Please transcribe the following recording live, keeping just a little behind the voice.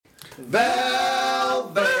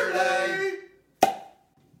Valverde!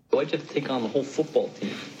 Why'd you have to take on the whole football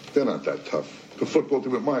team? They're not that tough. The football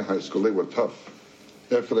team at my high school, they were tough.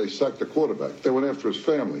 After they sacked the quarterback, they went after his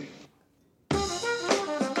family.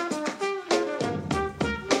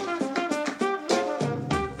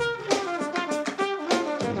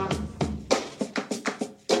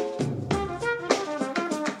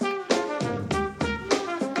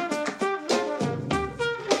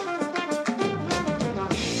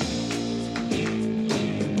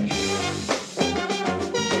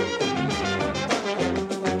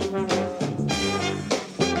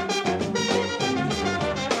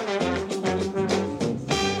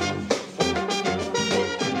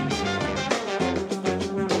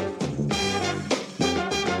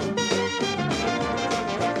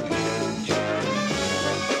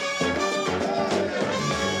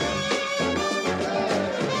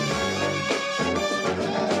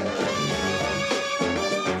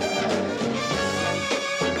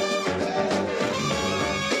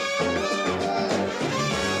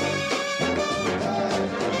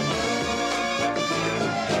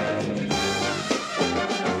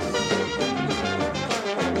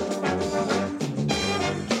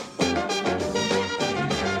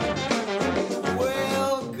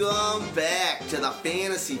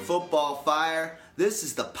 Fantasy Football Fire. This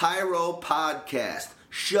is the Pyro Podcast,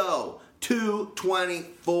 show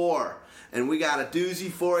 224. And we got a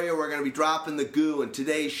doozy for you. We're going to be dropping the goo. In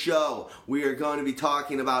today's show, we are going to be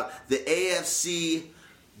talking about the AFC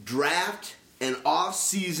draft and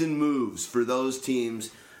off-season moves for those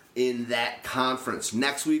teams in that conference.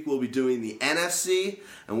 Next week, we'll be doing the NFC,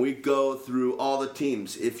 and we go through all the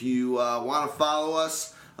teams. If you want to follow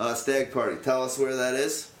us, Stag Party, tell us where that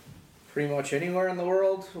is. Pretty much anywhere in the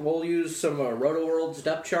world. We'll use some RotoWorld's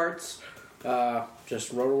depth charts,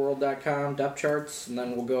 just rotoworld.com depth charts, and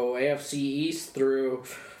then we'll go AFC East through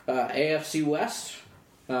AFC West.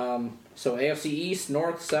 So AFC East,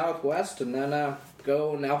 North, South, West, and then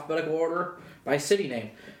go in alphabetical order by city name.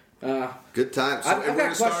 Good times. So I've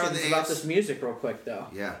got questions about this music real quick, though.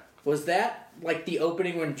 Yeah. Was that like the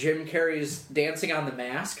opening when Jim Carrey's dancing on the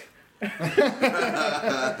mask?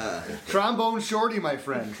 Trombone Shorty, my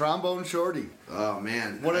friend. Trombone Shorty. Oh,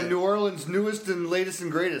 man. One of New Orleans' newest and latest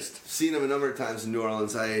and greatest. Seen him a number of times in New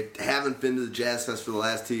Orleans. I haven't been to the Jazz Fest for the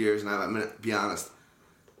last 2 years, and I'm going to be honest.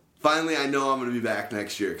 Finally, I know I'm going to be back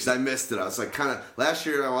next year, because I missed it. I was like, last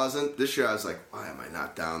year I wasn't. This year I was like, why am I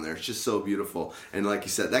not down there? It's just so beautiful. And like you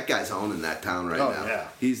said, that guy's owning that town right now. Yeah.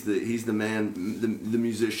 He's the man, the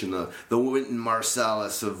musician, the Wynton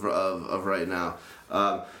Marsalis of right now.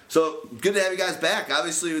 So good to have you guys back.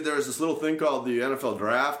 Obviously, there was this little thing called the NFL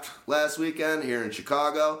Draft last weekend here in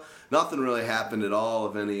Chicago. Nothing really happened at all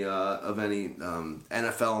of any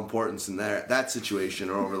NFL importance in that situation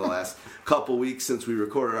or over the last couple weeks since we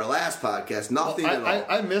recorded our last podcast. Nothing at all.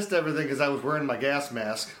 I missed everything because I was wearing my gas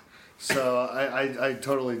mask. So I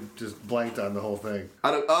totally just blanked on the whole thing.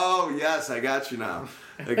 Oh yes, I got you now.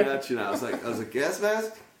 I was like, gas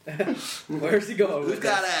mask? Where's he going? Who's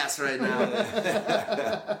got ass right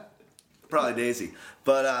now? Probably Daisy.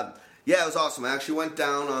 But yeah, it was awesome. I actually went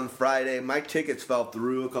down on Friday. My tickets fell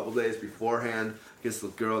through a couple days beforehand. I guess the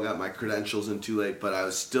girl got my credentials in too late, but I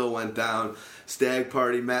still went down. Stag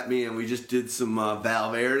Party met me, and we just did some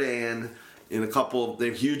Valverde and in a couple.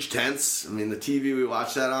 They're huge tents. I mean, the TV we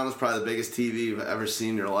watched that on is probably the biggest TV you've ever seen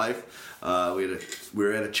in your life. We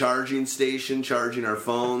were at a charging station, charging our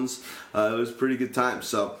phones. It was a pretty good time.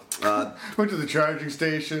 So went to the charging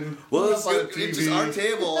station. Well, it's just our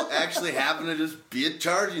table actually happened to just be a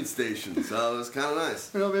charging station, so it was kind of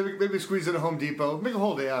nice. You know, maybe squeeze in a Home Depot, make a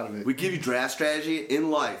whole day out of it. We give you draft strategy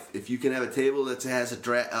in life. If you can have a table that has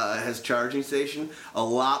a charging station, a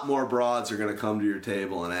lot more broads are going to come to your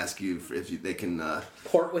table and ask you if they can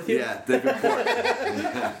port with you. Yeah, they can port.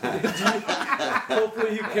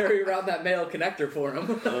 Hopefully, you carry around that male connector for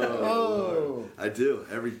them. Oh, I do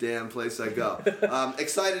every damn place I go.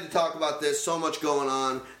 Excited to talk about this. So much going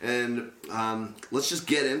on, and let's just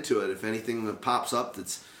get into it. If anything that pops up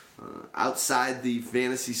that's outside the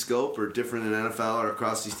fantasy scope or different in NFL or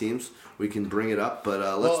across these teams, we can bring it up.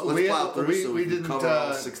 But let's plow through so we can cover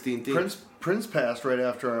all 16 teams. Prince passed right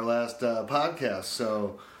after our last podcast,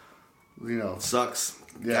 so you know it sucks.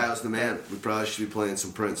 Yeah. Guy was the man. We probably should be playing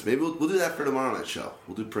some Prince. Maybe we'll do that for tomorrow night's show.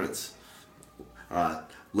 We'll do Prince.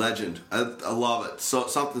 Legend. I love it. So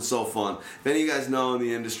something so fun. If any of you guys know in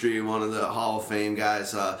the industry, one of the Hall of Fame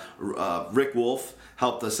guys, Rick Wolf,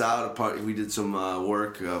 helped us out. We did some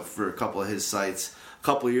work for a couple of his sites a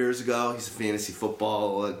couple of years ago. He's a fantasy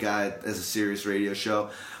football guy, has a serious radio show.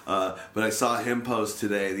 But I saw him post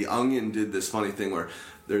today. The Onion did this funny thing where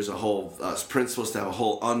there's a whole Prince supposed to have a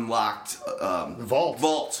whole unlocked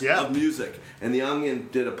vault Yeah. of music, and the Onion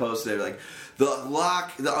did a post there like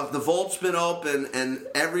the vault's been open and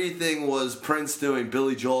everything was Prince doing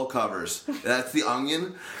Billy Joel covers. That's the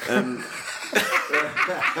Onion, and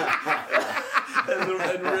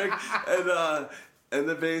and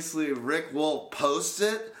then basically Rick Wolf posts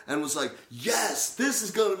it and was like, yes, this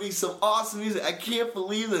is going to be some awesome music. I can't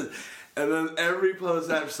believe this. And then every post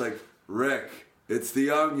after's like, Rick, it's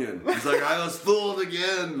the Onion. He's like, I was fooled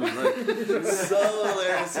again. Like, it's so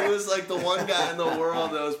hilarious. He was like the one guy in the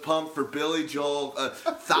world that was pumped for Billy Joel,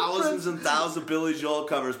 thousands and thousands of Billy Joel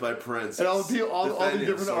covers by Prince. And all the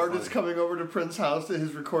different artists coming over to Prince's house to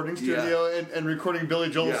his recording studio and recording Billy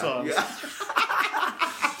Joel songs. Yeah.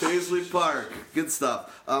 Paisley Park, good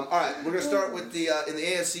stuff. All right, we're gonna start with the in the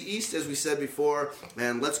AFC East, as we said before,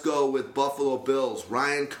 and let's go with Buffalo Bills.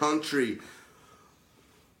 Ryan Country.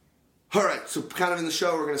 All right, so kind of in the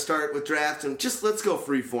show, we're gonna start with draft, and just let's go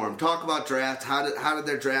freeform. Talk about draft. How did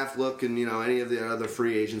their draft look, and any of the other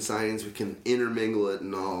free agent signings. We can intermingle it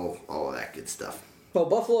and all of that good stuff. Well,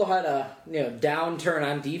 Buffalo had a downturn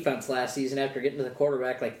on defense last season after getting to the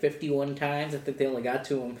quarterback like 51 times. I think they only got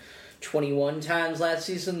to him 21 times last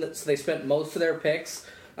season, so they spent most of their picks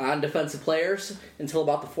on defensive players until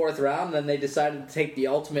about the fourth round. Then they decided to take the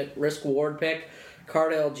ultimate risk-reward pick,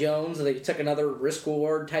 Cardale Jones. They took another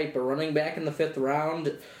risk-reward type of running back in the fifth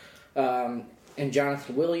round, and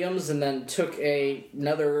Jonathan Williams, and then took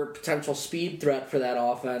another potential speed threat for that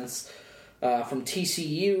offense from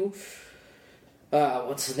TCU.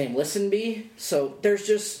 What's his name? Listenby. So there's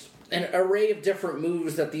just an array of different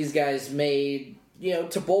moves that these guys made,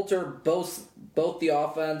 to bolster both the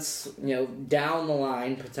offense, down the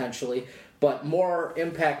line potentially, but more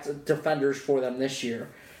impact defenders for them this year.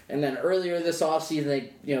 And then earlier this offseason,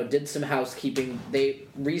 they did some housekeeping. They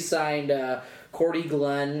re-signed Cordy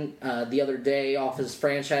Glenn the other day off his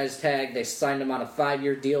franchise tag. They signed him on a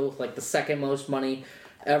 5-year deal with like the second most money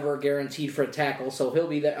ever guaranteed for a tackle. So he'll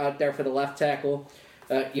be out there for the left tackle,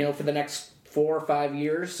 for the next 4 or 5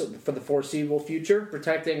 years for the foreseeable future,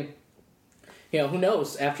 protecting. Who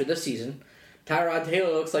knows after this season? Tyrod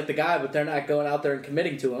Taylor looks like the guy, but they're not going out there and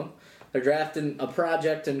committing to him. They're drafting a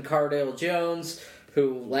project in Cardale Jones,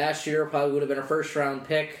 who last year probably would have been a first-round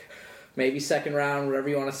pick, maybe second round, whatever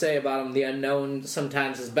you want to say about him. The unknown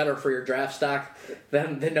sometimes is better for your draft stock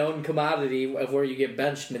than the known commodity of where you get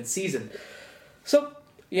benched mid-season. So,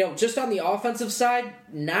 just on the offensive side,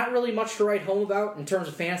 not really much to write home about in terms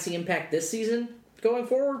of fantasy impact this season. Going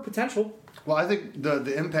forward, potential. Well, I think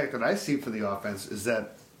the impact that I see for the offense is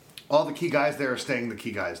that all the key guys there are staying the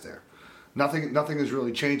key guys there. Nothing is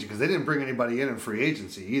really changing because they didn't bring anybody in free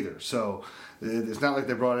agency either. So it's not like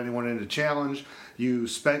they brought anyone in to challenge. You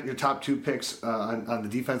spent your top 2 picks on the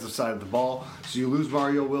defensive side of the ball. So you lose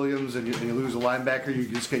Mario Williams and you lose a linebacker. You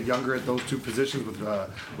just get younger at those 2 positions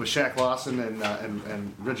with Shaq Lawson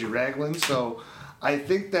and Reggie Ragland. So I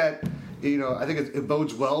think that I think it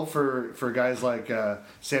bodes well for guys like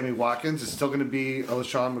Sammy Watkins. It's still going to be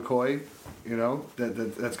LaShawn McCoy.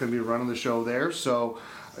 That's going to be running the show there. So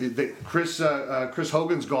Chris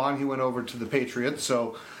Hogan's gone. He went over to the Patriots.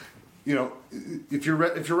 So if you're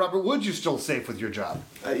Robert Woods, you're still safe with your job.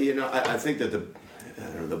 I think that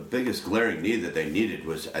the biggest glaring need that they needed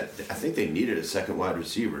was I think they needed a second wide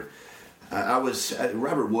receiver.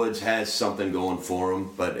 Robert Woods has something going for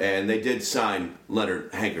him, and they did sign Leonard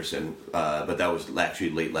Hankerson, but that was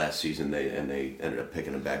actually late last season. They ended up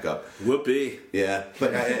picking him back up. Whoopee. Yeah,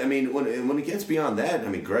 but when it gets beyond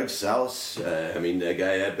that, Greg Salas, that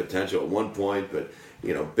guy had potential at one point, but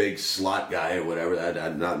big slot guy or whatever.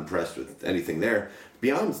 I'm not impressed with anything there.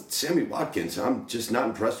 Beyond Sammy Watkins, I'm just not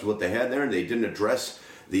impressed with what they had there, and they didn't address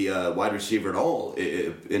the wide receiver at all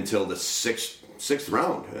until the sixth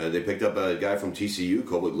round. They picked up a guy from TCU,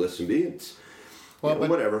 Colby Listenby.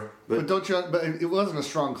 Whatever. But it wasn't a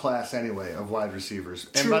strong class anyway of wide receivers.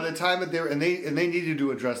 And True. by the time that they needed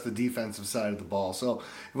to address the defensive side of the ball. So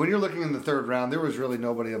when you're looking in the third round, there was really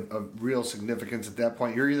nobody of real significance at that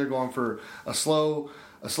point. You're either going for a slow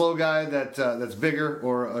guy that's bigger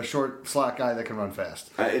or a short slot guy that can run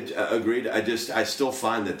fast. Agreed. I still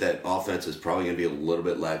find that offense is probably going to be a little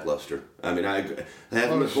bit lackluster. I have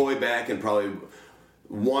McCoy back and probably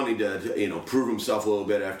wanting to prove himself a little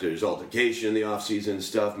bit after his altercation in the offseason and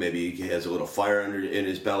stuff. Maybe he has a little fire in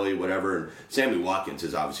his belly, whatever. And Sammy Watkins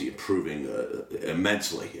is obviously improving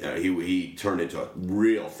immensely. He turned into a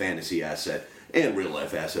real fantasy asset and real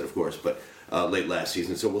life asset, of course, but late last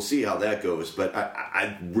season. So we'll see how that goes. But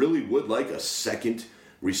I really would like a second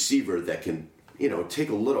receiver that can take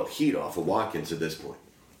a little heat off of Watkins at this point.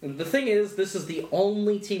 The thing is, this is the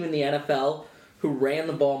only team in the NFL who ran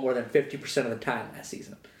the ball more than 50% of the time last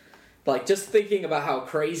season. Like, just thinking about how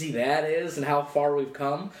crazy that is and how far we've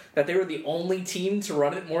come, that they were the only team to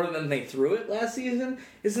run it more than they threw it last season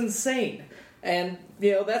is insane. And,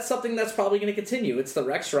 that's something that's probably going to continue. It's the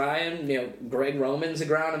Rex Ryan, Greg Roman's a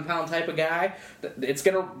ground and pound type of guy. It's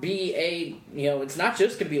going to be it's not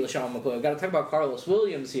just going to be LaShawn McCoy. We've got to talk about Carlos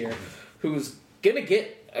Williams here, who's going to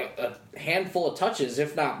get a handful of touches,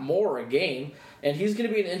 if not more, a game. And he's going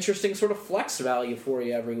to be an interesting sort of flex value for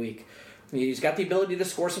you every week. He's got the ability to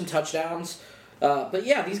score some touchdowns. But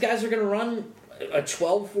yeah, these guys are going to run a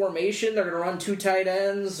 12 formation. They're going to run 2 tight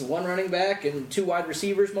ends, 1 running back, and 2 wide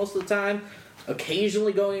receivers most of the time.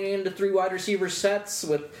 Occasionally going into 3 wide receiver sets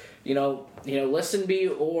with,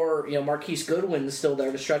 Listenby or, Marquise Goodwin still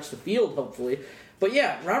there to stretch the field, hopefully. But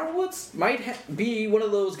yeah, Robert Woods might be one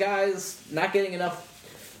of those guys not getting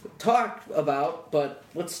enough talk about, but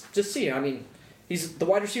let's just see. I mean, he's the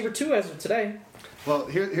wide receiver 2 as of today. Well,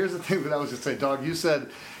 here's the thing that I was just saying, Dog. You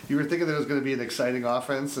said you were thinking that it was going to be an exciting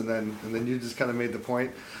offense, and then you just kind of made the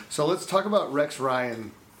point. So let's talk about Rex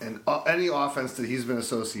Ryan and any offense that he's been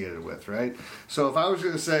associated with, right? So if I was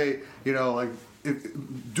going to say,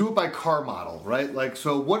 do it by car model, right? Like,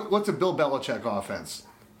 so what's a Bill Belichick offense?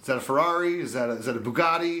 Is that a Ferrari? Is that a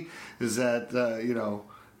Bugatti? Is that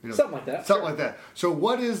something like that? Something like that. So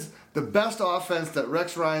what is the best offense that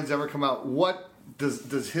Rex Ryan's ever come out? What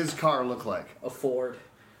does his car look like? A Ford.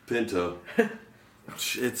 Pinto.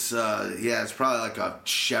 It's probably like a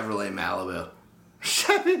Chevrolet Malibu.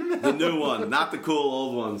 The new one, not the cool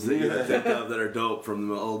old ones that you think of that are dope from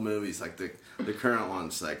the old movies, like the current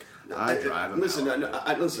ones. Like I drive them. Listen,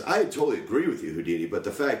 I totally agree with you, Houdini. But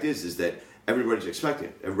the fact is that everybody's expecting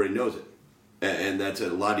it. Everybody knows it, and that's a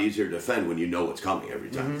lot easier to defend when you know what's coming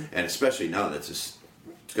every time. Mm-hmm. And especially now it's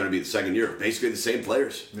going to be the second year of basically the same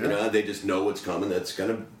players. Yeah. They just know what's coming. That's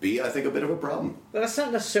going to be, I think, a bit of a problem. But that's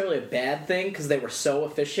not necessarily a bad thing because they were so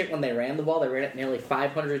efficient when they ran the ball. They ran it nearly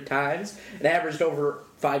 500 times and averaged over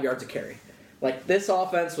 5 yards a carry. Like, this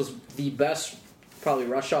offense was the best, probably,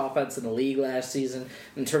 rush offense in the league last season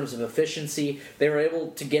in terms of efficiency. They were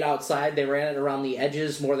able to get outside. They ran it around the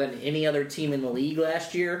edges more than any other team in the league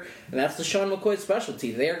last year, and that's LaShawn McCoy's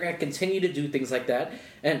specialty. They are going to continue to do things like that.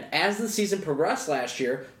 And as the season progressed last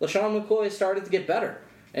year, LaShawn McCoy started to get better.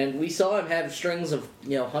 And we saw him have strings of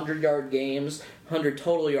 100-yard games, 100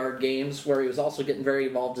 total yard games, where he was also getting very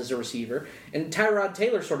involved as a receiver. And Tyrod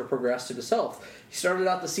Taylor sort of progressed himself. He started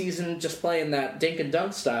out the season just playing that dink and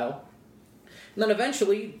dunk style. And then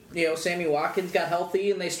eventually, Sammy Watkins got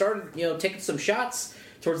healthy, and they started, taking some shots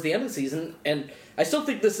towards the end of the season. And I still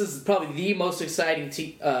think this is probably the most exciting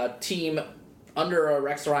team under a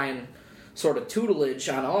Rex Ryan sort of tutelage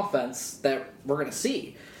on offense that we're going to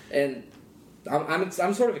see. And I'm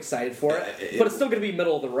sort of excited for it, but it's still going to be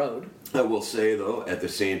middle of the road. I will say, though, at the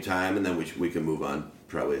same time, and then we can move on,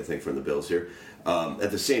 probably, I think, from the Bills here.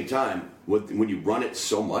 At the same time, when you run it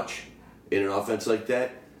so much in an offense like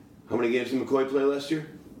that, how many games did McCoy play last year?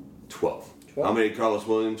 12. How many did Carlos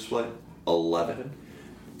Williams play? 11.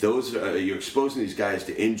 Those you're exposing these guys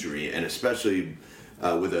to injury, and especially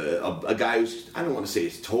with a guy who's, I don't want to say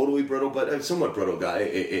he's totally brittle, but a somewhat brittle guy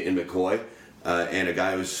in McCoy, and a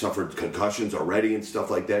guy who's suffered concussions already and stuff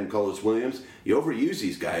like that in Carlos Williams. You overuse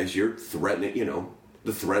these guys, you're threatening,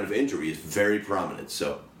 the threat of injury is very prominent.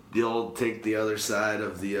 So you'll take the other side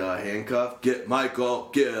of the handcuff. Get Michael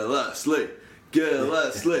Gillislee.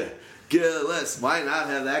 Why not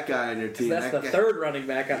have that guy on your team? That's the third running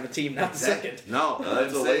back on the team, not the second. No,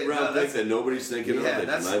 that's a late round pick that nobody's thinking of. That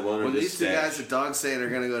that's, you might want to when these two stash. guys that Dog's saying are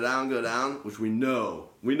going to go down, which we know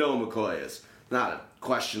McCoy is. Not a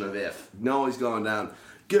question of if. No, he's going down.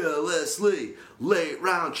 Gillislee, late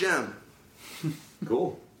round gem.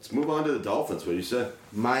 Cool. Let's move on to the Dolphins. What do you say?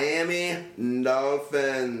 Miami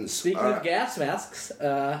Dolphins. Speaking of gas masks,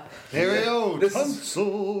 Tunsil.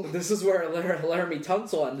 This is where Laramie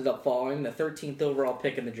Tunsil ended up falling, the 13th overall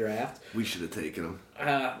pick in the draft. We should have taken him.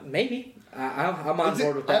 Maybe. I'm on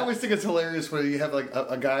board with that. I always think it's hilarious when you have like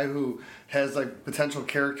a guy who has like potential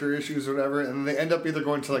character issues or whatever, and they end up either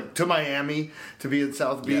going to Miami to be in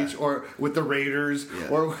South Beach or with the Raiders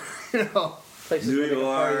or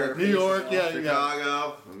New York,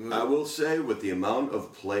 Chicago. I will say, with the amount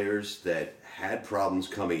of players that had problems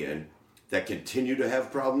coming in, that continue to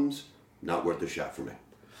have problems, not worth the shot for me.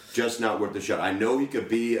 Just not worth the shot. I know he could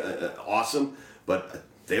be awesome, but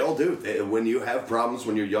they all do. When you have problems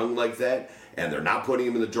when you're young like that, and they're not putting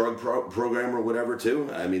him in the drug program or whatever, too,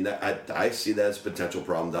 I mean, I see that as a potential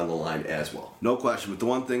problem down the line as well. No question. But the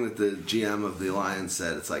one thing that the GM of the Lions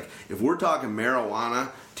said, it's like, if we're talking marijuana,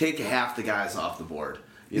 take half the guys off the board.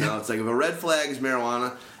 It's like if a red flag is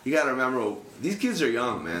marijuana, you got to remember these kids are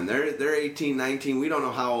young, man. They're 18, 19. We don't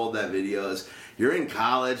know how old that video is. You're in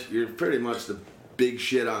college. You're pretty much the big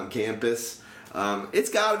shit on campus. It's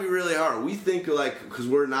got to be really hard. We think because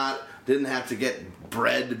didn't have to get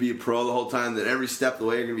bred to be a pro the whole time, that every step of the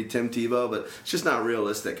way you're going to be Tim Tebow, but it's just not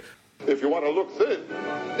realistic. If you want to look thin,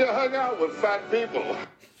 you hang out with fat people.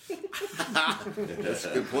 That's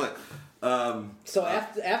a good point. So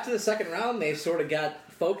after the second round, they sort of got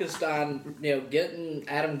focused on getting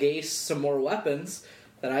Adam Gase some more weapons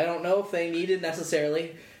that I don't know if they needed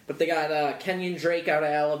necessarily. But they got Kenyon Drake out of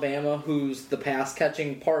Alabama, who's the pass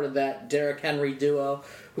catching part of that Derrick Henry duo,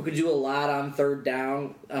 who could do a lot on third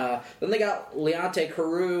down. Then they got Leonte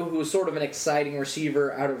Carew, who's sort of an exciting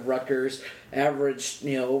receiver out of Rutgers, averaged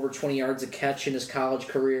over 20 yards a catch in his college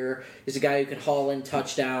career. He's a guy who can haul in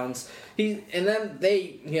touchdowns. And then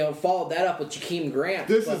they followed that up with Jakeem Grant.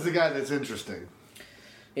 This is the guy that's interesting.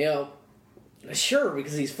 Sure,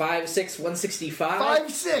 because he's 5'6", 165.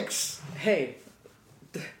 5'6". Hey.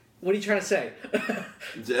 What are you trying to say?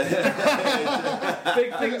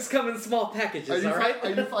 Big things come in small packages, all right? Are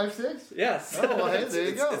you 5'6"? Yes. Oh, well, hey, there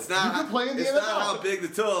you go. It's not, you can play in the it's NFL. not how big the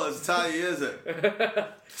tool is, it's how you use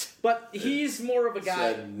it. But he's more of a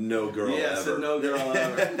guy... Said no girl ever. Said no girl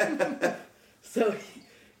ever. So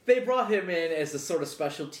they brought him in as a sort of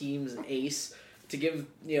special teams ace to give,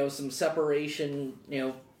 some separation,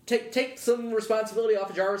 take some responsibility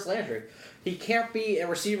off of Jarvis Landry. He can't be a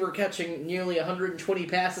receiver catching nearly 120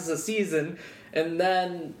 passes a season and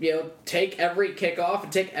then, take every kickoff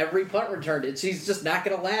and take every punt return. He's just not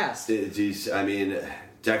going to last. Dexter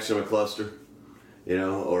McCluster,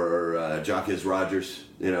 or Jacquizz Rodgers,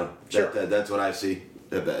 Sure. that's what I see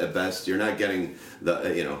at best. You're not getting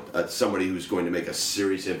somebody who's going to make a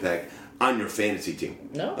serious impact on your fantasy team.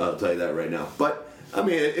 No. I'll tell you that right now. But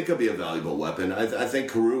it could be a valuable weapon. I think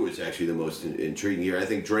Carew is actually the most intriguing here. I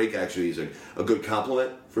think Drake actually is a good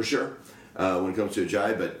compliment for sure when it comes to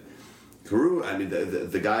Ajayi. But Carew,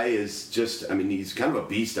 the guy is just, he's kind of a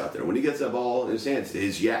beast out there. When he gets that ball in his hands,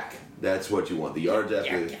 his yak, that's what you want. The yards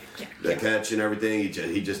after the catch and everything.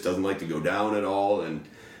 He just doesn't like to go down at all. And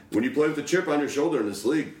when you play with a chip on your shoulder in this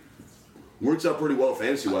league, works out pretty well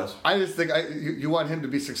fantasy-wise. I just think you want him to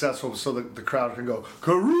be successful so that the crowd can go,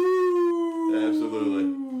 Carew!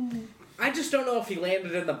 Absolutely. I just don't know if he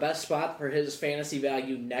landed in the best spot for his fantasy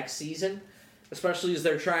value next season, especially as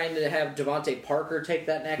they're trying to have Devontae Parker take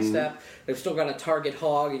that next step. They've still got a target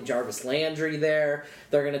hog and Jarvis Landry there.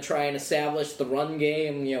 They're going to try and establish the run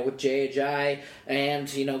game, with Jay Ajayi and,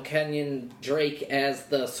 Kenyon Drake as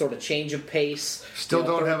the sort of change of pace. Still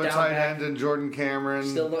don't have a tight end in Jordan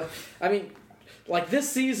Cameron. This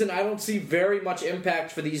season, I don't see very much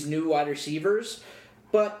impact for these new wide receivers.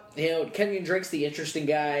 But, Kenyon Drake's the interesting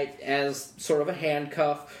guy as sort of a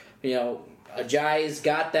handcuff. Ajayi's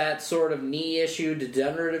got that sort of knee issue,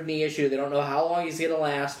 degenerative knee issue. They don't know how long he's going to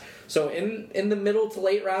last. So in the middle to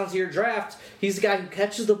late rounds of your draft, he's the guy who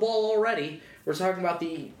catches the ball already. We're talking about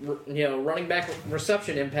the running back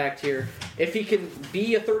reception impact here. If he can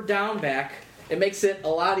be a third down back, it makes it a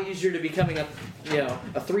lot easier to becoming a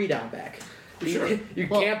 3-down back. Sure. You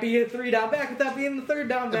can't be a 3-down back without being the third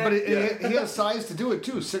down back. But he has size to do it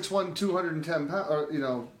too. 6'1", 210 pounds.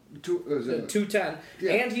 Or 210.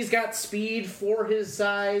 Yeah. And he's got speed for his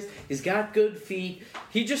size. He's got good feet.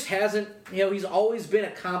 He just hasn't. He's always been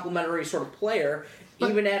a complimentary sort of player,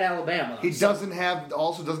 even at Alabama. He doesn't have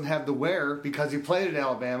the wear because he played at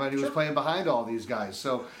Alabama and he was playing behind all these guys.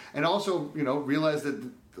 So and also realize that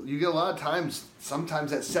you get a lot of times. Sometimes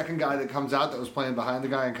that second guy that comes out that was playing behind the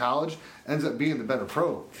guy in college ends up being the better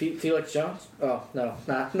pro. Felix Jones? Oh no,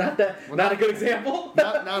 not that. Well, not a good example.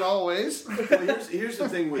 Not always. Well, here's the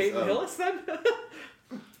thing with Peyton Hillis then.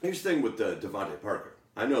 Here's the thing with Devontae Parker.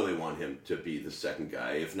 I know they want him to be the second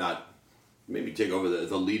guy, if not maybe take over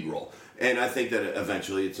the lead role. And I think that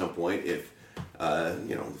eventually, at some point, if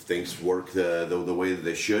things work the way that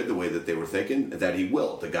they should, the way that they were thinking, that he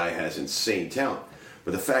will. The guy has insane talent.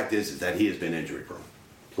 But the fact is that he has been injury prone.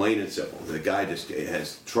 Plain and simple. The guy just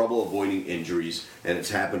has trouble avoiding injuries, and it's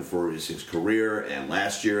happened for his career. And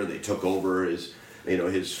last year they took over his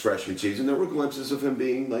freshman season. There were glimpses of him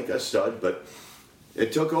being like a stud, but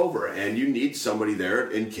it took over. And you need somebody there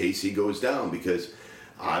in case he goes down, because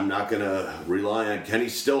I'm not going to rely on Kenny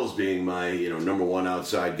Stills being my number one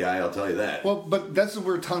outside guy. I'll tell you that. Well, but that's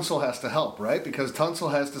where Tunsil has to help, right? Because Tunsil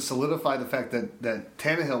has to solidify the fact that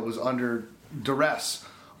Tannehill was under duress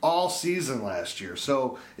all season last year.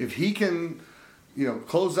 So if he can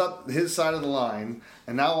close up his side of the line,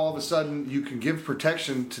 and now all of a sudden you can give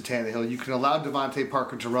protection to Tannehill. You can allow Devontae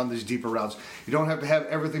Parker to run these deeper routes. You don't have to have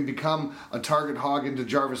everything become a target hog into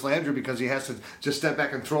Jarvis Landry because he has to just step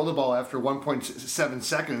back and throw the ball after 1.7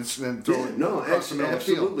 seconds and throw it across the middle of the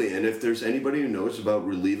field. Absolutely. And if there's anybody who knows about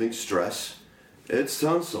relieving stress, it's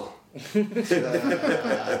Tunsil.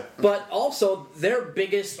 But also, their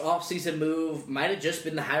biggest offseason move might have just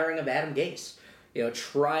been the hiring of Adam Gase.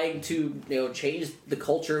 Trying to change the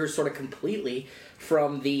culture sort of completely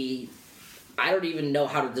from the. I don't even know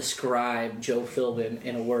how to describe Joe Philbin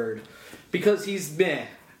in a word because he's meh.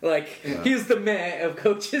 He's the meh of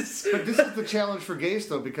coaches. But this is the challenge for Gase,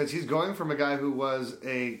 though, because he's going from a guy who was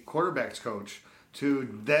a quarterbacks coach to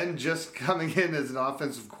then just coming in as an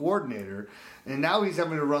offensive coordinator. And now he's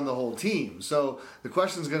having to run the whole team. So the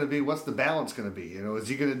question is going to be, what's the balance going to be? Is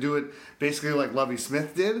he going to do it basically like Lovie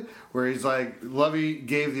Smith did, where he's like, Lovie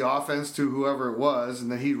gave the offense to whoever it was,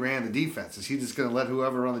 and then he ran the defense. Is he just going to let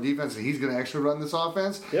whoever run the defense, and he's going to actually run this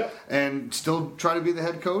offense? Yep. And still try to be the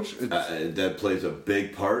head coach? That plays a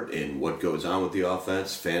big part in what goes on with the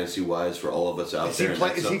offense, fantasy-wise, for all of us out there.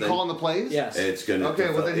 Is he calling the plays? Yes. It's going to.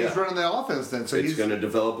 Okay, well then he's running the offense then. So it's going to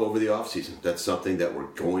develop over the offseason. That's something that we're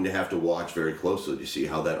going to have to watch very closely to see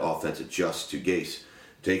how that offense adjusts to Gase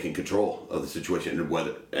taking control of the situation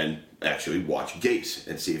and actually watch Gase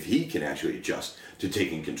and see if he can actually adjust to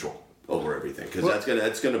taking control over everything, because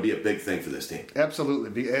that's going to be a big thing for this team.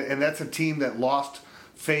 Absolutely, and that's a team that lost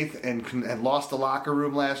faith and lost the locker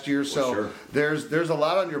room last year. So sure. There's a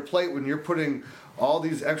lot on your plate when you're putting all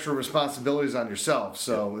these extra responsibilities on yourself.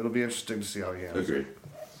 So it'll be interesting to see how he handles it. Agreed.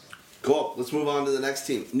 Cool. Let's move on to the next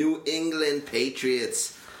team. New England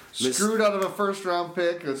Patriots. Screwed out of a first-round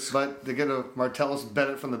pick, but they get a Martellus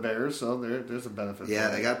Bennett from the Bears, so there's a benefit. Yeah,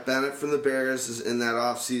 they got Bennett from the Bears in that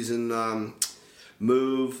offseason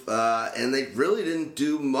move, and they really didn't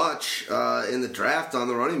do much in the draft on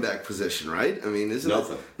the running back position, right? I mean,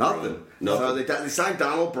 nothing. They signed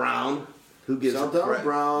Donald Brown. Who gives Donald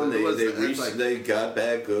Brown? They got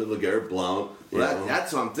back good LeGarrette Blount.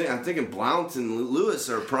 That's what I'm thinking. I'm thinking Blount and Lewis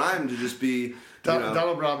are primed to just be.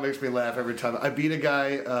 Donald Brown makes me laugh every time. I beat a guy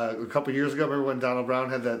a couple years ago. Remember when Donald Brown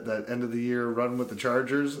had that end of the year run with the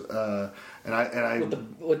Chargers? With the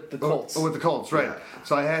Colts. With the Colts, right. Yeah.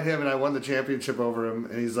 So I had him and I won the championship over him,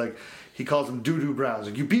 and he's like, he calls him Doo-Doo Brown. He's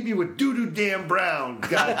like, you beat me with Doo-Doo damn Brown. God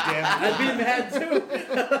damn it. I beat him mad too.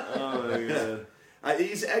 Oh my God.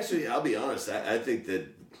 He's actually, I'll be honest, I think that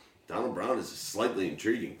Donald Brown is slightly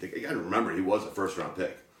intriguing. You got to remember, he was a first-round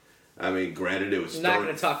pick. I mean, granted, it was. You're not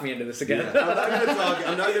going to talk me into this again. Yeah,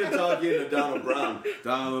 I'm not going to talk you into Donald Brown.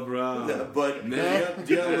 Donald Brown. But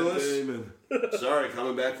Deion Lewis. Sorry,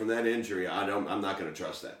 coming back from that injury, I'm not going to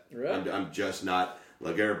trust that. Right. I'm just not.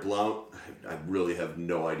 LeGarrette Blount, I really have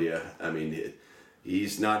no idea. I mean,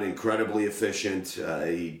 he's not incredibly efficient.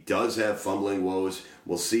 He does have fumbling woes.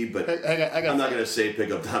 We'll see, but I'm not going to say pick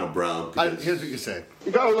up Donald Brown. Here's what you say.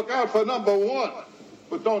 You got to look out for number one,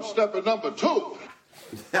 but don't step at number two.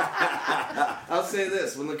 I'll say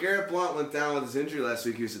this. When LeGarrette Blount went down with his injury last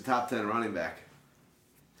week, he was a top 10 running back.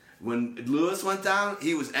 When Lewis went down,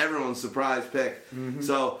 he was everyone's surprise pick. Mm-hmm.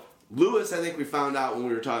 So, Lewis, I think we found out when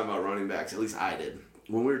we were talking about running backs, at least I did.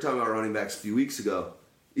 When we were talking about running backs a few weeks ago,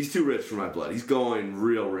 he's too rich for my blood. He's going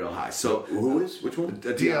real, real high. So, who is? Which one?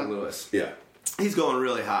 Deion Lewis. Yeah. He's going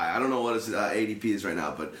really high. I don't know what his ADP is right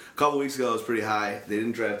now, but a couple weeks ago it was pretty high. They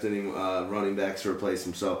didn't draft any running backs to replace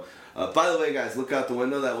him. So, by the way, guys, look out the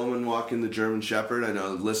window. That woman walking the German Shepherd. I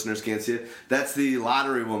know the listeners can't see it. That's the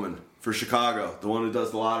lottery woman for Chicago, the one who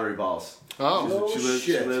does the lottery balls. Oh,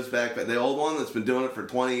 she lives back. The old one that's been doing it for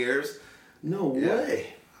 20 years. No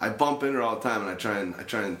way. I bump into her all the time, and I try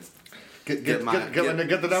and get the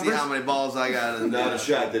numbers. See how many balls I got. Not a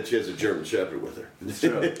shot that she has a German Shepherd with her. It's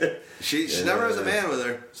true. She never has a man with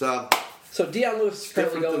her. So Deion Lewis is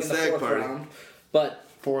currently going in the fourth round, but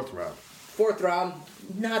fourth round,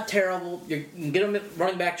 not terrible. You can get him at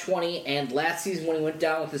running back 20, and last season when he went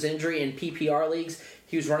down with his injury in PPR leagues,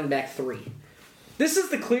 he was running back 3. This is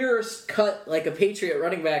the clearest cut, like a Patriot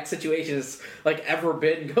running back situation has ever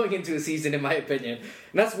been going into a season, in my opinion.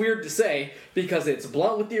 And that's weird to say because it's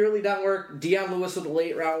Blount with the early down work, Deion Lewis with the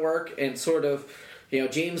late round work, and sort of,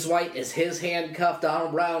 James White is his handcuff,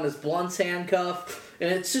 Donald Brown is Blount's handcuff,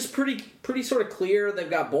 and it's just pretty sort of clear. They've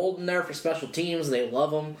got Bolden there for special teams. They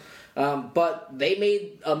love him. But they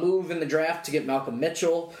made a move in the draft to get Malcolm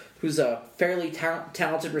Mitchell, who's a fairly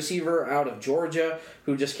talented receiver out of Georgia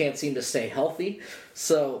who just can't seem to stay healthy.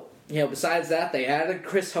 So, besides that, they added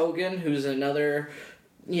Chris Hogan, who's another,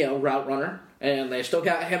 route runner. And they still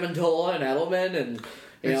got Amendola and Edelman. And,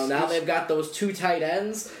 Now they've got those 2 tight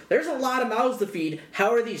ends. There's a lot of mouths to feed.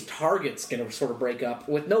 How are these targets going to sort of break up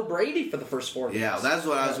with no Brady for the first 4 games? Yeah, that's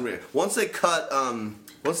what I was reading. Once they cut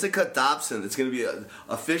Dobson, it's going to be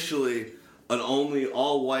officially an only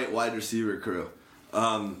all-white wide receiver crew.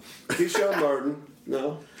 Keyshawn Martin.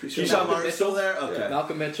 No. Keyshawn Martin's still there? Okay. Yeah.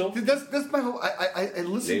 Malcolm Mitchell. Dude, that's my whole. I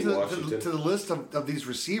listen Nate to Washington. the list of these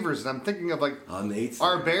receivers, and I'm thinking of like Nate's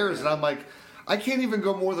our there. Bears, and I'm like, I can't even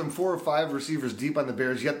go more than 4 or 5 receivers deep on the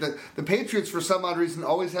Bears. Yet the Patriots, for some odd reason,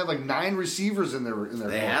 always have like 9 receivers in their.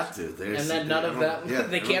 They have to. And then none of them,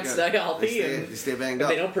 they can't stay healthy. They stay banged up.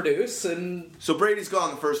 They don't produce. And So Brady's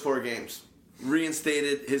gone the first 4 games.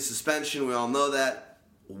 Reinstated his suspension. We all know that.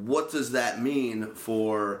 What does that mean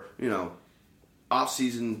for,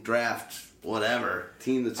 off-season draft, whatever,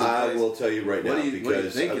 team that's in I place? will tell you right now What are you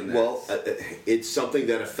because thinking there? it's something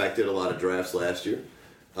that affected a lot of drafts last year.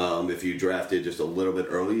 If you drafted just a little bit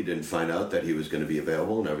early, you didn't find out that he was going to be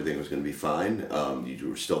available and everything was going to be fine. You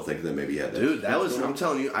were still thinking that maybe he had that. Dude, I'm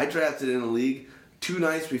telling you, I drafted in a league 2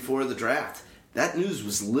 nights before the draft. That news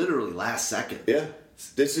was literally last second. Yeah.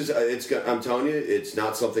 This is, I'm telling you, it's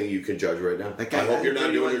not something you can judge right now. That guy I hope you're not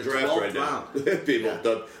had doing your the draft 12th right now. round. People,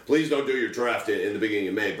 Yeah. please don't do your draft in the beginning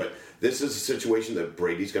of May. But this is a situation that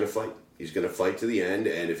Brady's going to fight. He's going to fight to the end,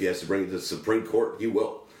 and if he has to bring it to the Supreme Court, he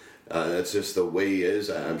will. That's just the way he is.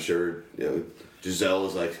 I'm sure Giselle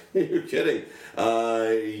is like, you're kidding.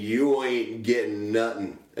 You ain't getting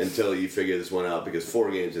nothing until you figure this one out because 4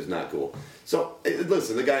 games is not cool. So,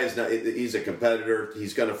 listen, the guy is not, he's a competitor.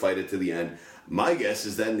 He's going to fight it to the end. My guess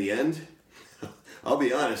is that in the end, I'll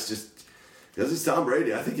be honest, just because it's Tom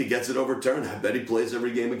Brady, I think he gets it overturned. I bet he plays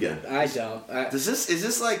every game again. I don't. Is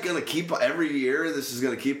this like going to keep every year? This is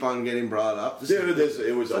going to keep on getting brought up. Dude,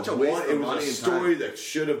 it was such a waste of money a and story time. that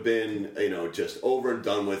should have been just over and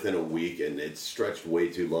done with in a week, and it stretched way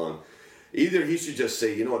too long. Either he should just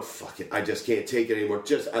say, you know what, fuck it, I just can't take it anymore.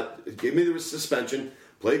 Just give me the suspension,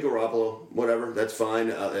 play Garoppolo, whatever, that's fine,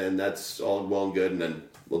 and that's all well and good, and then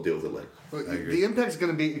we'll deal with it later. The impact's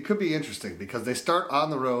going to be. It could be interesting because they start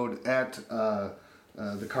on the road at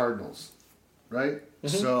the Cardinals, right? Mm-hmm.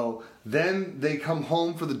 So then they come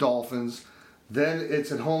home for the Dolphins. Then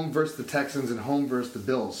it's at home versus the Texans and home versus the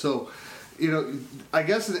Bills. So, I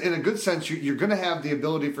guess in a good sense, you're going to have the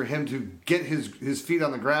ability for him to get his feet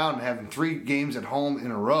on the ground and having 3 games at home in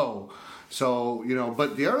a row. So,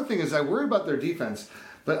 but the other thing is I worry about their defense.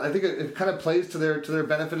 But I think it kind of plays to their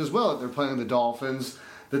benefit as well. They're playing the Dolphins,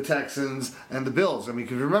 the Texans, and the Bills. I mean,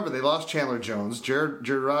 because remember, they lost Chandler Jones.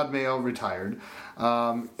 Gerard Mayo retired.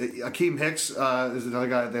 Akeem Hicks is another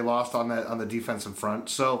guy that they lost on the defensive front.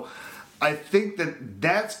 So I think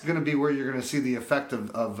that's going to be where you're going to see the effect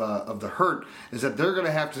of the hurt, is that they're going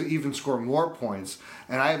to have to even score more points.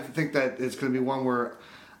 And I think that it's going to be one where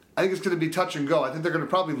I think it's going to be touch and go. I think they're going to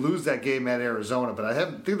probably lose that game at Arizona, but I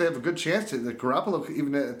think they have a good chance that Garoppolo,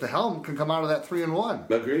 even at the helm, can come out of that 3-1.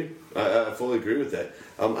 Agreed. I fully agree with that.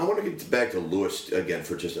 I want to get back to Lewis again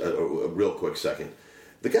for just a real quick second.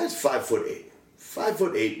 The guy's 5'8",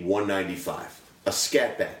 5'8", 195, a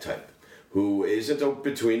scat back type who isn't a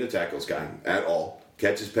between the tackles guy at all.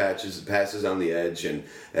 Catches passes on the edge, and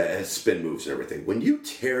has spin moves and everything. When you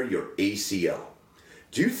tear your ACL,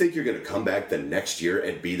 do you think you're going to come back the next year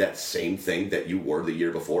and be that same thing that you were the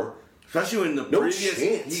year before? Especially when the No previous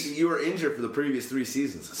chance. you were injured for the previous 3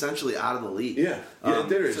 seasons, essentially out of the league. Yeah,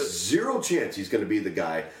 there is zero chance he's going to be the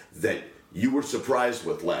guy that you were surprised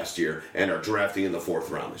with last year and are drafting in the 4th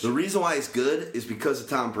round this The year. reason why he's good is because of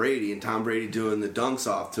Tom Brady and Tom Brady doing the dunks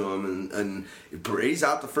off to him, and Brady's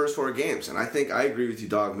out the first 4 games. And I think I agree with you,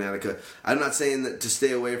 Dog Manica. I'm not saying that to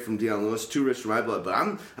stay away from Deion Lewis, too rich for my blood, but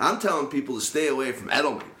I'm telling people to stay away from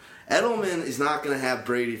Edelman. Edelman is not going to have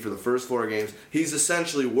Brady for the first 4 games. He's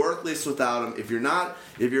essentially worthless without him. If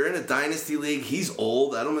you're in a dynasty league, he's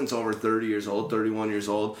old. Edelman's over 30 years old, 31 years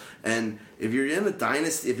old. And if you're in a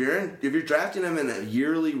dynasty, if you're drafting him in a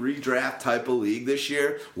yearly redraft type of league this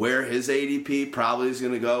year, where his ADP probably is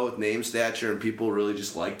going to go with name stature and people really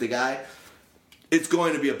just like the guy, it's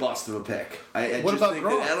going to be a bust of a pick. I What just about think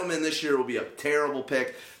Gronk? that Edelman this year will be a terrible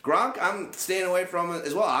pick. Gronk, I'm staying away from it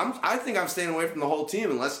as well. I think I'm staying away from the whole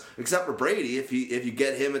team, except for Brady, if you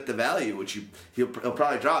get him at the value, which he'll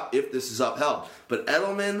probably drop if this is upheld. But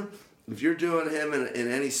Edelman, if you're doing him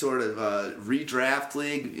in any sort of redraft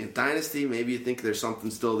league, in Dynasty, maybe you think there's something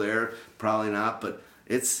still there. Probably not, but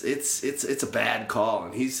it's a bad call.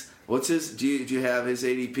 And he's... What's his? Do you have his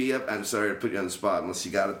ADP up? I'm sorry to put you on the spot unless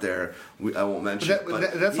you got it there. I won't mention it.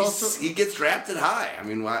 But that's also he gets drafted high. I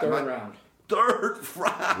mean, why? 3rd round. 3rd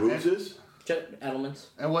round. Who's this? Edelman's.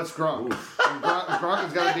 And what's Gronk? Gronk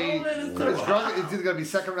is going to be. Gronk is either going to be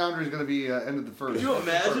second round or he's going to be end of the first. Could you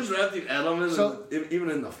imagine drafting Edelman even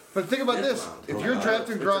in the But think about this. round? If you're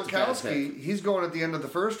drafting It's a bad Gronkowski, he's going at the end of the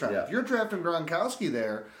first round. Yeah. If you're drafting Gronkowski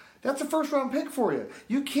there, that's a first round pick for you.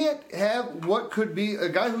 You can't have what could be a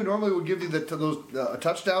guy who normally would give you a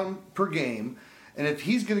touchdown per game, and if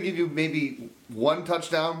he's going to give you maybe one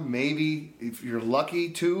touchdown, maybe if you're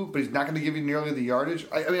lucky two, but he's not going to give you nearly the yardage.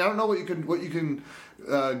 I mean, I don't know what you can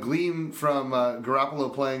glean from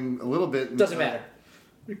Garoppolo playing a little bit. Doesn't matter.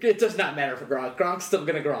 It does not matter for Gronk. Gronk's still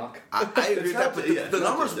going to Gronk. I agree with that, but the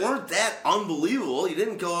numbers weren't that unbelievable. He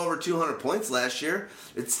didn't go over 200 points last year.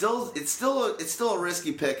 It's still a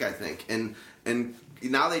risky pick, I think. And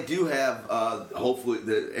now they do have hopefully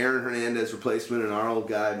the Aaron Hernandez replacement and our old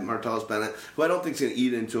guy Martellus Bennett, who I don't think is going to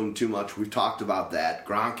eat into him too much. We've talked about that.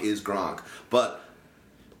 Gronk is Gronk, but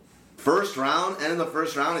first round, end of the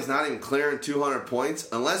first round, he's not even clearing 200 points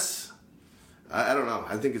unless. I don't know.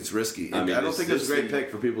 I think it's risky. I don't think it's a great pick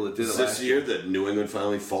for people that did it last year. This year that New England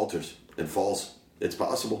finally falters and falls. It's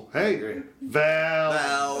possible. Hey,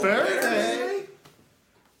 Valverde.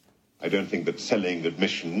 I don't think that selling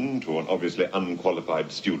admission to an obviously unqualified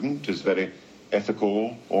student is very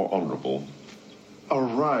ethical or honorable. All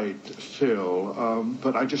right, Phil.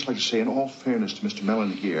 But I'd just like to say, in all fairness to Mr.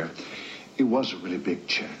 Mellon here, it was a really big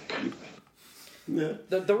check. Yeah.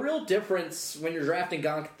 The real difference when you're drafting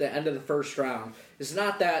Gronk at the end of the first round is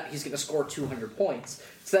not that he's going to score 200 points.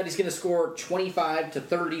 It's that he's going to score 25 to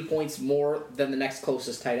 30 points more than the next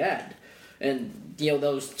closest tight end. And,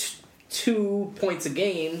 those 2 points a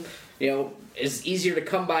game, is easier to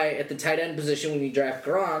come by at the tight end position when you draft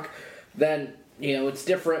Gronk than, it's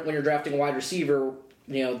different when you're drafting a wide receiver.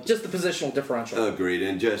 Just the positional differential. Agreed,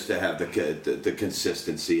 and just to have the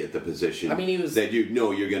consistency at the position. I mean, he was that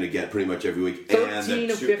you're going to get pretty much every week. 13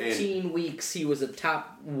 to 15 weeks, he was a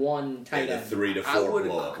top one tight end. 3 to 4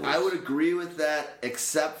 blow-up. I would agree with that,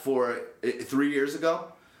 except for 3 years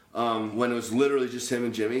ago when it was literally just him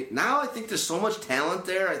and Jimmy. Now I think there's so much talent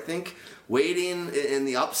there. I think waiting and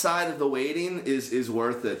the upside of the waiting is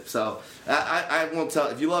worth it. So I won't tell.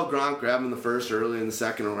 If you love Gronk, grab him in the first, or early in the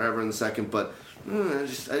second, or wherever in the second, but. I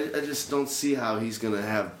just don't see how he's gonna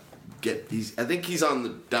I think he's on the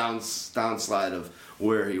downslide of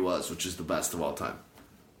where he was, which is the best of all time.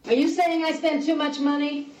 Are you saying I spend too much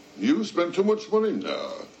money? You spend too much money?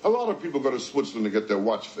 No. A lot of people go to Switzerland to get their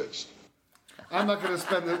watch fixed. I'm not going to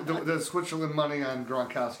spend the Switzerland money on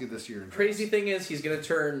Gronkowski this year. Crazy thing is, he's going to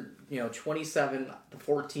turn 27 the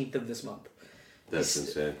 14th of this month. That's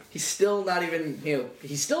insane. He's still not even,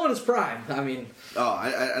 he's still in his prime. I mean,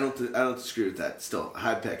 I don't disagree with that. Still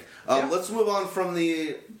high pick. Let's move on from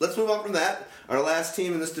that. Our last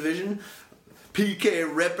team in this division,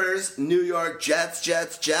 PK Rippers, New York Jets.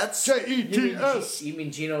 Jets. You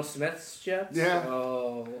mean Geno Smith's Jets? Yeah.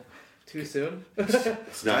 Oh, too soon.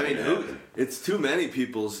 It's not. It's too many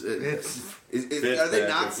people's. Are they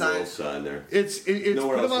not signed? There. It's put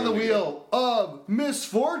him on the wheel of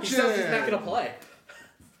misfortune. He says he's not going to play.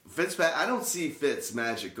 I don't see Fitz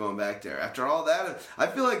magic going back there. After all that, I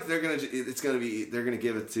feel like they're gonna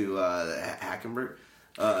give it to Hackenberg.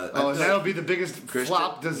 And that'll be the biggest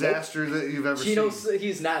flop disaster that you've ever seen.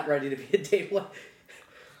 He's not ready to be a day one.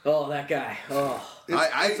 Oh, that guy. Oh,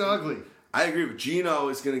 it's ugly. I agree with Geno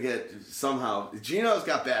is going to get somehow. Geno's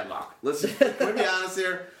got bad luck. Listen, can we be honest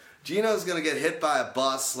here? Geno's going to get hit by a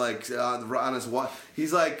bus on his what?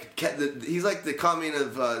 He's like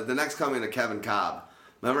the next coming of Kevin Cobb.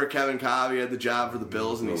 Remember Kevin Cobb? He had the job for the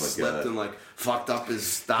Bills and he slipped and fucked up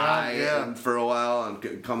his thigh for a while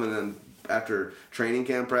and coming in after training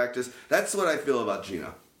camp practice. That's what I feel about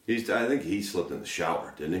Geno. I think he slipped in the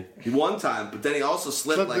shower, didn't he? One time, but then he also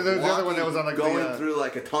slipped the other one that was on going through a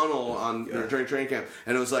tunnel during training camp,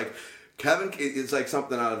 and it was like Kevin. It's like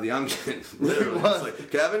something out of The Onion. Literally, it's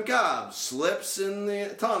like Kevin Cobb slips in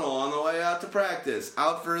the tunnel on the way out to practice,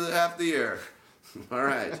 out for half the year. All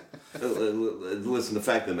right. Listen, the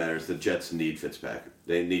fact of the matter is the Jets need Fitzpatrick.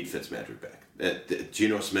 They need Fitzmagic back.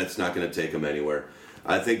 Geno Smith's not going to take him anywhere.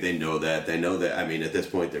 I think they know that. They know that. I mean, at this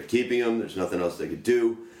point, they're keeping him. There's nothing else they could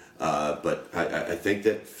do. But I think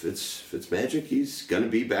that Fitzmagic, he's going to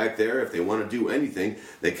be back there. If they want to do anything,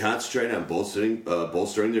 they concentrate on bolstering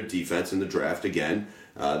their defense in the draft again.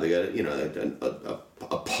 They got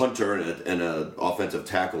a punter and an offensive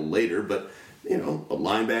tackle later, but a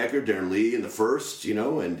linebacker, Darren Lee in the first,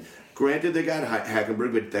 and granted they got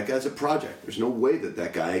Hackenberg, but that guy's a project. There's no way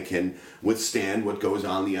that guy can withstand what goes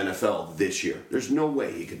on in the NFL this year. There's no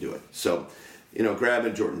way he can do it. So,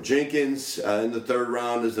 grabbing Jordan Jenkins in the third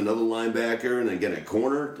round as another linebacker and then getting a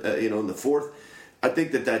corner, in the fourth. I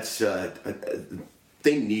think that's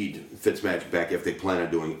they need Fitzmagic back if they plan on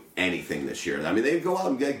doing anything this year. I mean, they go out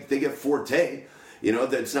and they get Forte. You know,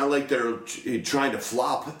 it's not like they're trying to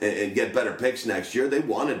flop and get better picks next year. They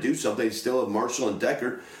want to do something. They still have Marshall and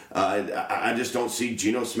Decker. I just don't see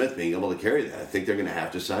Geno Smith being able to carry that. I think they're going to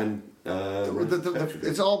have to sign.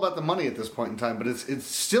 It's all about the money at this point in time, but it's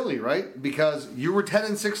silly, right? Because you were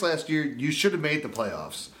 10-6 last year. You should have made the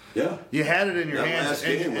playoffs. Yeah, you had it in your hands,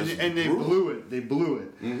 and they blew it. They blew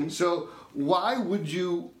it. Mm-hmm. So why would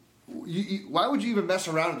you even mess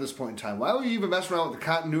around at this point in time? Why would you even mess around with the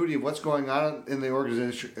continuity of what's going on in the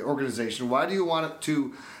organization? Why do you want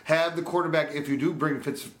to have the quarterback, if you do bring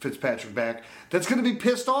Fitzpatrick back, that's going to be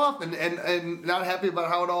pissed off and not happy about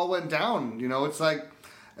how it all went down? You know, it's like,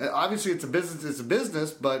 obviously it's a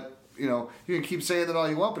business, but you know, you can keep saying that all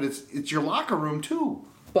you want, but it's your locker room too.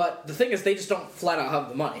 But the thing is, they just don't flat out have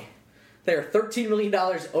the money. They're $13 million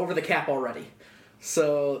over the cap already.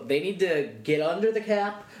 So they need to get under the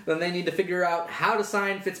cap. Then they need to figure out how to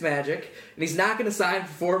sign Fitzmagic. And he's not going to sign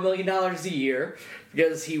for $4 million a year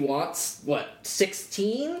because he wants,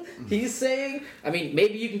 16? He's saying? I mean,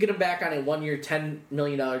 maybe you can get him back on a 1-year, $10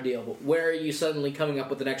 million deal. But where are you suddenly coming up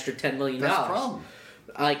with an extra $10 million? That's the problem.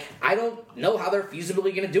 Like, I don't know how they're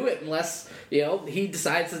feasibly going to do it unless, he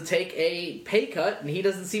decides to take a pay cut and he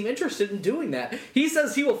doesn't seem interested in doing that. He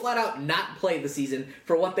says he will flat out not play the season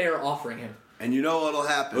for what they are offering him. And you know what'll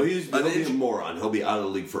happen? Well, he'll be a moron. He'll be out of the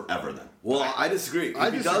league forever then. Well, I disagree.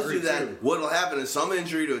 If he does do that, what'll happen is some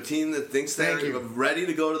injury to a team that thinks they're ready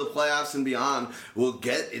to go to the playoffs and beyond will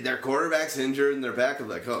get their quarterbacks injured and their backup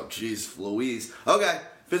like, oh, geez, Louise. Okay,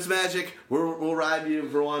 Fitzmagic, we'll ride you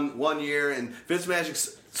for one year, and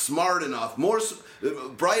Fitzmagic's smart enough,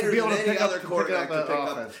 brighter than any other quarterback to pick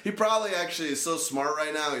up. He probably actually is so smart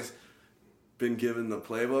right now. He's been given the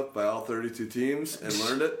playbook by all 32 teams and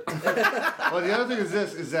learned it. Well, the other thing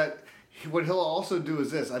is that what he'll also do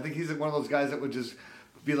is this. I think he's one of those guys that would just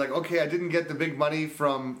be like, okay, I didn't get the big money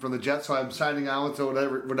from the Jets, so I'm signing on with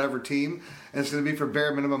whatever team, and it's going to be for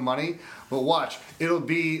bare minimum money. But watch, it'll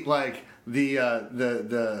be like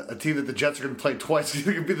a team that the Jets are going to play twice. It's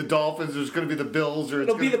going to be the Dolphins, or it's going to be the Bills, or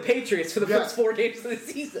it'll be the Patriots for the first 4 games of the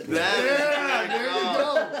season. There you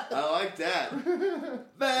go. I like that.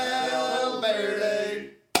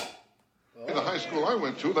 Valverde. In the high school I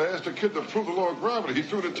went to, they asked a kid to prove the law of gravity. He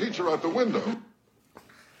threw the teacher out the window.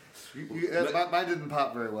 Mine didn't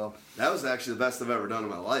pop very well. That was actually the best I've ever done in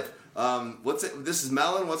my life. This is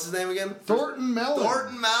Mellon. What's his name again? Thornton Mellon.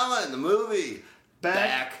 Thornton Mellon, the movie.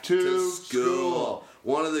 Back to School.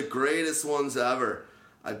 One of the greatest ones ever.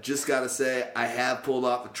 I've just got to say, I have pulled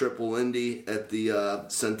off a triple Indy at the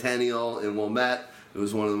Centennial in Wilmette. It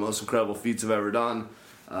was one of the most incredible feats I've ever done.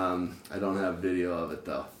 I don't have video of it,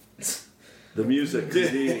 though. The music,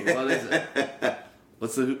 Houdini. What is it?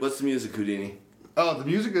 What's the music, Houdini? Oh, the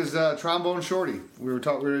music is Trombone Shorty. We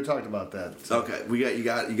already talked about that. So. Okay, you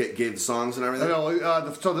gave the songs and everything. No,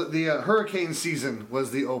 the Hurricane Season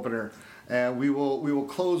was the opener, and we will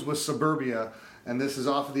close with Suburbia, and this is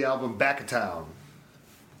off of the album Back of Town.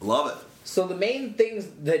 Love it. So the main things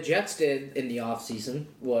the Jets did in the offseason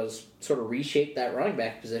was sort of reshape that running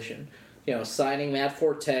back position. Signing Matt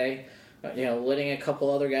Forte. Letting a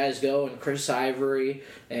couple other guys go, and Chris Ivory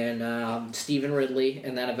and Stephen Ridley,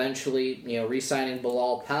 and then eventually, re-signing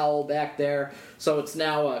Bilal Powell back there. So it's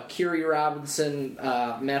now Kyrie Robinson,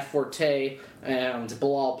 Matt Forte, and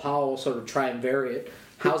Bilal Powell sort of try and vary it.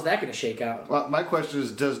 How's that going to shake out? Well, my question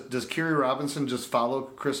is, does Kyrie Robinson just follow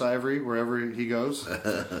Chris Ivory wherever he goes?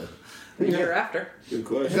 The year after. Good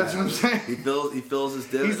question. That's what I'm saying. He fills his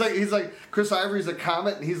divot. He's like Chris Ivory's a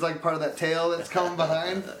comet, and he's like part of that tail that's coming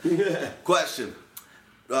behind. Question: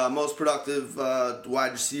 most productive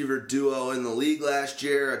wide receiver duo in the league last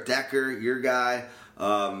year. Decker, your guy,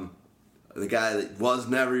 the guy that was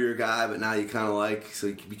never your guy, but now you kind of like, so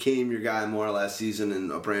he became your guy more last season.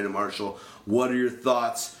 And Brandon Marshall. What are your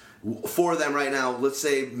thoughts for them right now? Let's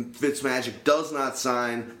say Fitzmagic does not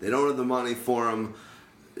sign. They don't have the money for him.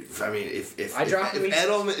 I mean, if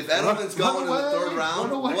Edelman's going in the third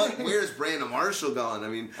round, where's Brandon Marshall going? I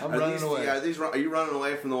mean, are you running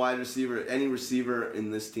away from the wide receiver? Any receiver in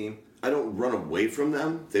this team? I don't run away from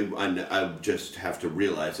them. I just have to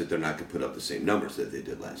realize that they're not going to put up the same numbers that they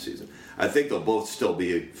did last season. I think they'll both still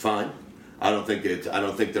be fine. I don't think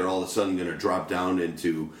they're all of a sudden going to drop down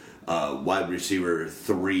into wide receiver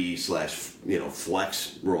 3 /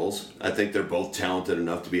 flex roles. I think they're both talented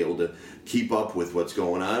enough to be able to keep up with what's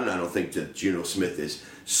going on. And I don't think that Geno Smith is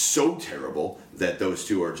so terrible that those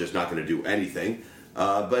two are just not going to do anything.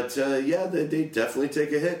 But they definitely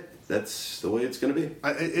take a hit. that's the way it's going to be.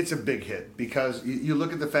 It's a big hit because you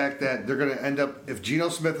look at the fact that they're going to end up, if Geno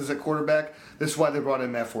Smith is at quarterback, this is why they brought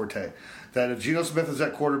in Matt Forte. That if Geno Smith is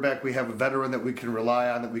at quarterback, we have a veteran that we can rely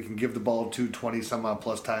on, that we can give the ball to 20-some-odd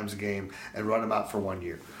plus times a game and run him out for 1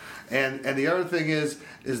 year. And the other thing is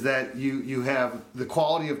that you have the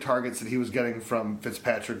quality of targets that he was getting from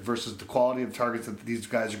Fitzpatrick versus the quality of targets that these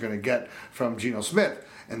guys are going to get from Geno Smith.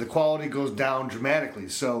 And the quality goes down dramatically.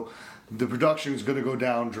 So the production is going to go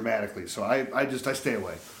down dramatically. So I stay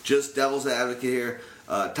away. Just devil's advocate here.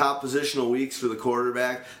 Top positional weeks for the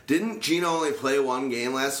quarterback. Didn't Geno only play one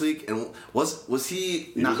game last week? And was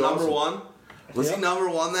he not number one? Was he number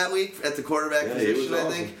one that week at the quarterback position? I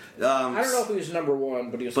think. I don't know if he was number one,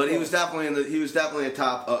 but he was. But he was definitely he was definitely a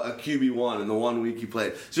top a QB1 in the 1 week he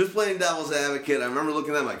played. So just playing devil's advocate, I remember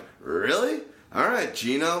looking at him like, really? All right,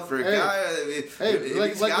 Geno, for a guy, if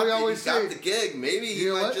he's got the gig, maybe he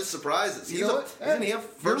might just surprise us. Isn't he a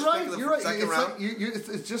first pick of the second round?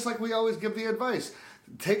 It's just like we always give the advice.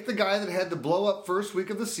 Take the guy that had the blow-up first week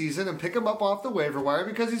of the season and pick him up off the waiver wire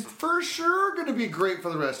because he's for sure going to be great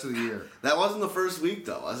for the rest of the year. That wasn't the first week,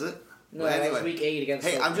 though, was it? No, that was week 8 against.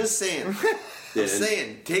 Hey, I'm just saying.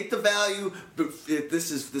 Take the value.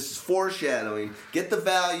 This is foreshadowing. Get the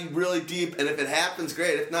value really deep, and if it happens,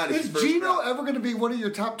 great. If not, is Geno ever going to be one of your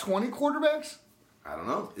top 20 quarterbacks? I don't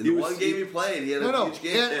know. In the one game he played, he had a huge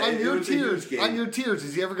game. On your tiers,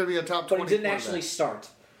 is he ever going to be a top 20? But he didn't actually start.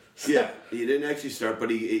 Yeah, he didn't actually start,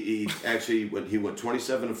 but he went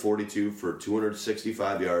 27 of 42 for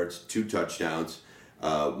 265 yards, 2 touchdowns,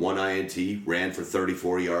 1 INT, ran for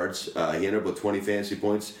 34 yards. He ended up with 20 fantasy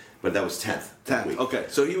points, but that was 10th. 10th. Okay,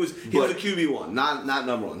 so he was a QB1, not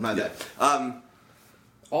number one. My bad.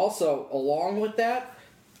 Also, along with that,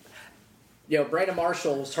 Brandon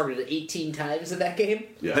Marshall was targeted 18 times in that game.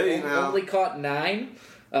 Yeah. Only caught 9.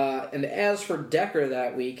 And as for Decker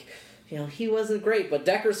that week, he wasn't great, but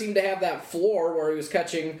Decker seemed to have that floor where he was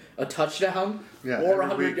catching a touchdown or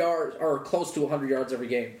 100 yards or close to 100 yards every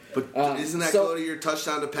game. But isn't that go to your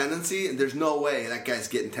touchdown dependency? There's no way that guy's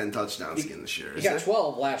getting 10 touchdowns again this year. He got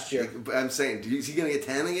 12 last year. I'm saying, is he going to get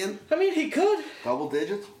 10 again? I mean, he could. Double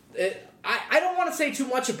digits? I don't want to say too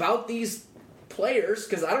much about these players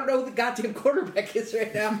because I don't know who the goddamn quarterback is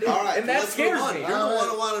right now. All right, and that scares me. You're the one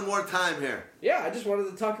who wanted more time here. Yeah, I just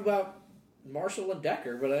wanted to talk about Marshall and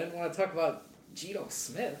Decker, but I didn't want to talk about Geno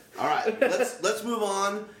Smith. All right, let's move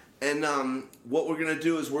on. And what we're going to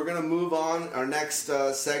do is we're going to move on. Our next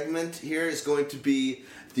segment here is going to be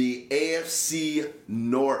the AFC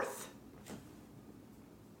North.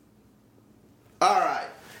 All right,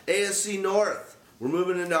 AFC North. We're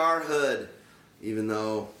moving into our hood, even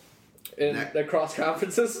though... In the cross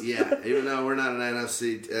conferences? Yeah, even though we're not an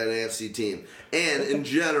AFC team. And in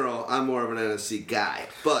general, I'm more of an NFC guy.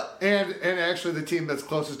 But And actually the team that's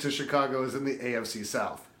closest to Chicago is in the AFC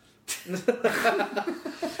South.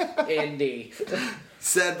 Indy.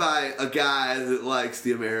 Said by a guy that likes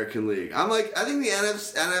the American League. I think the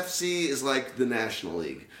NFC is like the National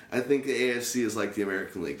League. I think the AFC is like the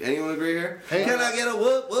American League. Anyone agree here? Hey, Can I get a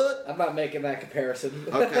what? I'm not making that comparison.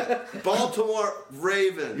 Okay. Baltimore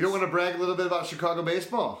Ravens. You don't want to brag a little bit about Chicago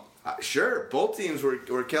baseball? Sure. Both teams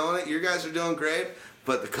were killing it. You guys are doing great.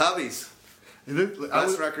 But the Cubbies,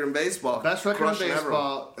 best record in baseball. Best record in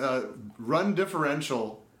baseball. Run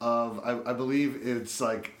differential of, I believe it's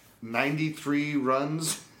like 93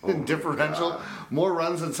 runs in differential. God. More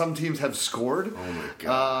runs than some teams have scored. Oh, my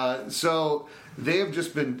God. So they have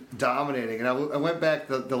just been dominating. And I went back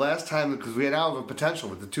the last time, because we now have a potential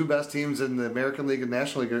with the two best teams in the American League and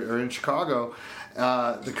National League are in Chicago.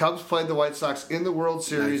 The Cubs played the White Sox in the World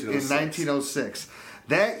Series in 1906.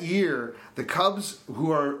 That year, the Cubs,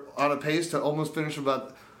 who are on a pace to almost finish about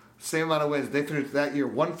the same amount of wins, they finished that year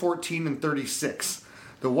 114-36.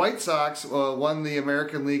 The White Sox won the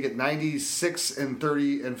American League at 96 and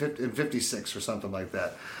 30 and 56 or something like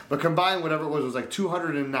that. But combined, whatever it was like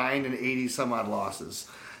 209 and 80 some odd losses.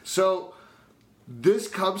 So this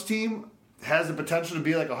Cubs team has the potential to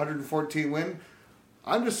be like a 114 win.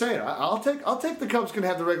 I'm just saying, I'll take the Cubs can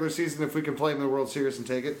have the regular season if we can play them in the World Series and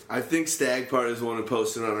take it. I think Stagpart is the one who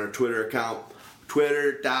posted on our Twitter account.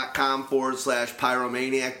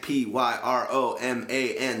 Twitter.com/Pyromaniac,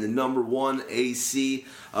 PYROMAN, the number 1 AC.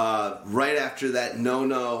 Right after that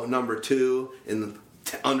number 2 in the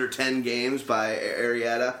under 10 games by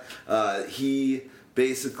Arrieta. He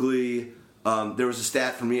basically, there was a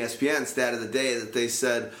stat from ESPN, stat of the day, that they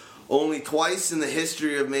said only twice in the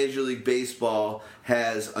history of Major League Baseball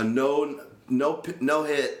has a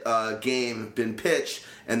no-hit game been pitched,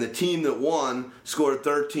 and the team that won scored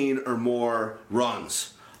 13 or more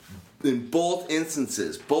runs. in both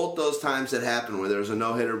instances, both those times that happened where there was a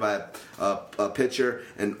no-hitter by a pitcher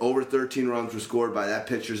and over 13 runs were scored by that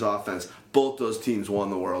pitcher's offense, both those teams won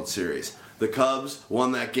the World Series. The Cubs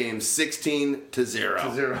won that game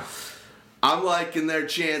 16-0. I'm liking their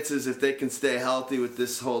chances if they can stay healthy with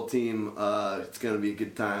this whole team. It's going to be a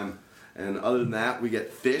good time. And other than that, we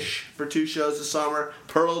get Fish for 2 shows this summer,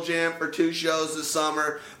 Pearl Jam for 2 shows this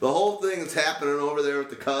summer. The whole thing that's happening over there with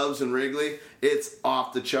the Cubs and Wrigley, it's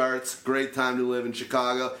off the charts. Great time to live in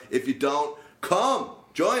Chicago. If you don't, come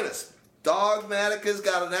join us. Dogmatica's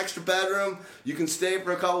got an extra bedroom. You can stay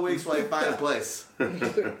for a couple weeks while you find a place.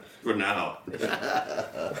 For now.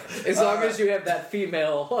 As long as you have that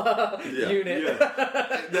female unit.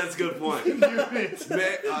 Yeah. That's a good point.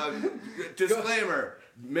 Disclaimer.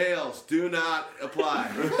 Males do not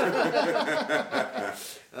apply.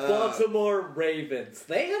 Baltimore Ravens.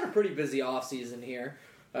 They had a pretty busy offseason here.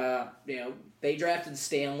 They drafted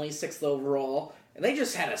Stanley 6th overall, and they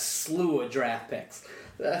just had a slew of draft picks.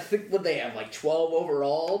 I think they have like 12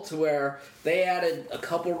 overall, to where they added a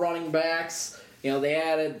couple running backs. They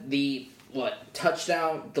added the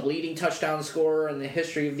leading touchdown scorer in the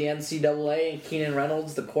history of the NCAA, and Keenan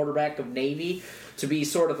Reynolds, the quarterback of Navy, to be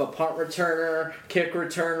sort of a punt returner, kick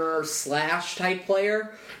returner, slash type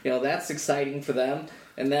player. That's exciting for them.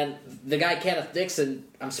 And then the guy Kenneth Dixon,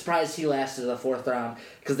 I'm surprised he lasted the 4th round,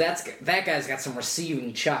 because that guy's got some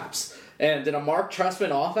receiving chops. And in a Mark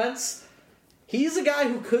Trestman offense, he's a guy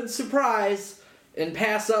who could surprise and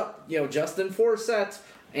pass up, Justin Forsett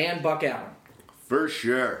and Buck Allen. For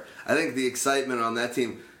sure. I think the excitement on that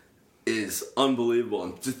team is unbelievable.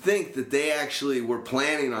 And to think that they actually were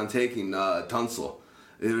planning on taking Tunsil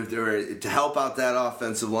to help out that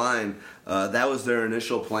offensive line, that was their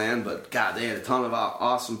initial plan. But, God, they had a ton of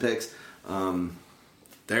awesome picks.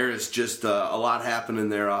 There is just a lot happening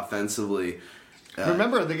there offensively.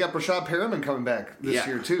 Remember, they got Brashad Perriman coming back this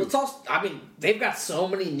year, too. It's also, they've got so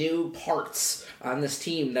many new parts on this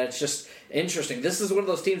team that's just interesting. This is one of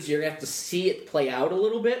those teams you're going to have to see it play out a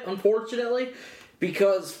little bit, unfortunately,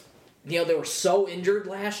 because they were so injured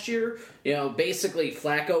last year. Basically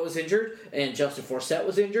Flacco was injured, and Justin Forsett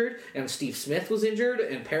was injured, and Steve Smith was injured,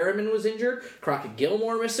 and Perriman was injured. Crockett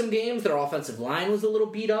Gilmore missed some games. Their offensive line was a little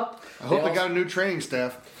beat up. I hope they got a new training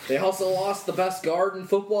staff. They also lost the best guard in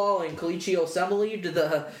football in Kalichi Osemele to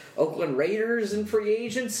the Oakland Raiders in free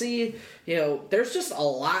agency. There's just a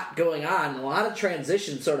lot going on, a lot of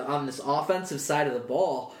transition sort of on this offensive side of the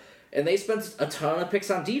ball. And they spent a ton of picks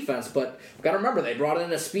on defense, but you've got to remember, they brought in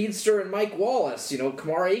a speedster in Mike Wallace.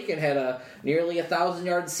 Kamara Aiken had a nearly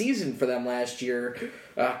 1,000-yard season for them last year.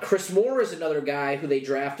 Chris Moore is another guy who they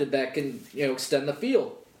drafted that can, extend the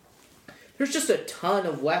field. There's just a ton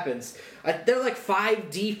of weapons. They're like 5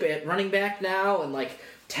 deep at running back now, and like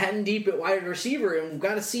 10 deep at wide receiver, and we've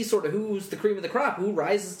got to see sort of who's the cream of the crop, who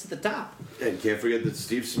rises to the top. And can't forget that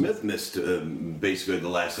Steve Smith missed basically the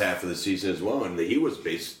last half of the season as well, and he was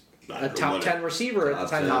a top 10 receiver at the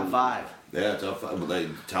time. Top 5. Yeah, top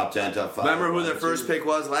 5. Top 10, top 5. Remember who their first pick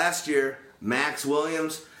was last year? Max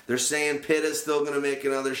Williams. They're saying Pitt is still going to make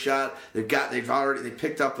another shot. They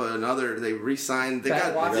picked up another. They re-signed. They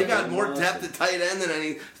got more depth at tight end than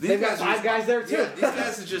any. They've got 5 guys there too. Yeah, these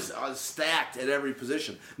guys are just stacked at every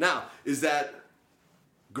position. Now, is that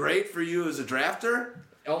great for you as a drafter?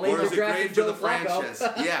 Only or is it great for the Flacco. franchise?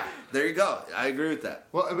 Yeah, there you go. I agree with that.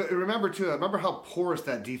 Well, remember how porous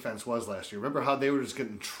that defense was last year. Remember how they were just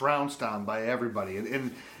getting trounced on by everybody.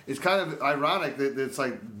 And it's kind of ironic that it's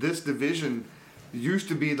like this division used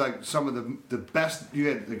to be like some of the best. You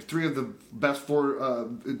had like 3 of the best 4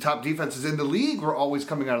 top defenses in the league were always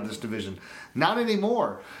coming out of this division. Not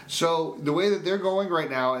anymore. So the way that they're going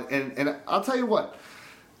right now, and I'll tell you what,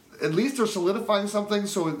 at least they're solidifying something,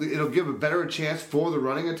 so it'll give a better chance for the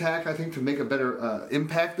running attack, I think, to make a better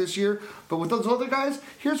impact this year. But with those other guys,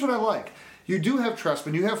 here's what I like. You do have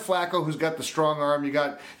Trestman. You have Flacco, who's got the strong arm.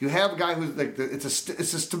 You have a guy who's like it's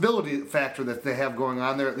a stability factor that they have going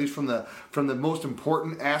on there, at least from the most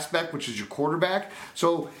important aspect, which is your quarterback.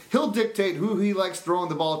 So he'll dictate who he likes throwing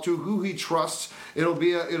the ball to, who he trusts. It'll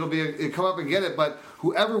be a come up and get it. But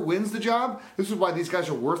whoever wins the job, this is why these guys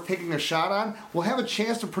are worth taking a shot on, will have a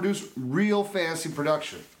chance to produce real fantasy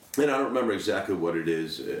production. And I don't remember exactly what it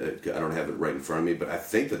is. I don't have it right in front of me, but I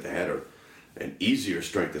think that they had an easier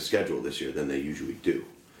strength of schedule this year than they usually do.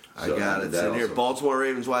 So I got it. In here, Baltimore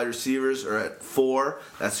Ravens wide receivers are at 4.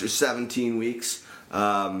 That's your 17 weeks.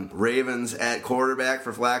 Ravens at quarterback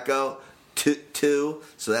for Flacco, 2.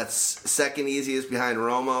 So that's second easiest behind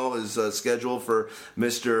Romo is scheduled for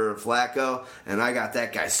Mr. Flacco. And I got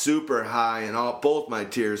that guy super high in both my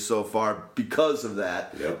tiers so far because of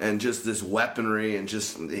that. Yep. And just this weaponry and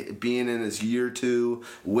just being in his year 2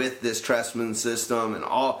 with this Trestman system and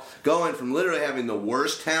all going from literally having the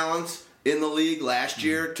worst talents in the league last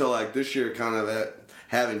year to like this year kind of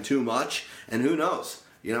having too much. And who knows?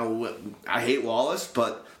 I hate Wallace,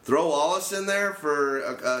 but throw Wallace in there for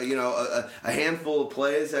a handful of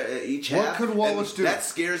plays each half. What could Wallace do? That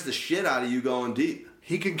scares the shit out of you going deep.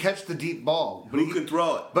 He can catch the deep ball. Who can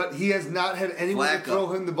throw it? But he has not had anyone Flacco. to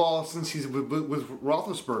throw him the ball since he's with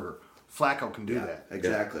Roethlisberger. Flacco can do that.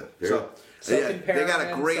 Exactly. Yeah. So Yeah, can they got a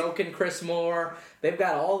Perriman, great. so can Chris Moore. They've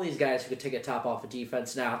got all these guys who could take a top off of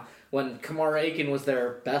defense now. When Kamar Aiken was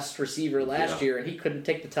their best receiver last year, and he couldn't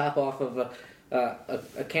take the top off of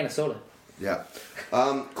a can of soda. Yeah.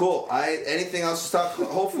 Cool. Anything else to talk?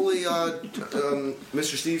 Hopefully,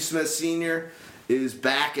 Mr. Steve Smith Sr. is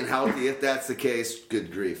back and healthy. If that's the case,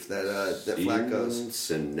 good grief. That Flacco's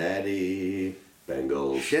Cincinnati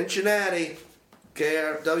Bengals. Cincinnati,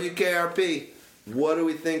 WKRP. What do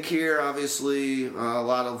we think here? Obviously, a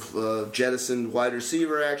lot of jettisoned wide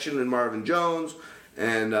receiver action in Marvin Jones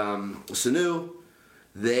and Sanu.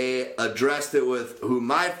 They addressed it with who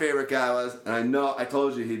my favorite guy was, and I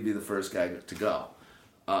told you he'd be the first guy to go.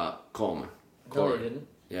 Coleman. No, they didn't.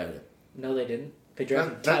 Yeah, they did. No, they didn't. They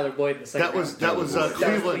drafted Tyler Boyd in the second round. That was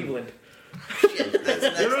Cleveland.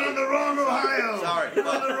 You're on the wrong Ohio. Sorry, You're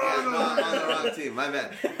on the wrong Ohio. on the wrong team. My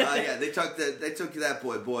bad. They took that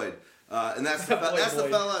boy Boyd, and that's the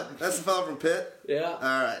fella from Pitt. Yeah.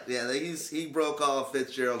 All right. Yeah, he broke all of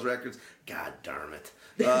Fitzgerald's records. God darn it.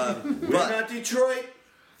 We're not Detroit.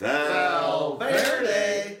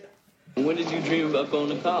 Valverde. When did you dream about going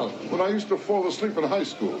to college? When I used to fall asleep in high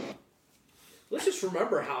school. Let's just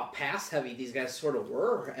remember how pass heavy these guys sort of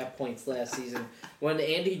were at points last season. When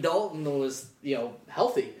Andy Dalton was,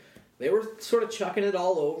 healthy, they were sort of chucking it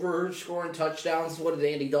all over, scoring touchdowns. What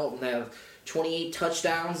did Andy Dalton have? 28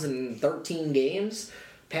 touchdowns in 13 games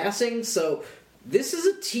passing. So this is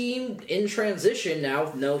a team in transition now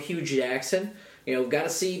with no Hugh Jackson. We've got to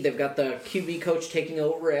see, they've got the QB coach taking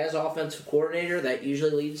over as offensive coordinator. That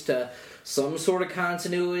usually leads to some sort of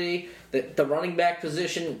continuity. The running back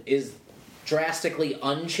position is drastically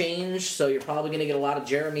unchanged, so you're probably going to get a lot of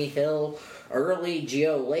Jeremy Hill early,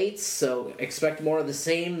 Gio late, so expect more of the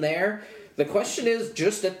same there. The question is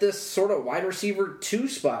just at this sort of wide receiver 2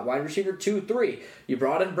 spot, wide receiver 2-3. You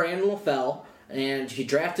brought in Brandon LaFell, and you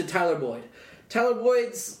drafted Tyler Boyd. Tyler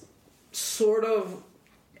Boyd's sort of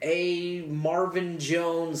a Marvin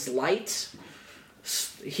Jones light.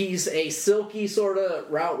 He's a silky sort of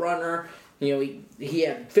route runner. He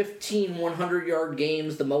had 15 100-yard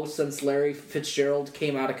games, the most since Larry Fitzgerald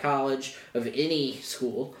came out of college of any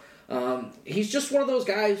school. He's just one of those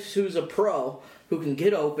guys who's a pro who can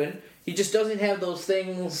get open. He just doesn't have those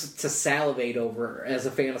things to salivate over as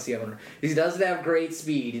a fantasy owner. He doesn't have great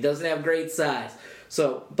speed. He doesn't have great size.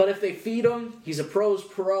 But if they feed him, he's a pro's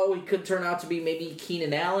pro. He could turn out to be maybe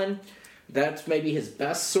Keenan Allen. That's maybe his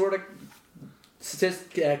best sort of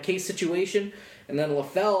case situation. And then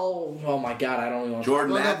LaFell, oh my God, I don't even want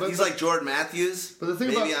to He's like Jordan Matthews, but the thing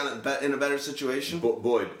maybe in a better situation.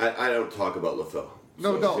 Boyd, I don't talk about LaFell.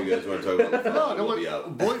 No. If you guys want to talk about LaFell, No, we'll be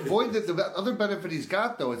out. Boyd, the other benefit he's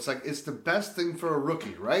got, though, it's the best thing for a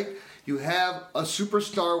rookie, right? You have a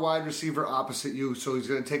superstar wide receiver opposite you, so he's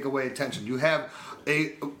going to take away attention. You have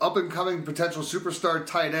a up-and-coming potential superstar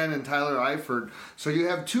tight end in Tyler Eifert. So you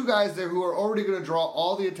have 2 guys there who are already going to draw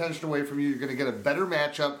all the attention away from you. You're going to get a better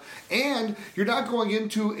matchup. And you're not going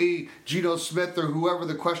into a Geno Smith or whoever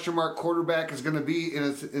the question mark quarterback is going to be in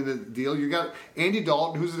a deal. You got Andy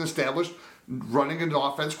Dalton, who's an established running an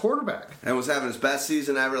offense quarterback. And was having his best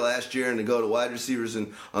season ever last year, and to go to wide receivers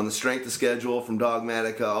and on the strength of schedule from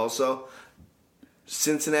Dogmatica also.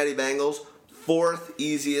 Cincinnati Bengals, 4th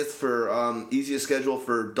easiest schedule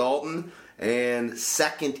for Dalton, and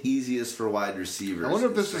 2nd easiest for wide receivers. I wonder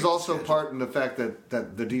if this is also part in the fact that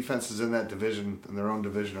the defenses in that division, in their own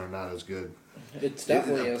division, are not as good. It's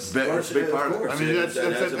definitely It's a big part of it. I mean, that's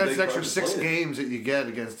an extra part 6 to play. games that you get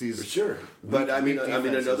against these. For sure. But I mean,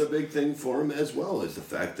 defenses. another big thing for him as well is the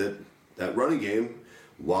fact that running game,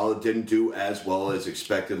 while it didn't do as well as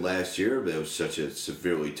expected last year, but it was such a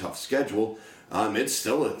severely tough schedule. It's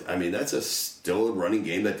still still a running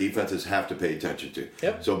game that defenses have to pay attention to.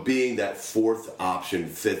 Yep. So being that 4th option,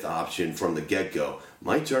 5th option from the get-go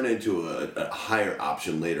might turn into a higher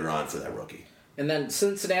option later on for that rookie. And then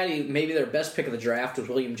Cincinnati, maybe their best pick of the draft was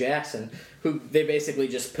William Jackson, who they basically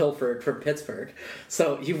just pilfered from Pittsburgh.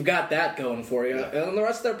 So you've got that going for you. Yeah. And the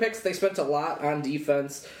rest of their picks, they spent a lot on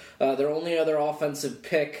defense. Their only other offensive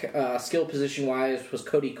pick, skill position-wise, was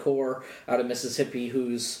Cody Core out of Mississippi,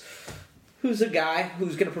 who's a guy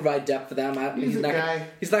who's going to provide depth for them. He's not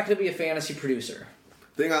going to be a fantasy producer.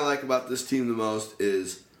 The thing I like about this team the most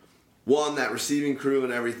is, one, that receiving crew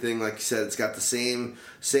and everything. Like you said, it's got the same.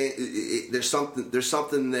 There's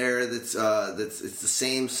something there that's it's the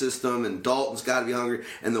same system. And Dalton's got to be hungry.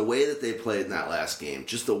 And the way that they played in that last game,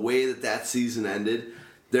 just the way that season ended,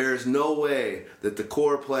 there's no way that the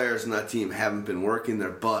core players in that team haven't been working their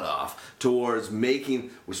butt off towards making,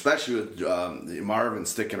 especially with Marvin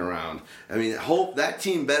sticking around. I mean, hope that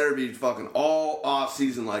team better be fucking all off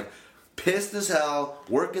season like pissed as hell,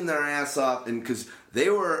 working their ass off, and because they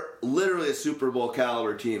were literally a Super Bowl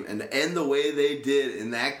caliber team, and to end the way they did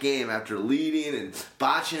in that game after leading and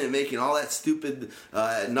botching and making all that stupid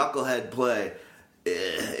knucklehead play,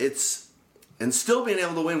 and still being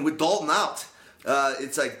able to win with Dalton out.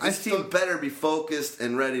 It's like this team better be focused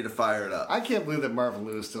and ready to fire it up. I can't believe that Marvin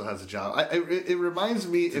Lewis still has a job. It reminds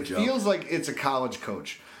me, it feels like it's a college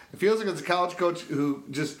coach. It feels like it's a college coach who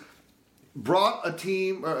just brought a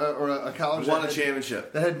team or a college won a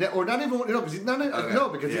championship that had or not even because he's not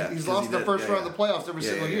he's lost in the first round of the playoffs every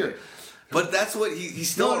single year. But that's what he's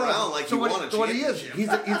still around. Like, so he won a championship. What he is, he's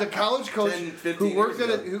a college coach who worked at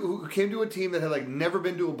it, who came to a team that had like never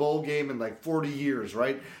been to a bowl game in like 40 years.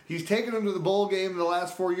 Right? He's taken them to the bowl game in the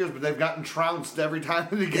last 4 years, but they've gotten trounced every time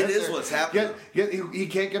they get there. It is what's happening. He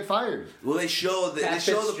can't get fired. Well, they show they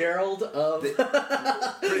show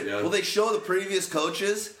they show the previous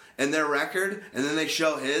coaches and their record, and then they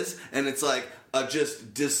show his, and it's like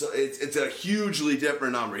it's a hugely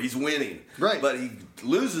different number. He's winning, right? But he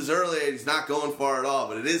loses early, and he's not going far at all.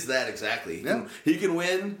 But it is that exactly. He can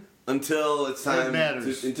win until it's time. It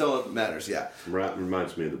matters. Until it matters. Yeah.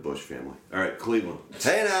 Reminds me of the Bush family. All right, Cleveland.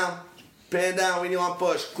 Hey now. Pan down when you want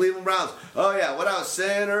Bush. Cleveland Browns. Oh, yeah, what I was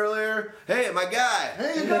saying earlier. Hey, my guy.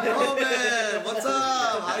 Hey, man. What's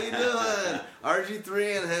up? How you doing?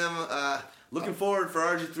 RG3 and him. Looking forward for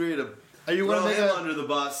RG3 to throw him under the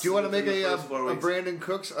bus. Do you want to make a Brandon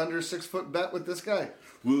Cooks under 6 foot bet with this guy?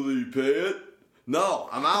 Will he pay it? No,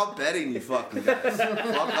 I'm out betting you fucking guys.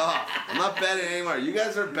 Fuck off. I'm not betting anymore. You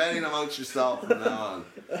guys are betting amongst yourself from now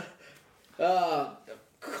on.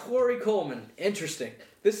 Corey Coleman. Interesting.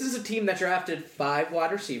 This is a team that drafted 5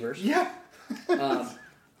 wide receivers. Yeah.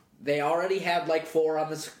 They already had like 4 on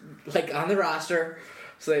the roster,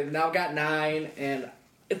 so they've now got 9. And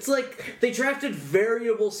it's like they drafted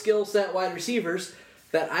variable skill set wide receivers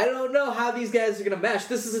that I don't know how these guys are going to mesh.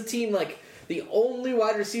 This is a team like the only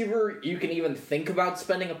wide receiver you can even think about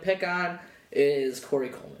spending a pick on is Corey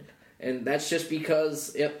Coleman, and that's just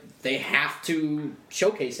because they have to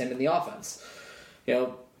showcase him in the offense. You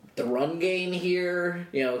know. The run game here,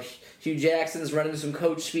 Hugh Jackson's running some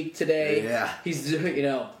coach speak today. Yeah. He's,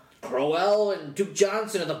 Crowell and Duke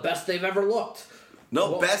Johnson are the best they've ever looked.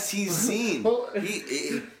 Best he's seen.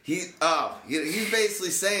 He's basically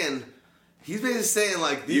saying,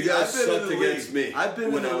 like, you guys sucked against me. I've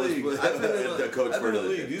been in the league. I've been in the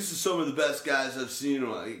league. League. These are some of the best guys I've seen.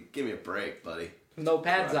 Give me a break, buddy. No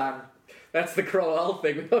pads on. That's the Crowell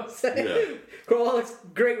thing we don't say. Yeah. Crowell looks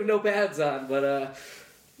great with no pads on, but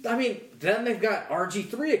then they've got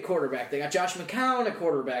RG3 at quarterback. They got Josh McCown at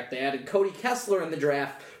quarterback. They added Cody Kessler in the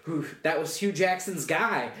draft, that was Hugh Jackson's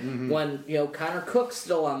guy. Mm-hmm. When, Connor Cook's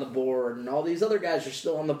still on the board and all these other guys are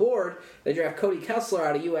still on the board, they draft Cody Kessler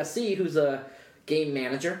out of USC, who's a game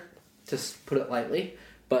manager, to put it lightly.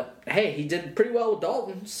 But, hey, he did pretty well with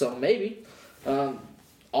Dalton, so maybe.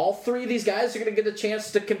 All 3 of these guys are going to get a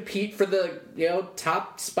chance to compete for the,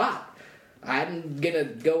 top spot. I'm going to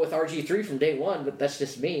go with RG3 from day one, but that's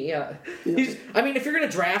just me. If you're going to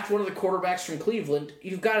draft one of the quarterbacks from Cleveland,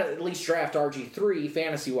 you've got to at least draft RG3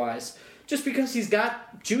 fantasy-wise, just because he's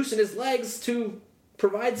got juice in his legs to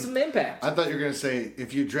provide some impact. I thought you were going to say,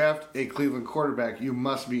 if you draft a Cleveland quarterback, you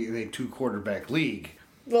must be in a 2-quarterback league.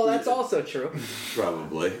 Well, that's also true.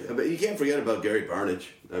 Probably. But you can't forget about Gary Barnidge.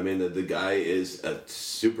 I mean, the guy is a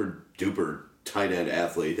super-duper tight end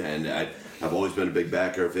athlete, and I've always been a big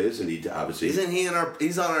backer of his, and he obviously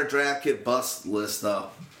he's on our draft kit bust list though.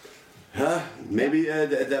 Huh? Maybe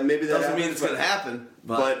that doesn't mean it's going to happen.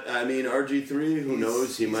 But I mean, RG3, who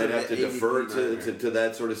knows? He might have to defer to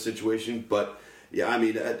that sort of situation. But yeah, I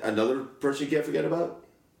mean, another person you can't forget about.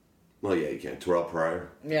 Well, yeah, you can't. Terrell Pryor.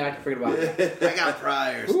 Yeah, I can forget about it. I got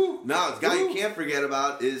Pryor. No, the guy you can't forget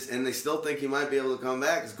about is, and they still think he might be able to come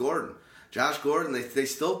back, is Gordon. Josh Gordon. They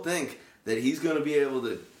still think that he's going to be able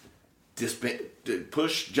to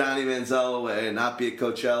push Johnny Manziel away and not be at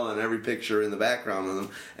Coachella and every picture in the background of him.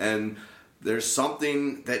 And there's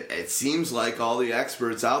something that it seems like all the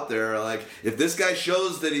experts out there are like, if this guy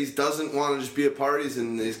shows that he doesn't want to just be at parties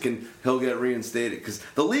and he'll get reinstated. Because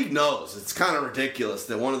the league knows. It's kind of ridiculous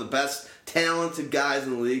that one of the best talented guys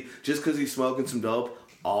in the league, just because he's smoking some dope,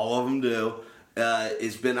 all of them do,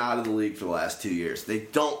 has been out of the league for the last 2 years. They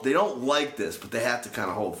don't like this, but they have to kind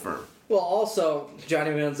of hold firm. Well, also, Johnny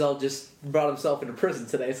Manziel just brought himself into prison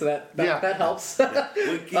today, so that helps. Yeah.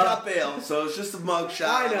 He got bail, so it's just a mug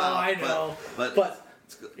shot. I know. But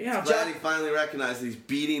glad he finally recognized that he's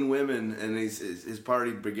beating women, and his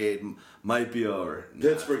party brigade might be over.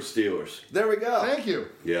 Pittsburgh Steelers. There we go. Thank you.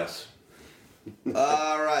 Yes.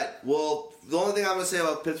 All right. Well, the only thing I'm going to say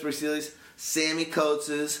about Pittsburgh Steelers, Sammy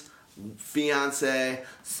Coates' fiance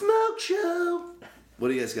smoke show. What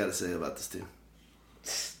do you guys got to say about this team?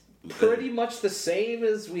 Pretty much the same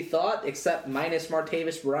as we thought, except minus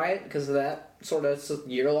Martavis Bryant because of that sort of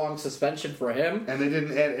year-long suspension for him. And they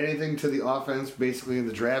didn't add anything to the offense basically in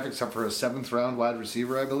the draft except for a 7th-round wide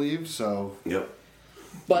receiver, I believe. So. Yep.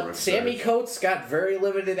 But Sammy Coates got very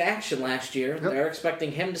limited action last year. Yep. They're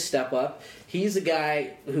expecting him to step up. He's a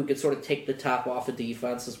guy who could sort of take the top off of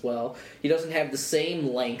defense as well. He doesn't have the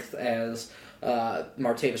same length as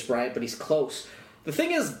Martavis Bryant, but he's close. The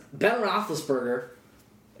thing is, Ben Roethlisberger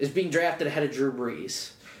is being drafted ahead of Drew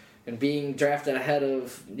Brees and being drafted ahead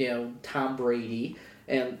of Tom Brady.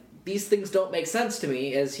 And these things don't make sense to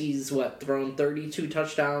me as he's, thrown 32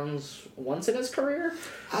 touchdowns once in his career?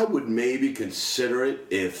 I would maybe consider it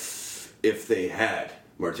if they had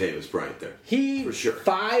Martavis Bryant there. For sure.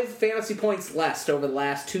 5 fantasy points less over the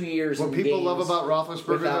last 2 years. What people love about Roethlisberger,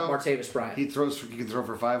 without though, Martavis Bryant. He can throw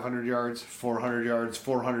for 500 yards, 400 yards,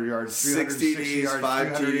 400 yards, 60 360 yards,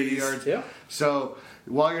 5 380 TDs. yards. Yeah. So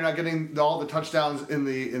while you're not getting all the touchdowns in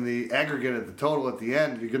the aggregate at the total at the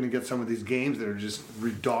end, you're going to get some of these games that are just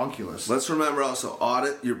redonkulous. Let's remember also,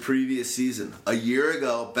 audit your previous season. A year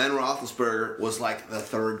ago, Ben Roethlisberger was like the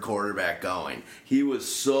 3rd quarterback going. He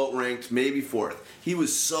was so ranked, maybe 4th. He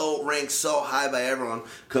was so ranked so high by everyone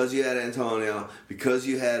because you had Antonio, because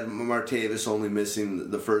you had Martavis only missing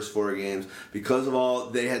the first 4 games, because of all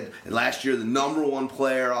they had last year. The number 1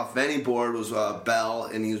 player off any board was Bell,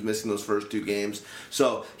 and he was missing those first 2 games.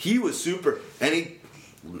 So he was super, and he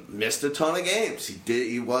missed a ton of games.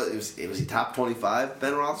 Was he top 25,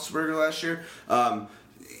 Ben Roethlisberger, last year?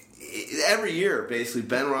 Every year, basically,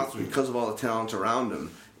 Ben Roethlisberger, because of all the talent around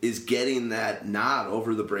him, is getting that nod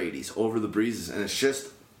over the Bradys, over the Breezes, and it's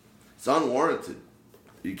unwarranted.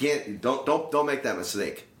 You can't, don't make that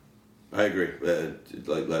mistake. I agree.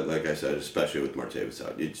 Like I said, especially with Martavis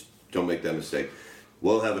out, you just don't make that mistake.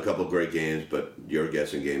 We'll have a couple great games, but your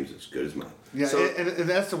guessing game's as good as mine. Yeah, So- and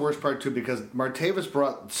that's the worst part too, because Martavis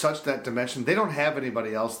brought such that dimension. They don't have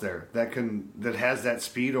anybody else there that has that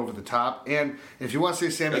speed over the top. And if you want to say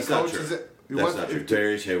Sammy That's Coates, not true. is it? That's not true.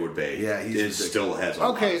 Darius Hayward-Bay, still has a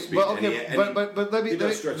lot of speed. But let me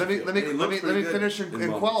finish and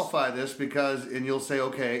moments. qualify this and you'll say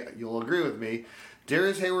you'll agree with me.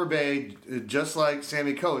 Darius Hayward-Bay, just like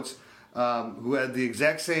Sammy Coates, who had the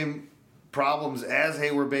exact same problems as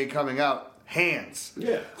Hayward-Bay coming out. Hands.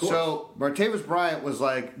 Yeah, of course. So Martavis Bryant was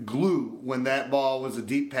like glue when that ball was a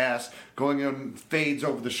deep pass going in, fades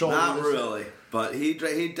over the shoulder. Not really, but he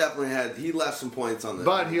definitely he left some points on the.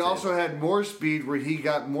 But he also had more speed where he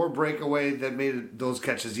got more breakaway that made those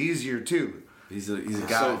catches easier too. He's a guy.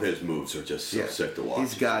 Some of his moves are just so sick to watch.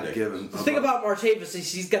 He's God-given. The thing about Martavis is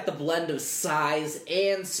he's got the blend of size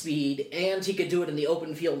and speed, and he could do it in the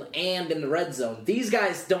open field and in the red zone. These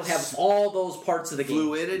guys don't have all those parts of the game.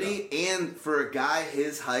 Fluidity, and for a guy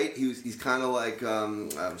his height, he's kind of like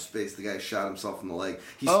Space. The guy shot himself in the leg.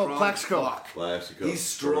 He's strong Plaxico. as fuck. Plaxico. He's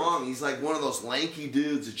strong. He's like one of those lanky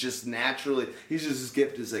dudes that just naturally. He's just as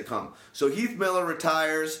gifted as they come. So Heath Miller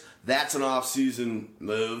retires. That's an off-season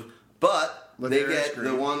move, but. They get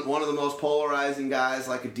the one of the most polarizing guys,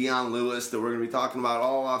 like a Deion Lewis, that we're going to be talking about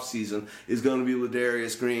all offseason, is going to be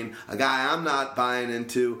Ladarius Green, a guy I'm not buying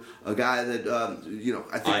into, a guy that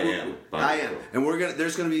I think I am, and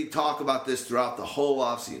there's going to be talk about this throughout the whole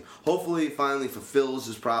offseason. Hopefully, he finally fulfills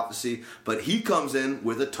his prophecy, but he comes in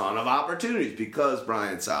with a ton of opportunities because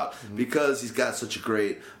Bryant's out, because he's got such a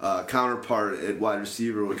great counterpart at wide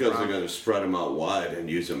receiver. Because they're going to spread him out wide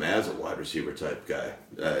and use him as a wide receiver type guy.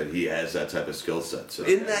 He has that type of skill set. So.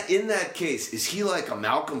 In that case, is he like a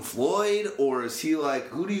Malcolm Floyd, or is he like,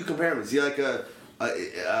 who do you compare him? Is he like a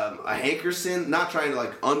Hankerson? Not trying to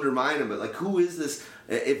like undermine him, but like, who is this?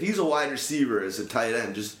 If he's a wide receiver as a tight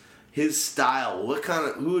end, just his style.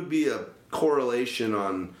 Who would be a correlation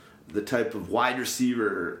on the type of wide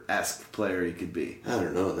receiver-esque player he could be? I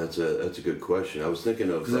don't know. That's a good question. I was thinking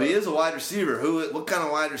of Because if he is a wide receiver, what kind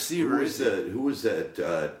of wide receiver is it? Who was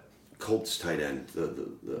that Colts tight end?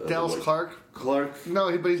 The Dallas Clark. Clark?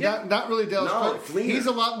 No, but he's not really Dallas Clark. Fleener. He's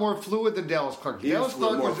a lot more fluid than Dallas Clark. Dallas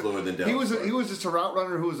Clark more fluid than Dallas Clark. He was just a route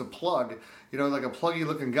runner who was a plug, like a pluggy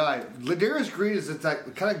looking guy. Ladarius Green is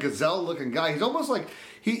that kind of gazelle looking guy. He's almost like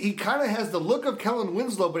he kind of has the look of Kellen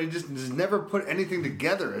Winslow, but he just has never put anything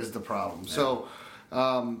together is the problem. Yeah. So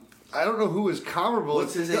I don't know who is comparable.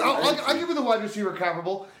 What's his name? I'll give you the wide receiver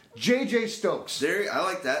comparable. J.J. Stokes. There, I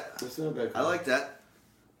like that. That's not bad. I like that.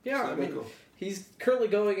 Yeah, I mean, he's currently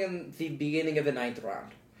going in the beginning of the 9th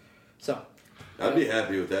round. So I'd be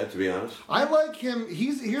happy with that, to be honest. I like him.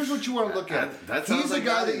 Here's what you want to look at. He's the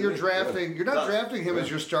guy that you're drafting. You're not drafting him as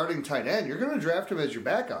your starting tight end. You're going to draft him as your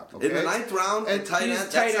backup. Okay? In the 9th round, and tight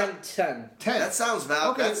end. Tight end 10. That sounds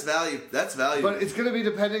valuable. Okay. That's valuable. But it's going to be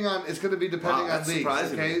depending on on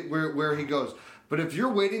leagues. Okay, where he goes. But if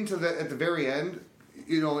you're waiting at the very end,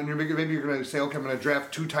 and maybe you're going to say, okay, I'm going to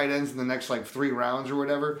draft 2 tight ends in the next 3 rounds or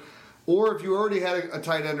whatever. Or if you already had a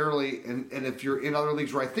tight end early, and if you're in other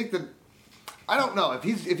leagues where I think that, I don't know, if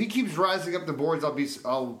he keeps rising up the boards, I'll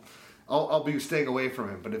be staying away from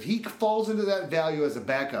him. But if he falls into that value as a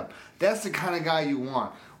backup, that's the kind of guy you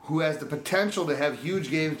want, who has the potential to have huge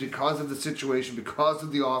games because of the situation, because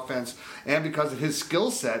of the offense, and because of his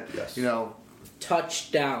skill set. Yes.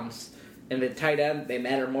 Touchdowns. And the tight end, they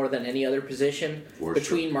matter more than any other position.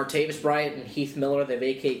 Between Martavis Bryant and Heath Miller, they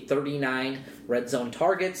vacate 39 red zone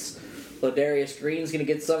targets. Ladarius Green's going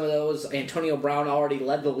to get some of those. Antonio Brown already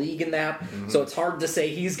led the league in that, so it's hard to say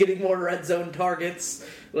he's getting more red zone targets.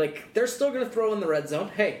 They're still going to throw in the red zone.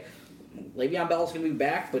 Hey, Le'Veon Bell's going to be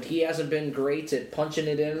back, but he hasn't been great at punching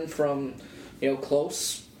it in from,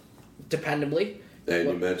 close, dependably. And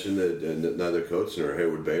you mentioned that neither Coates nor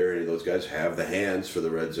Hayward Bayer, any of those guys, have the hands for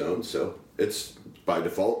the red zone, so it's by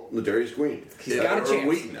default Ladarius Green. He's got a chance.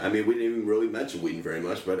 Wheaton. I mean, we didn't even really mention Wheaton very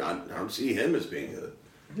much, but I don't see him as being a...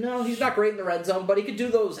 No, he's not great in the red zone, but he could do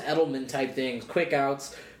those Edelman-type things, quick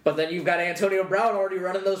outs, but then you've got Antonio Brown already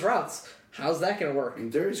running those routes. How's that going to work?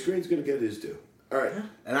 Ladarius Green's going to get his due. All right.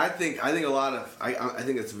 And I think a lot of... I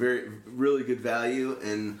think it's really good value,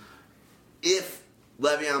 and if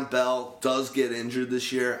Le'Veon Bell does get injured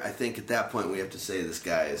this year, I think at that point we have to say this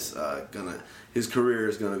guy is his career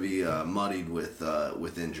is gonna be muddied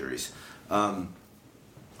with injuries.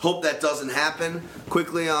 Hope that doesn't happen.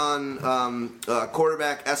 Quickly on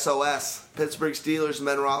quarterback SOS, Pittsburgh Steelers and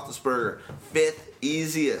Ben Roethlisberger, 5th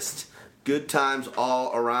easiest. Good times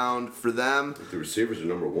all around for them. The receivers are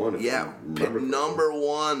number 1. Yeah, number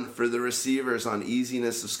 1 for the receivers on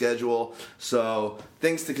easiness of schedule. So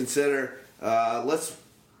things to consider.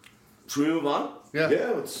 Should we move on? Yeah,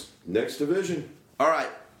 it's next division. All right.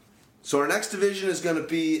 So our next division is going to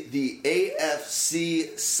be the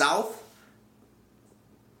AFC South.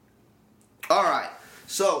 All right.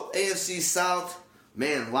 So AFC South,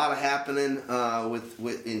 man, a lot of happening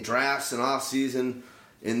with in drafts and offseason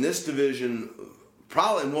in this division.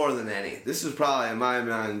 Probably more than any. This is probably, in my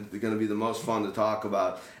mind, going to be the most fun to talk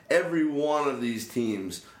about. Every one of these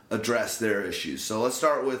teams address their issues. So let's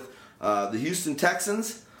start with the Houston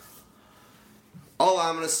Texans. All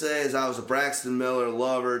I'm going to say is I was a Braxton Miller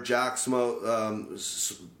lover, pole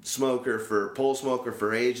smoker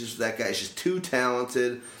for ages. That guy's just too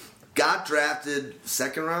talented. Got drafted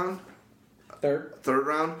 2nd round? Third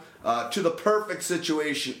round. To the perfect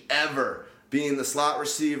situation ever, being the slot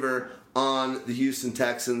receiver on the Houston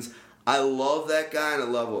Texans. I love that guy, and I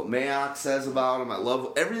love what Mayock says about him. I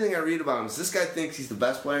love everything I read about him. This guy thinks he's the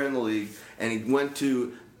best player in the league, and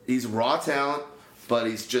he's raw talent, but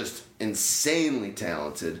he's just insanely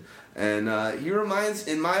talented. And he reminds,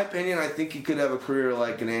 in my opinion, I think he could have a career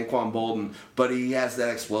like an Anquan Bolden, but he has that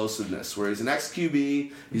explosiveness where he's an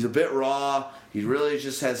ex-QB, he's a bit raw, he really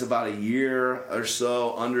just has about a year or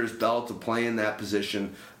so under his belt to play in that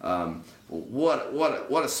position.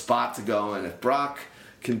 What a spot to go in. If Brock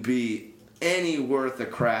can be any worth of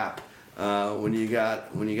crap, when you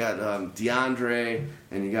got DeAndre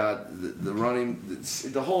and you got the running,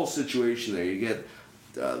 the whole situation there, you get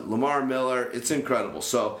Lamar Miller, it's incredible.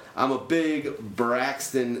 So I'm a big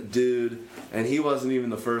Braxton dude, and he wasn't even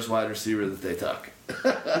the first wide receiver that they took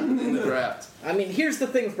in the draft. I mean, here's the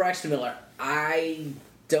thing with Braxton Miller. I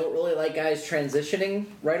don't really like guys transitioning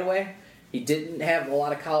right away. He didn't have a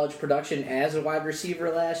lot of college production as a wide receiver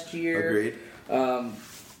last year. Agreed.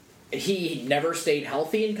 He never stayed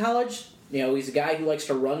healthy in college. He's a guy who likes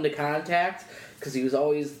to run to contact because he was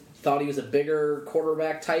always thought he was a bigger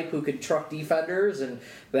quarterback type who could truck defenders, and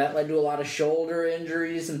that led to a lot of shoulder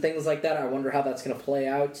injuries and things like that. I wonder how that's going to play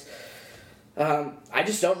out. I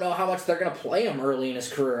just don't know how much they're going to play him early in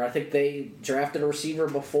his career. I think they drafted a receiver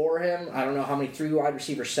before him. I don't know how many 3 wide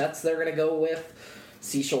receiver sets they're going to go with.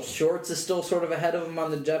 Cecil Shorts is still sort of ahead of him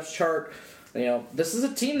on the depth chart. This is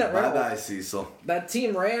a team that ran. Bye-bye, Cecil. That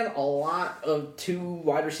team ran a lot of 2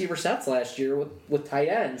 wide receiver sets last year with tight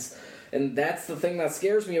ends. And that's the thing that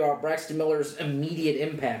scares me about Braxton Miller's immediate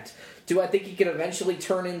impact. Do I think he can eventually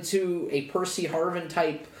turn into a Percy Harvin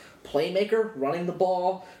type playmaker, running the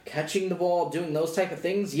ball, catching the ball, doing those type of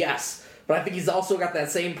things? Yes. But I think he's also got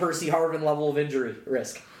that same Percy Harvin level of injury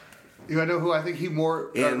risk. You know who I think he more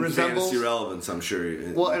and resembles? Fantasy relevance, I'm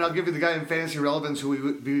sure. Well, and I'll give you the guy in fantasy relevance who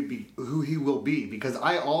he will be, because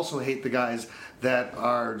I also hate the guys that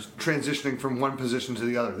are transitioning from one position to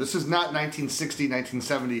the other. This is not 1960,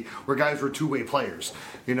 1970, where guys were two-way players.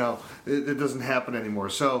 It doesn't happen anymore.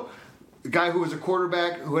 So, the guy who was a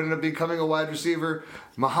quarterback who ended up becoming a wide receiver,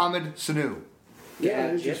 Mohamed Sanu.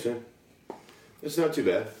 Yeah, interesting. It's not too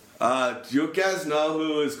bad. Do you guys know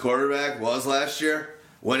who his quarterback was last year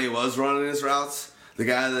when he was running his routes? The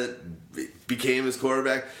guy that became his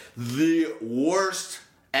quarterback? The worst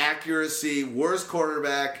accuracy, worst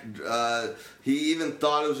quarterback. He even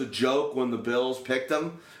thought it was a joke when the Bills picked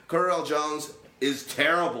him. Cordell Jones is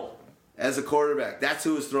terrible as a quarterback. That's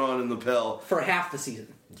who was throwing him the pill. For half the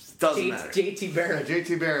season. Doesn't matter. JT Barrett. Yeah,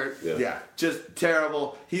 JT Barrett. Yeah, just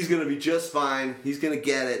terrible. He's going to be just fine. He's going to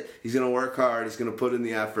get it. He's going to work hard. He's going to put in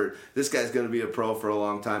the effort. This guy's going to be a pro for a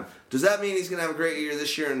long time. Does that mean he's going to have a great year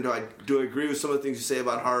this year? And do I agree with some of the things you say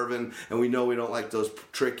about Harvin? And we know we don't like those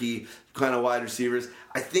tricky kind of wide receivers.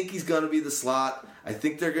 I think he's going to be the slot. I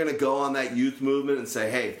think they're going to go on that youth movement and say,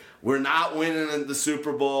 hey, we're not winning the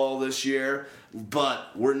Super Bowl this year,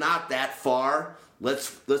 but we're not that far.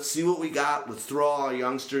 Let's see what we got. Let's throw all our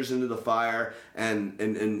youngsters into the fire, and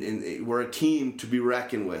we're a team to be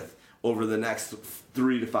reckoned with over the next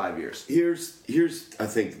 3 to 5 years. Here's I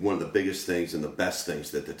think one of the biggest things and the best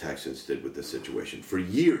things that the Texans did with this situation. For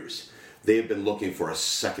years, they have been looking for a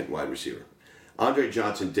second wide receiver. Andre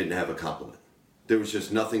Johnson didn't have a complement. There was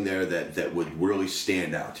just nothing there that would really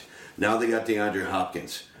stand out. Now they got DeAndre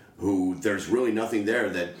Hopkins, who there's really nothing there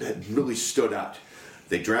that really stood out.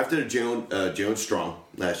 They drafted a Jalen Strong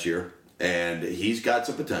last year, and he's got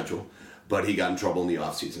some potential, but he got in trouble in the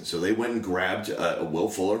offseason. So they went and grabbed a Will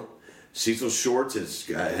Fuller. Cecil Shorts has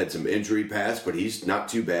had some injury past, but he's not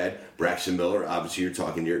too bad. Braxton Miller, obviously you're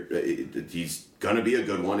talking, he's going to be a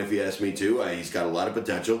good one if you ask me too. He's got a lot of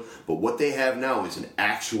potential. But what they have now is an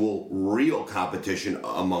actual, real competition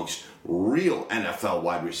amongst real NFL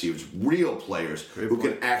wide receivers, real players who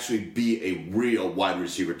can actually be a real wide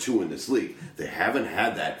receiver too in this league. They haven't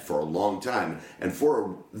had that for a long time. And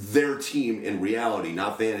for their team in reality,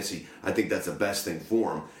 not fantasy, I think that's the best thing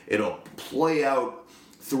for them. It'll play out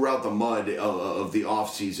throughout the mud of the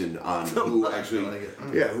offseason on who actually,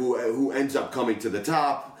 who ends up coming to the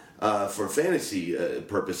top for fantasy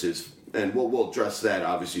purposes. And we'll address that,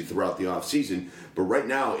 obviously, throughout the offseason. But right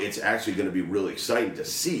now, it's actually going to be really exciting to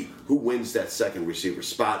see who wins that second receiver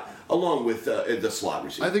spot, along with the slot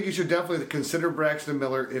receiver. I think you should definitely consider Braxton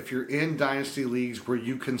Miller if you're in dynasty leagues where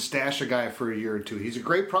you can stash a guy for a year or two. He's a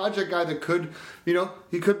great project guy that could,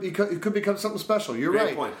 he could become something special. You're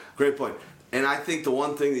right. Great point. And I think the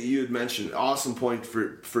one thing that you had mentioned, awesome point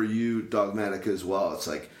for you, Dogmatic, as well. It's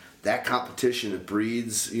like that competition, it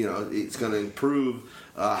breeds, it's going to improve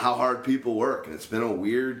how hard people work. And it's been a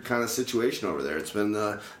weird kind of situation over there. It's been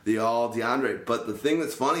the all DeAndre. But the thing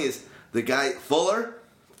that's funny is the guy, Fuller,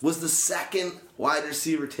 was the second wide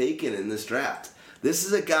receiver taken in this draft. This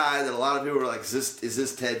is a guy that a lot of people are like, is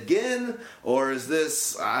this Ted Ginn? Or is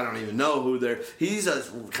this, I don't even know who they're... He's a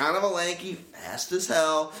kind of a lanky, fast as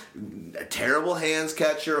hell, a terrible hands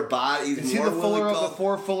catcher, a body... Is he the Fuller of the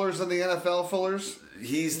 4 Fullers in the NFL Fullers?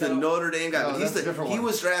 He's the Notre Dame guy. No, but he one.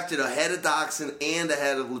 was drafted ahead of Doxson and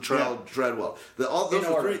ahead of Latrell Treadwell. Those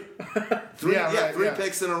were three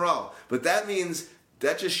picks in a row. But that means,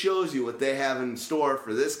 that just shows you what they have in store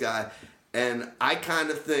for this guy. And I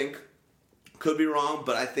kind of think... Could be wrong,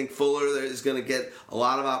 but I think Fuller is going to get a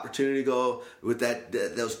lot of opportunity to go with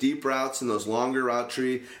those deep routes and those longer route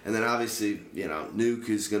tree. And then obviously, Nuke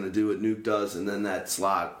is going to do what Nuke does. And then that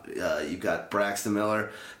slot, you've got Braxton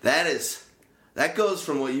Miller. That goes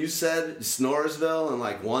from what you said, Snoresville, and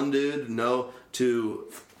like one dude,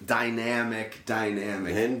 to dynamic.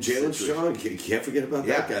 And Jalen Strong, you can't forget about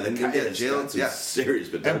that guy. That guy has Jalen's serious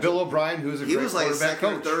potential. And Bill O'Brien, who's a great quarterback coach. He was like a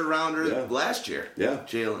second or third rounder last year. Yeah.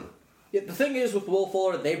 Jalen. Yeah, the thing is with Will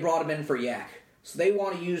Fuller, they brought him in for Yak. So they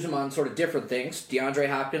want to use him on sort of different things. DeAndre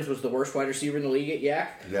Hopkins was the worst wide receiver in the league at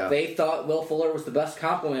Yak. Yeah. They thought Will Fuller was the best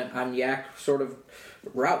complement on Yak sort of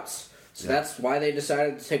routes. So that's why they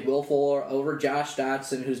decided to take Will Fuller over Josh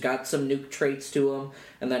Dotson, who's got some new traits to him,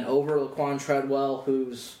 and then over Laquan Treadwell,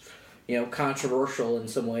 who's controversial in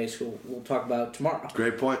some ways, who we'll talk about tomorrow.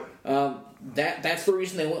 Great point. That's the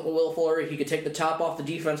reason they went with Will Fuller. He could take the top off the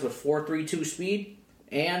defense with 4.32 speed,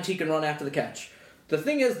 and he can run after the catch. The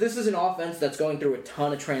thing is, this is an offense that's going through a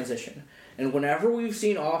ton of transition. And whenever we've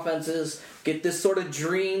seen offenses get this sort of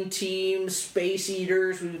dream team, space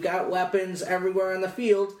eaters, we've got weapons everywhere on the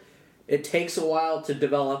field, it takes a while to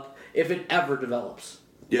develop, if it ever develops.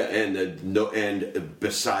 Yeah, and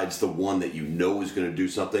besides the one that you know is going to do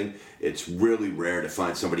something, it's really rare to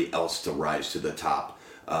find somebody else to rise to the top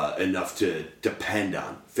enough to depend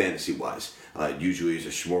on fantasy-wise. Usually it's a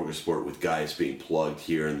smorgasbord with guys being plugged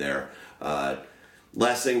here and there.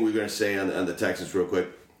 Last thing we're going to say on the Texans real quick,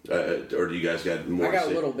 or do you guys got more? I got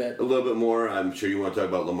a little bit. A little bit more. I'm sure you want to talk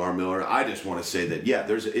about Lamar Miller. I just want to say that,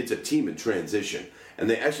 it's a team in transition. And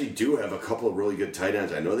they actually do have a couple of really good tight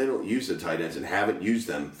ends. I know they don't use the tight ends and haven't used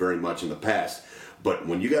them very much in the past. But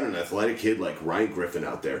when you got an athletic kid like Ryan Griffin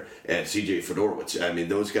out there and C.J. Fedorowicz, I mean,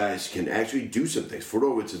 those guys can actually do some things.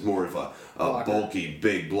 Fedorowicz is more of a bulky,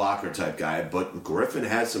 big blocker type guy, but Griffin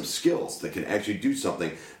has some skills that can actually do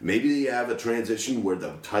something. Maybe you have a transition where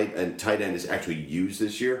the tight end is actually used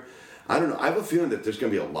this year. I don't know. I have a feeling that there's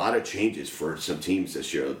going to be a lot of changes for some teams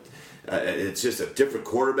this year. It's just a different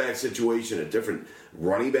quarterback situation, a different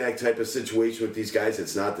running back type of situation with these guys.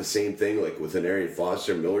 It's not the same thing like with an Arian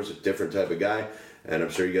Foster. Miller's a different type of guy, and I'm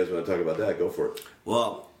sure you guys want to talk about that. Go for it.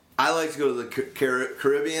 Well, I like to go to the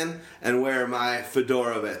Caribbean and wear my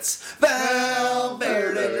Fedorowicz.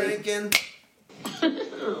 Valverde drinking.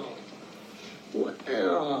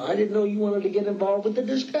 Well, I didn't know you wanted to get involved with the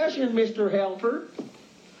discussion, Mr. Helper.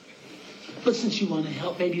 But since you want to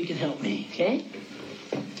help, maybe you can help me, okay?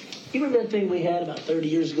 You remember that thing we had about 30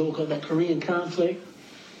 years ago called that Korean conflict?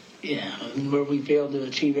 Yeah, where we failed to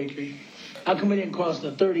achieve victory. How come we didn't cross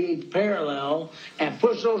the 38th parallel and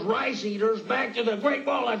push those rice eaters back to the Great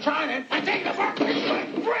Wall of China and take the Berkeley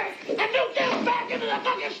brick and nuke them back into the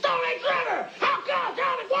fucking Stone Age River? How come?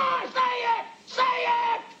 Tell me why? Say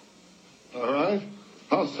it! All right,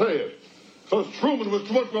 I'll say it. Because Truman was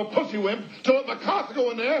too much of a pussy wimp to let MacArthur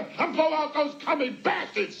go in there and blow out those commie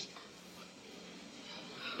bastards.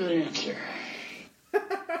 Good answer.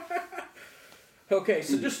 Okay,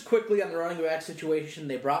 so just quickly on the running back situation,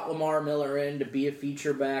 they brought Lamar Miller in to be a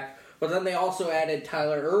feature back, but then they also added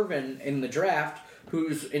Tyler Ervin in the draft,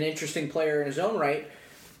 who's an interesting player in his own right,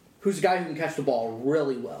 who's a guy who can catch the ball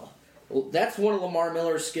really well. That's one of Lamar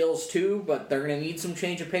Miller's skills too, but they're going to need some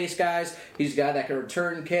change of pace guys. He's a guy that can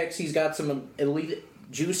return kicks. He's got some elite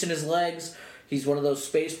juice in his legs. He's one of those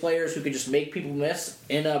space players who can just make people miss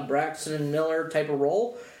in a Braxton Miller type of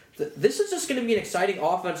role. This is just going to be an exciting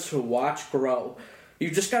offense to watch grow.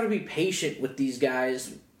 You've just got to be patient with these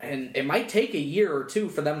guys, and it might take a year or two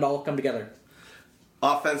for them to all come together.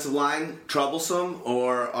 Offensive line, troublesome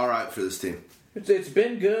or all right for this team? It's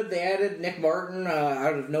been good. They added Nick Martin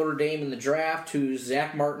out of Notre Dame in the draft, who's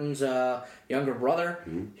Zach Martin's younger brother.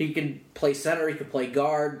 Mm-hmm. He can play center. He can play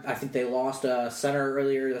guard. I think they lost a center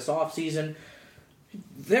earlier this offseason.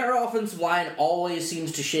 Their offensive line always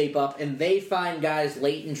seems to shape up, and they find guys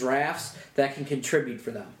late in drafts that can contribute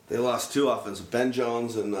for them. They lost two offensive, Ben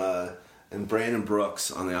Jones and Brandon Brooks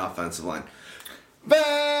on the offensive line.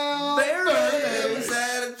 Valverde was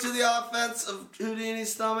added to the offense of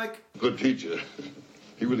Houdini's stomach. Good teacher.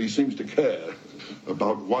 He really seems to care.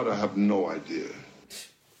 About what, I have no idea.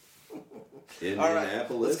 All right,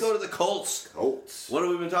 let's go to the Colts. What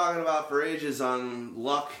have we been talking about for ages on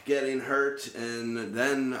Luck getting hurt and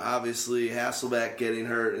then obviously Hasselbeck getting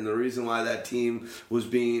hurt, and the reason why that team was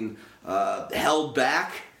being held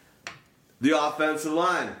back? The offensive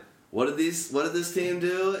line. What did this team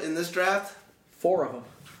do in this draft? 4 of them.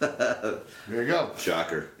 There you go.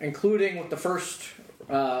 Shocker. Including with the first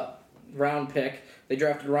round pick, they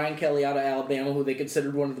drafted Ryan Kelly out of Alabama, who they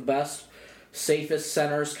considered one of the best, safest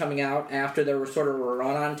centers coming out after there were sort of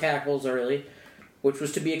run-on tackles early, which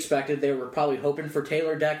was to be expected. They were probably hoping for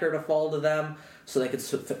Taylor Decker to fall to them so they could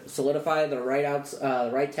solidify the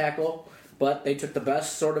right tackle, but they took the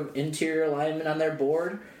best sort of interior lineman on their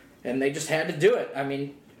board, and they just had to do it. I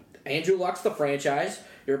mean, Andrew Luck's the franchise.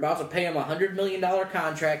 You're about to pay him a $100 million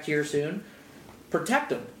contract here soon.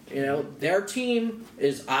 Protect him. You know, their team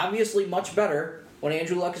is obviously much better when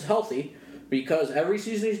Andrew Luck is healthy, because every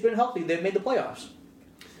season he's been healthy, they've made the playoffs.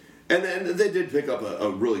 And then they did pick up a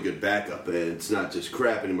really good backup. It's not just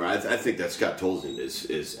crap anymore. I think that Scott Tolzien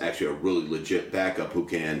is actually a really legit backup who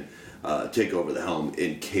can take over the helm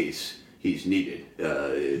in case he's needed,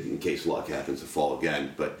 in case Luck happens to fall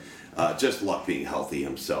again. But just Luck being healthy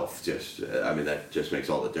himself, that just makes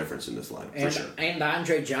all the difference in this line, for sure. And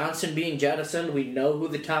Andre Johnson being jettisoned, we know who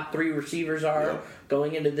the top 3 receivers are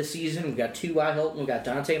going into the season. We've got T.Y. Hilton, we've got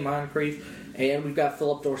Dante Moncrief, and we've got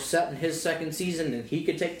Philip Dorsett in his second season, and he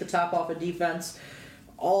could take the top off of defense.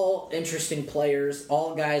 All interesting players,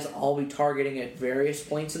 all guys I'll be targeting at various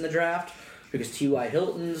points in the draft, because T.Y.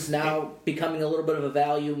 Hilton's now becoming a little bit of a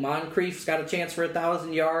value. Moncrief's got a chance for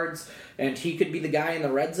 1,000 yards, and he could be the guy in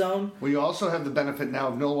the red zone. Well, you also have the benefit now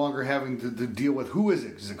of no longer having to deal with who is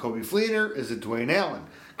it. Is it Kobe Fleener? Is it Dwayne Allen?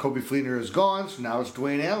 Kobe Fleener is gone, so now it's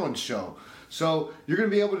Dwayne Allen's show. So you're going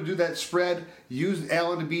to be able to do that spread, use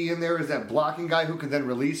Allen to be in there as that blocking guy who can then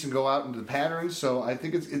release and go out into the patterns. So I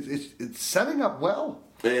think it's setting up well.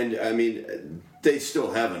 And, I mean, they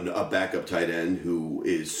still have a backup tight end who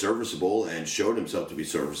is serviceable and showed himself to be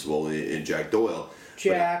serviceable in Jack Doyle.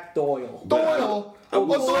 Doyle. Doyle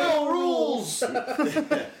rules!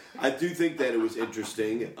 I do think that it was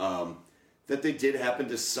interesting that they did happen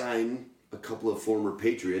to sign a couple of former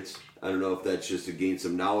Patriots. I don't know if that's just to gain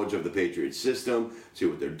some knowledge of the Patriots system, see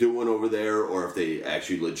what they're doing over there, or if they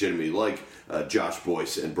actually legitimately like Josh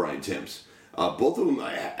Boyce and Brian Timms. Both of them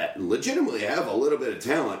legitimately have a little bit of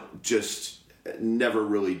talent, just never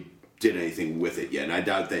really did anything with it yet. And I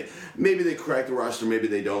doubt maybe they crack the roster, maybe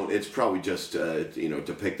they don't. It's probably just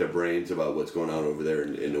to pick their brains about what's going on over there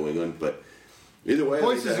in New England. But either way,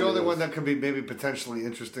 Boyce is the only one that could be maybe potentially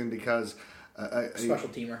interesting because special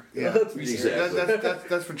teamer. Yeah, exactly.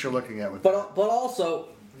 That's what you're looking at with. But also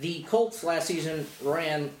the Colts last season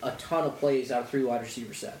ran a ton of plays out of 3 wide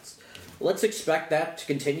receiver sets. Let's expect that to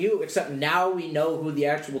continue, except now we know who the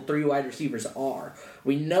actual 3 wide receivers are.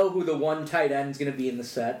 We know who the 1 tight end is going to be in the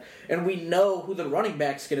set, and we know who the running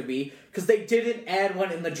back's going to be, because they didn't add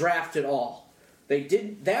one in the draft at all.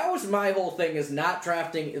 That was my whole thing, is not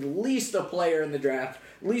drafting at least a player in the draft,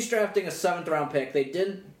 at least drafting a 7th round pick. They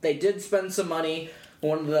did spend some money.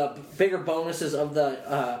 One of the bigger bonuses of the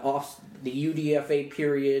UDFA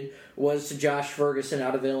period was to Josh Ferguson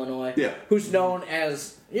out of Illinois, who's known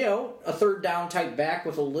as, a 3rd down type back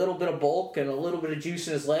with a little bit of bulk and a little bit of juice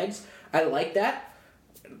in his legs. I like that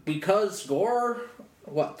because Gore,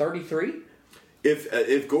 33?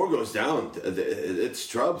 If Gore goes down, it's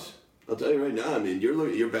Trubs. I'll tell you right now. I mean,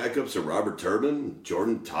 your backups are Robert Turbin,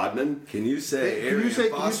 Jordan Todman. Can you say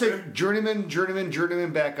journeyman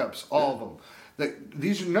backups? All of them.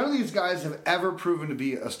 None of these guys have ever proven to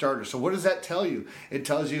be a starter. So what does that tell you? It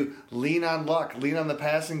tells you lean on Luck, lean on the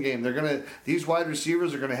passing game. These wide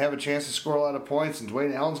receivers are gonna have a chance to score a lot of points, and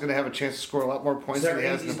Dwayne Allen's gonna have a chance to score a lot more points than he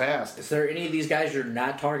has in the past. Is there any of these guys you're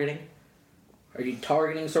not targeting? Are you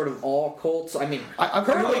targeting sort of all Colts? I mean,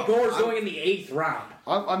 currently Gore's going in the 8th round.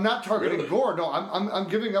 I'm not targeting Gore. No, I'm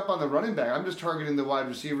giving up on the running back. I'm just targeting the wide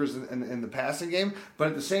receivers in the passing game. But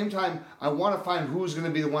at the same time, I want to find who's going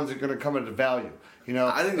to be the ones that are going to come into value.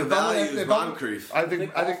 I think the value is Moncrief. I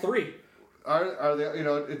think all 3. Are they?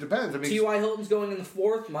 It depends. I mean, T.Y. Hilton's going in the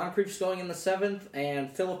 4th, Moncrief's going in the 7th,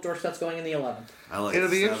 and Philip Dorsett's going in the 11th. It'll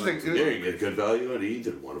be interesting. You get good value at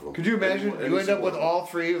either one of them. Could you imagine you end up with all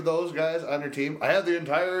 3 of those guys on your team? I have the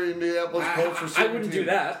entire Indianapolis Colts for 17. I wouldn't do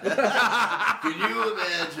that. Can you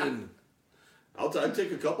imagine? I'd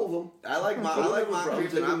take a couple of them. I like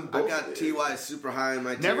Moncrief, and I've got T.Y. super high in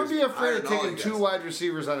my team. Never be afraid of taking 2 wide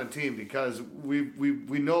receivers on a team, because we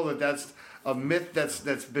know that's a myth that's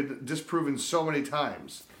been disproven so many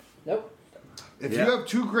times. Nope. If you have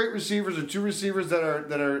 2 great receivers or 2 receivers that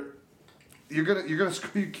are you're gonna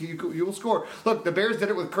you will score. Look, the Bears did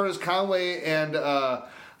it with Curtis Conway and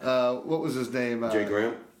what was his name? Jay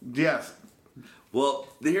Graham. Yes. Well,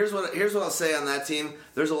 here's what I'll say on that team.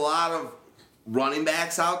 There's a lot of running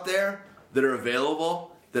backs out there that are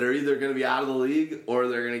available that are either going to be out of the league or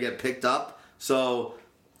they're going to get picked up. So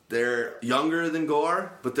they're younger than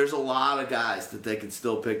Gore, but there's a lot of guys that they can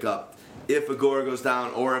still pick up if a Gore goes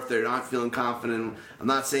down or if they're not feeling confident. I'm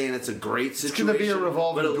not saying it's a great situation. It's going to be a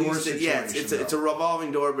revolving door situation. It's a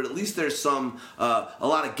revolving door, but at least there's some a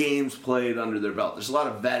lot of games played under their belt. There's a lot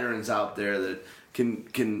of veterans out there that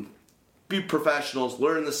can be professionals,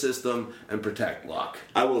 learn the system, and protect Luck.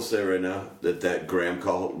 I will say right now that Graham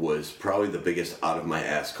call was probably the biggest out of my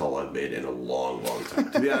ass call I've made in a long, long time.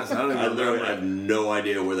 To be honest, I don't even remember. I have no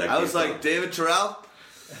idea where that came from. I was like, David Terrell?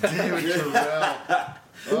 David Terrell.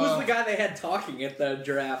 Who was the guy they had talking at the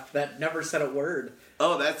draft that never said a word?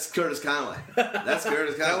 Oh, that's Curtis Conway. That's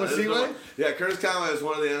Curtis Conway. That was Seaway? Yeah, Curtis Conway was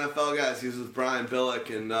one of the NFL guys. He was with Brian Billick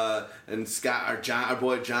and Scott, our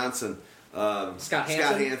boy Johnson. Scott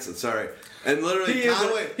Hansen, sorry. And literally,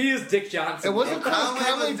 Conway. He is Dick Johnson. It wasn't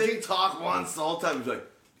Conway didn't talk once the whole time.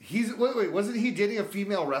 He was like, wait, wasn't he dating a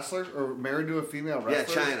female wrestler or married to a femel wrestler?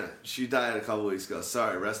 yeah, China. She died a couple weeks ago.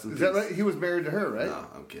 Sorry, rest in peace. Is that right? He was married to her, right? No,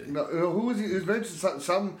 I'm kidding. No, who was he? He was married to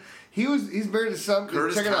some. He's married to some.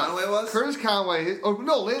 Curtis check it out. Conway was? Curtis Conway. Oh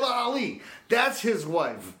no, Layla Ali. That's his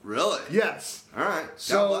wife. Really? Yes. All right. God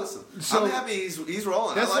So- bless him. so- I'm happy he's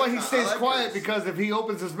rolling. That's I like why he stays I like quiet, Curtis. because if he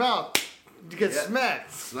opens his mouth, he gets Yeah.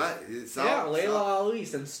 smacked. It's Yeah, all- Layla Ali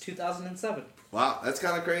since 2007. Wow, that's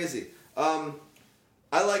kind of crazy.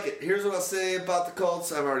 I like it. Here's what I'll say about the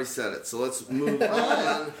Colts. I've already said it, so let's move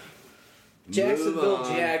on. Jacksonville Move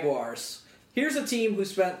on. Jaguars. Here's a team who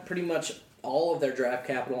spent pretty much all of their draft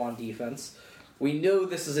capital on defense. We know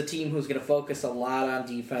this is a team who's going to focus a lot on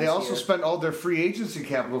defense. They also here. spent all their free agency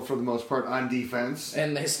capital for the most part on defense.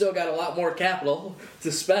 And they still got a lot more capital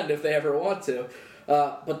to spend if they ever want to.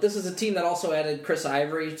 But this is a team that also added Chris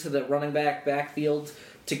Ivory to the running backfield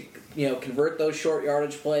to convert those short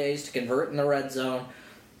yardage plays, to convert in the red zone.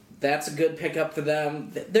 That's a good pickup for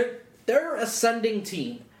them. They're ascending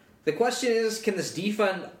team. The question is, can this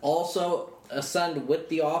defense also ascend with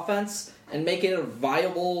the offense and make it a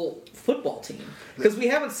viable football team? Because we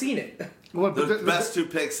haven't seen it. Well, The best two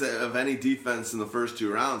picks of any defense in the first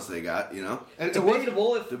two rounds they got, and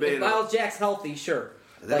Debatable if Debatable. Miles Jack's healthy, sure.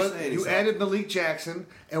 That's But saying you he's added Malik Jackson,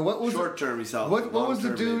 and what was short term he's healthy. What was the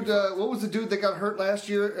Long-term, dude? maybe. What was the dude that got hurt last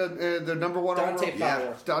year? The number one Dante overall? Fowler.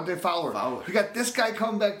 Yeah, Dante Fowler. Fowler. You got this guy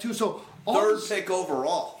coming back too. So all Third this- pick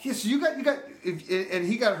overall. Yes, you got, and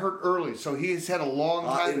he got hurt early, so he's had a long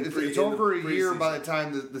time. in It's over a year preseason. by the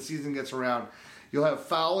time the season gets around. You'll have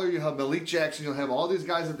Fowler, you'll have Malik Jackson, you'll have all these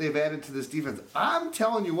guys that they've added to this defense. I'm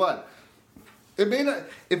telling you what, it may not.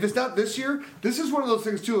 If it's not this year, this is one of those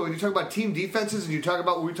things too. When you talk about team defenses, and you talk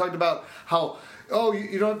about we talked about how. Oh,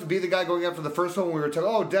 you don't have to be the guy going after the first one. We were talking.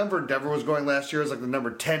 Oh, Denver was going last year as like the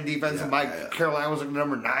number 10 defense, and Carolina was like the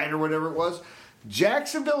number 9 or whatever it was.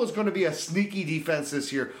 Jacksonville is going to be a sneaky defense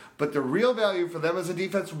this year, but the real value for them as a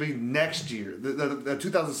defense will be next year, the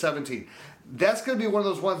 2017. That's going to be one of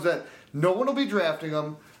those ones that no one will be drafting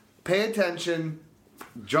them. Pay attention,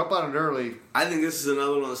 jump on it early. I think this is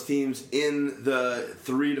another one of those teams in the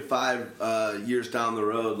 3 to 5 years down the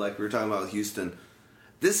road, like we were talking about with Houston.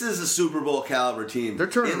 This is a Super Bowl caliber team They're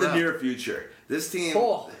turning in the around. near future. This team,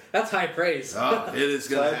 That's high praise. it is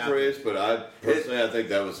going to High happen. praise, but I think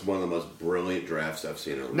that was one of the most brilliant drafts I've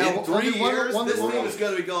seen in a Now, In 3 years, one- this one- team is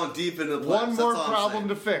going to be going deep into the playoffs. One more That's all I'm problem saying.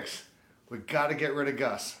 to fix. We got to get rid of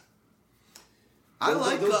Gus. I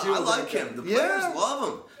like him. The players Yeah.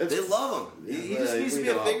 love him. They love him. He just needs to be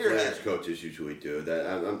a figurehead. Coaches usually do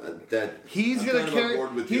that. He's I'm going kind to of on carry.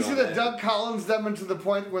 board with you He's on going to that. Doug Collins them into the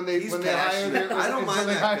point when they He's hire passionate. their. I don't mind until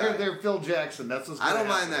they that hire guy. their Phil Jackson. That's what's. I gonna don't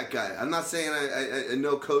mind happen. that guy. I'm not saying I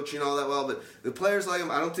know coaching all that well, but the players like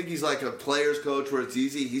him. I don't think he's like a player's coach where it's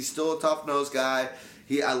easy. He's still a tough nosed guy.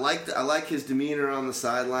 I like his demeanor on the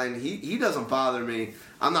sideline. He doesn't bother me.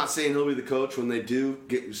 I'm not saying he'll be the coach when they do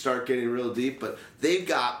start getting real deep, but they've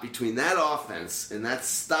got between that offense and that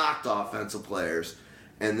stocked offensive players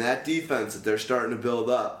and that defense that they're starting to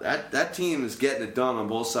build up. That team is getting it done on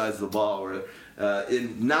both sides of the ball. Where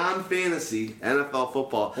in non-fantasy NFL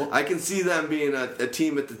football, I can see them being a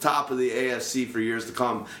team at the top of the AFC for years to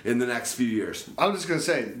come in the next few years. I'm just going to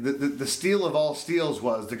say the steal of all steals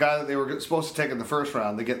was the guy that they were supposed to take in the first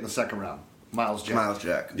round. They get in the second round, Miles Jack. Miles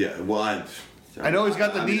Jack. Yeah, well, I know he's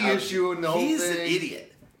got the knee issue and the whole He's thing. an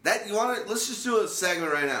idiot. Let's just do a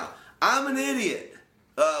segment right now. I'm an idiot.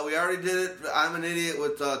 We already did it. I'm an idiot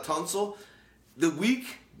with Tunsil. The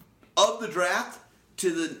week of the draft to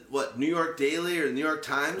the New York Daily or the New York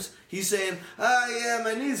Times, he's saying, yeah,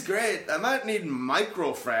 my knee's great. I might need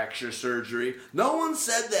microfracture surgery. No one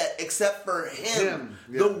said that except for him.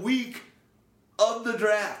 Yeah. The week of the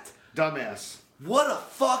draft. Dumbass. What a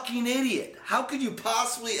fucking idiot! How could you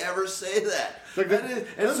possibly ever say that? Like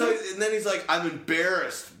and then he's like, "I'm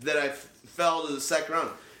embarrassed that I fell to the second round."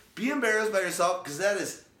 Be embarrassed by yourself because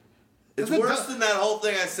it's worse than that whole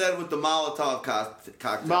thing I said with the Molotov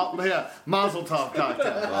cocktail. Mazel Tov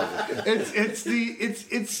cocktail.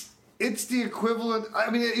 It's the equivalent. I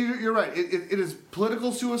mean, you're right. It is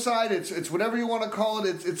political suicide. It's whatever you want to call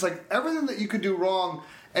it. It's like everything that you could do wrong.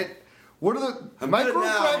 And What are the I'm good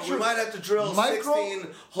now. microfracture? We might have to drill 16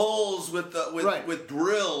 holes with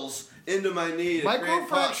drills into my knee.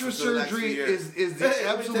 Microfracture surgery is the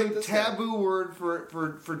absolute taboo guy. word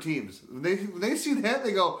for teams. When they see that,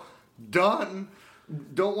 they go, done.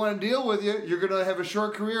 Don't want to deal with you. You're going to have a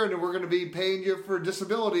short career, and we're going to be paying you for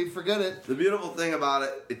disability. Forget it. The beautiful thing about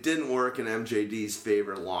it didn't work in MJD's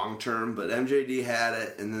favor long term, but MJD had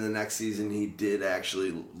it, and then the next season he did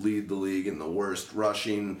actually lead the league in the worst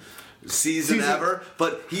rushing season ever.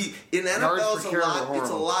 But in NFL it's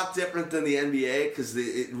a lot different than the NBA because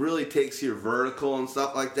it really takes your vertical and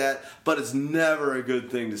stuff like that. But it's never a good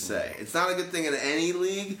thing to say. It's not a good thing in any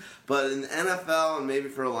league, but in the NFL and maybe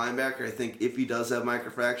for a linebacker, I think if he does have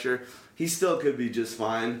microfracture, he still could be just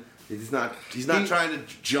fine. He's not trying to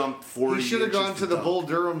jump 40. He should have gone to the Bull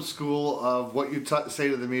Durham school of what you say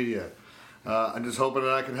to the media. I'm just hoping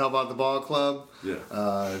that I can help out the ball club.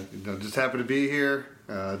 Yeah. Just happy to be here.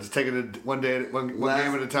 Just taking it one game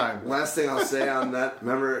at a time. Last thing I'll say on that,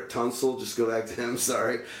 remember Tunsil, just go back to him,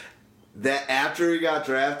 sorry. That after he got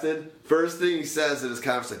drafted, first thing he says in his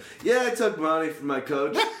conference, I took money from my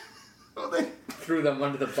coach. Threw them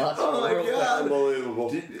under the bus. Oh my God. Unbelievable.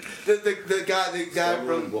 The guy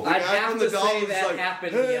from the Dolphins say that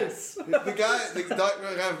happened, yes. The guy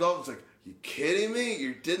from Dolphins like, you kidding me?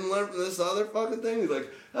 You didn't learn from this other fucking thing? He's like,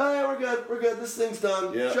 oh yeah, we're good. This thing's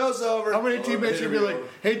done. Yeah. Show's over. How many teammates are going to be like,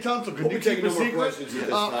 hey Tunsil, can you keep a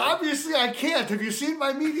secret? Obviously I can't. Have you seen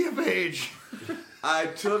my media page? I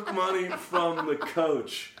took money from the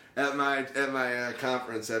coach at my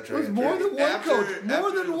conference after. There's more than one coach.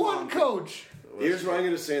 More than one coach. Here's what I'm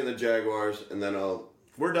going to say on the Jaguars, and then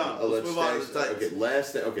we're done. Let's move on to the Titans.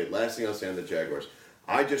 Last thing I'll say on the Jaguars.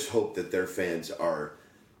 I just hope that their fans are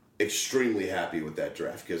extremely happy with that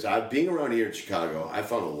draft because being around here in Chicago, I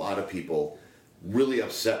found a lot of people really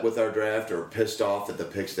upset with our draft or pissed off at the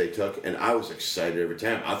picks they took, and I was excited every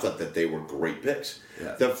time. I thought that they were great picks.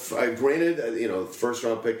 Yeah. Granted, first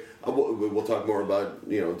round pick. We'll talk more about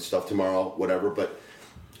stuff tomorrow, whatever. But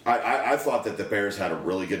I thought that the Bears had a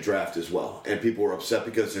really good draft as well, and people were upset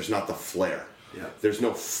because there's not the flair. Yeah. There's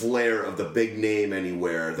no flair of the big name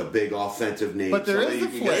anywhere, the big offensive name. But there is the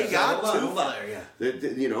flair. They got two flair,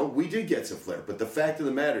 yeah. We did get some flair. But the fact of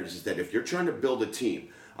the matter is that if you're trying to build a team,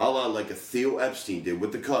 a la like a Theo Epstein did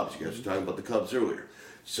with the Cubs, you guys were talking about the Cubs earlier,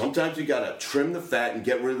 sometimes you got to trim the fat and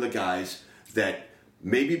get rid of the guys that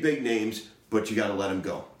may be big names, but you got to let them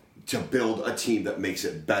go to build a team that makes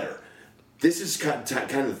it better. This is kind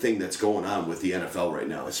of the thing that's going on with the NFL right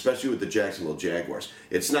now, especially with the Jacksonville Jaguars.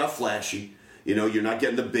 It's not flashy. You're not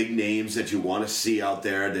getting the big names that you want to see out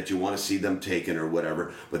there, that you want to see them taken or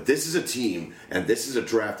whatever. But this is a team, and this is a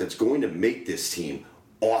draft that's going to make this team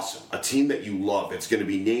awesome. A team that you love. It's going to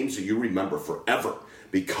be names that you remember forever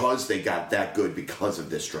because they got that good because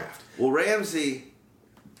of this draft. Well, Ramsey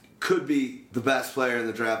could be the best player in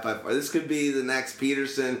the draft by far. This could be the next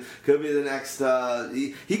Peterson. Could be the next.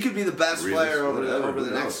 He could be the best player over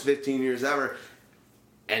the next 15 years ever.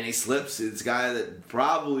 And he slips. It's a guy that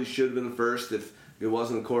probably should have been the first if it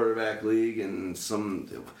wasn't a quarterback league. And he's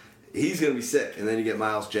going to be sick. And then you get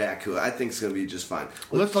Miles Jack, who I think is going to be just fine.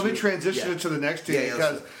 Let me transition into the next team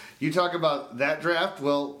because you talk about that draft.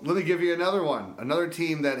 Well, let me give you another one. Another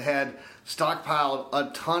team that had stockpiled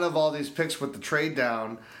a ton of all these picks with the trade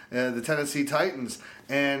down, the Tennessee Titans.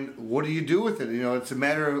 And what do you do with it? It's a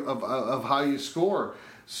matter of how you score.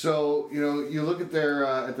 So, you look at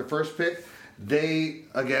their first pick. They,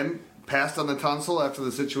 again, passed on the Tunsil after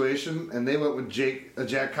the situation, and they went with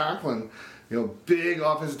Jack Conklin, big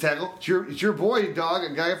offensive tackle. It's your boy, dog,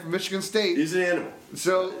 a guy from Michigan State. He's an animal.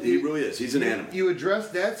 So he really is. He's an animal. You address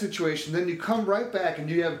that situation, then you come right back, and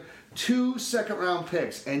you have 2 second-round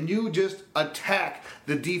picks, and you just attack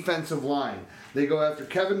the defensive line. They go after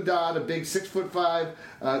Kevin Dodd, a big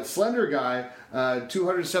 6'5", slender guy,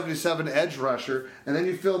 277 edge rusher, and then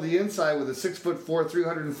you fill the inside with a 6'4",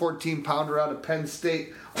 314-pounder out of Penn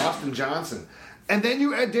State, Austin Johnson, and then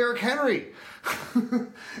you add Derrick Henry,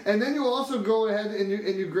 and then you also go ahead and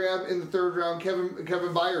you grab in the third round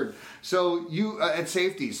Kevin Byard. So you at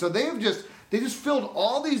safety. So they just filled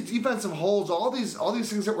all these defensive holes, all these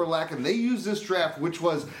things that were lacking. They used this draft, which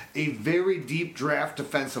was a very deep draft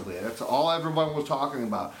defensively. That's all everyone was talking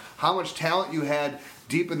about. How much talent you had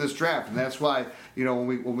deep in this draft, and that's why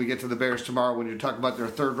when we get to the Bears tomorrow, when you talk about their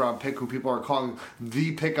third round pick, who people are calling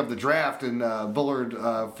the pick of the draft, and Bullard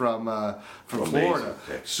from Florida.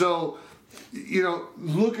 So.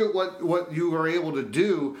 Look at what you were able to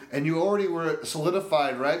do, and you already were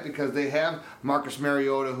solidified, right? Because they have Marcus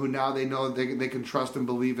Mariota, who now they know they can trust and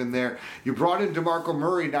believe in there. You brought in DeMarco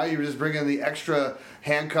Murray, now you're just bringing the extra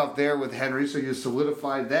handcuff there with Henry, so you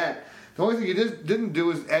solidified that. The only thing he didn't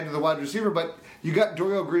do is add to the wide receiver, but you got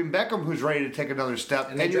Dorial Green-Beckham who's ready to take another step,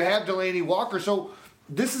 and you have Delaney Walker. So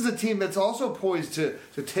this is a team that's also poised to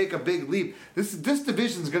take a big leap. This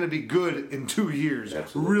division is going to be good in 2 years.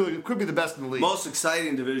 Absolutely. Really, it could be the best in the league. Most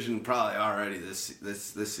exciting division probably already this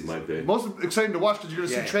season. Might be. Most exciting to watch because you're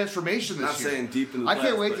going to see transformation this year. Not saying deep in the I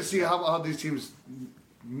can't playoffs, wait but, to see how these teams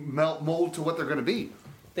mold to what they're going to be.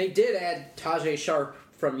 They did add Tajay Sharp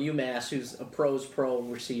from UMass, who's a pro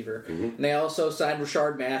receiver. Mm-hmm. And they also signed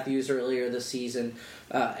Rashard Matthews earlier this season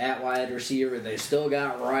at wide receiver. They still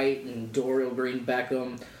got Wright and Dorial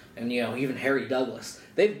Green-Beckham and, even Harry Douglas.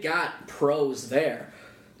 They've got pros there.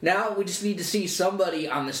 Now we just need to see somebody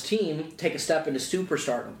on this team take a step into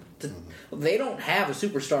superstardom. They don't have a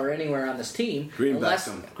superstar anywhere on this team. Green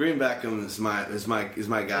Beckham is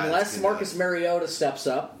my guy. Unless Marcus Mariota steps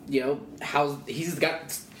up, he's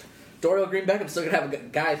got Dorial Green-Beckham's still gonna have a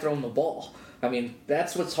guy throwing the ball. I mean,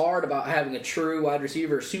 that's what's hard about having a true wide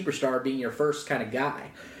receiver superstar being your first kind of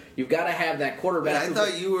guy. You've got to have that quarterback. I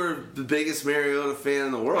thought you were the biggest Mariota fan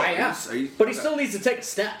in the world. I am, but he still needs to take a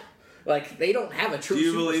step. Like, they don't have a true superstar. Do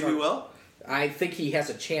you believe he will? I think he has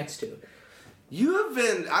a chance to. You have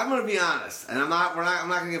been. I'm going to be honest, and I'm not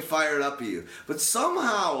going to get fired up at you. But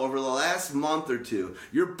somehow, over the last month or two,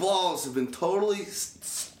 your balls have been totally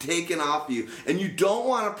taken off you, and you don't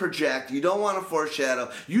want to project. You don't want to foreshadow.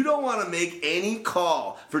 You don't want to make any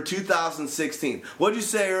call for 2016. What'd you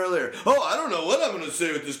say earlier? Oh, I don't know what I'm going to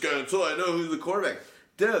say with this guy until I know who's the quarterback.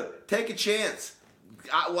 Dude, take a chance.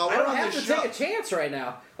 I don't have to take a chance right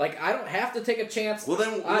now. Like, I don't have to take a chance. Well,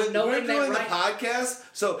 then we're doing the podcast,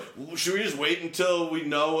 so should we just wait until we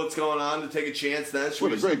know what's going on to take a chance then?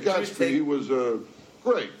 What a great Gatsby. He was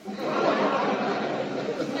great.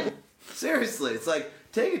 Seriously, it's like,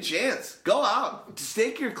 take a chance. Go out.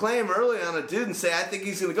 Stake your claim early on a dude and say, I think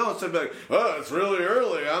he's going to go. Instead of being like, oh, it's really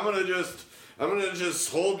early. I'm going to just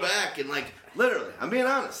hold back and like... Literally, I'm being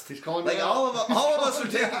honest. He's calling like me all of us are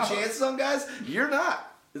taking chances on guys. You're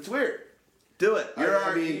not. It's weird. Do it. You're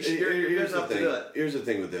enough to do it. Here's the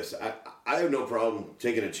thing with this. I have no problem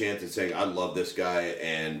taking a chance and saying I love this guy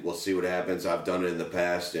and we'll see what happens. I've done it in the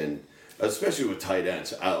past, and especially with tight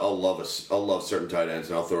ends, I'll love certain tight ends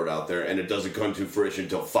and I'll throw it out there, and it doesn't come to fruition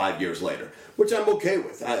until 5 years later, which I'm okay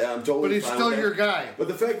with. I'm totally. But he's fine still with your that. guy. But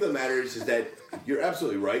the fact of the matter is that you're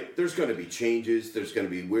absolutely right. There's going to be changes. There's going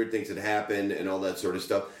to be weird things that happen and all that sort of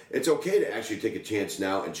stuff. It's okay to actually take a chance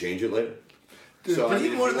now and change it later. So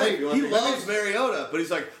he loves Mariota, but he's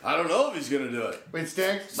like, I don't know if he's going to do it. Wait,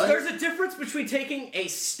 Stag? So there's a difference between taking a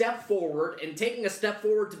step forward and taking a step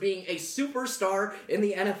forward to being a superstar in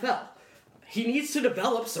the NFL. He needs to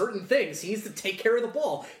develop certain things. He needs to take care of the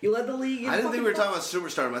ball. He led the league. I didn't think we were talking about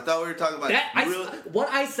superstardom. I thought we were talking about what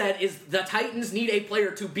I said is the Titans need a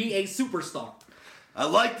player to be a superstar. I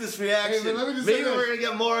like this reaction. Hey, let me just Maybe say we're this. going to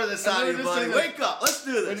get more of this out of you, buddy. Wake up. Let's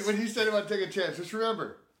do this. When he said about taking a chance, just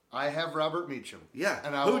remember, I have Robert Meacham. Yeah.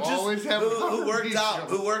 And I will always have Robert Meacham.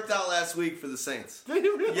 Who worked out last week for the Saints. Did he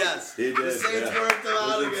really? Yes. He did, The Saints worked him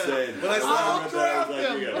out again. When I saw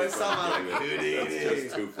him, I saw him, it's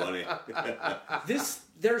just too funny.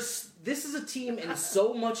 This is a team in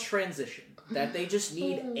so much transition that they just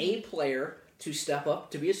need a player to step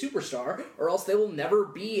up to be a superstar, or else they will never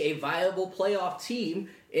be a viable playoff team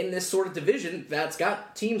in this sort of division that's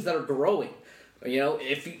got teams that are growing.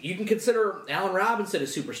 If you can consider Allen Robinson a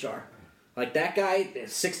superstar. Like, that guy,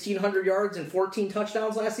 1,600 yards and 14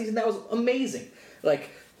 touchdowns last season, that was amazing.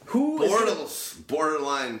 Like, who is...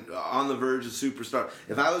 Borderline on the verge of superstar.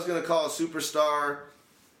 If I was going to call a superstar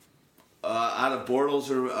out of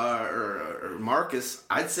Bortles or Marcus,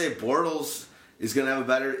 I'd say Bortles is going to have a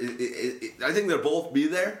better... I think they'll both be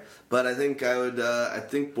there, but I think I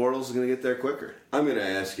think Bortles is going to get there quicker. I'm going to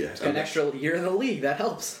ask you. An extra year in the league, that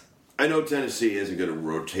helps. I know Tennessee isn't going to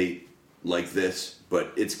rotate like this,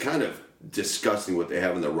 but it's kind of disgusting what they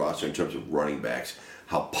have in their roster in terms of running backs.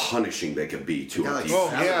 How punishing they can be to a team. Oh,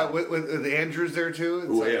 yeah, with the Andrews there, too.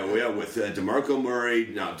 With DeMarco Murray,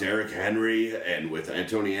 now Derrick Henry, and with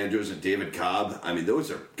Antonio Andrews and David Cobb. I mean,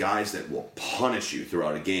 those are guys that will punish you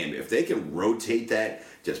throughout a game. If they can rotate that,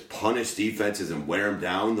 just punish defenses and wear them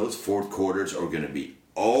down, those fourth quarters are going to be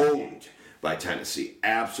owned by Tennessee.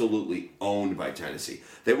 Absolutely owned by Tennessee.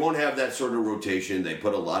 They won't have that sort of rotation. They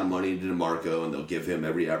put a lot of money into DeMarco, and they'll give him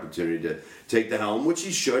every opportunity to take the helm, which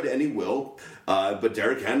he should, and he will. But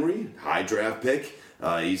Derrick Henry, high draft pick,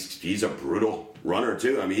 he's a brutal runner,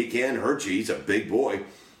 too. I mean, he can hurt you. He's a big boy.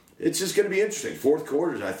 It's just going to be interesting. Fourth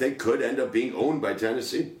quarters, I think, could end up being owned by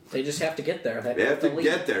Tennessee. They just have to get there. They have to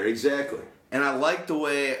get there, exactly. And I like the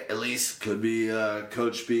way, at least could be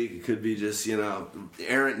coach speak, it could be just,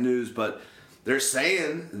 errant news, but they're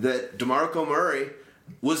saying that DeMarco Murray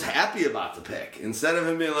was happy about the pick. Instead of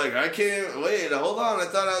him being like, I can't wait, hold on, I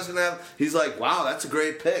thought I was going to have... He's like, wow, that's a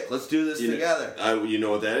great pick. Let's do this together. You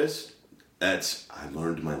know what that is? That's, I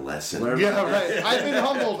learned my lesson. Right. I've been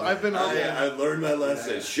humbled. I learned my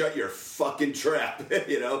lesson. Yeah. Shut your fucking trap.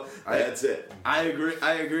 That's it. I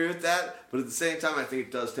agree with that. But at the same time, I think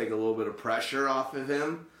it does take a little bit of pressure off of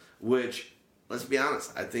him, which, let's be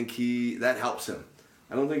honest, I think that helps him.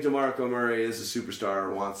 I don't think DeMarco Murray is a superstar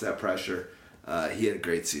or wants that pressure. He had a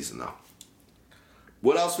great season, though.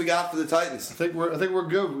 What else we got for the Titans? I think we're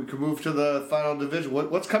good. We can move to the final division.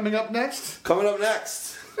 What's coming up next? Coming up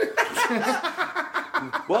next.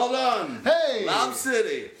 Well done. Hey, Lob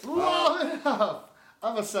City. Long enough.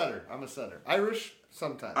 I'm a setter. Irish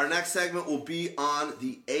sometimes. Our next segment will be on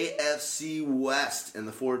the AFC West and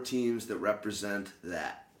the 4 teams that represent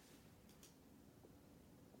that.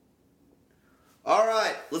 All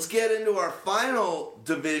right, let's get into our final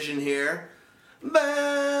division here.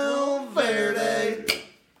 Valverde.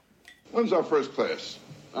 When's our first class?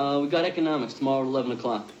 We got economics tomorrow at 11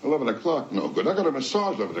 o'clock. 11 o'clock? No good. I got a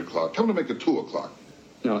massage 11 o'clock. Tell them to make it 2 o'clock.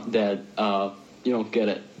 No, Dad, you don't get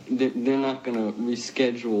it. They're not going to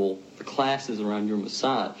reschedule the classes around your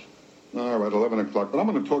massage. All right, 11 o'clock. But I'm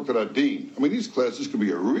going to talk to that dean. I mean, these classes could be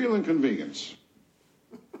a real inconvenience.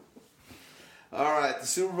 All right, the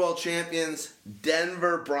Super Bowl champions,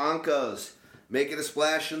 Denver Broncos, making a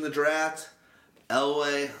splash in the draft.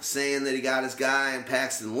 Elway saying that he got his guy in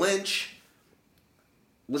Paxton Lynch.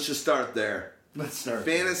 Let's just start there.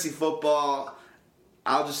 Fantasy football,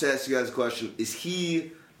 I'll just ask you guys a question. Is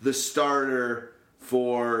he the starter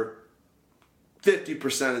for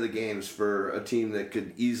 50% of the games for a team that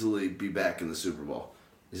could easily be back in the Super Bowl?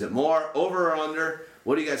 Is it more, over or under?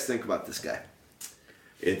 What do you guys think about this guy?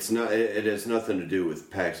 It's not. It has nothing to do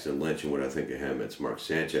with Paxton Lynch and what I think of him. It's Mark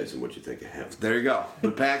Sanchez and what you think of him. There you go.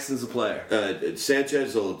 But Paxton's a player.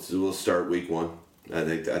 Sanchez will start week 1. I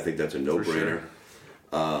think that's a no-brainer.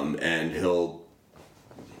 Sure. And he'll.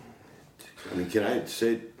 I mean, can I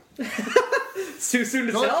say? It's too soon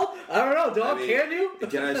to tell? I don't know. Can you?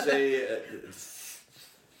 Can I say?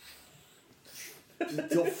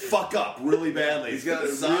 He'll fuck up really badly. He's gonna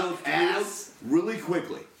suck ass really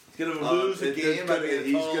quickly. He's going to lose a game.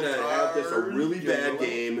 He's going to have a really bad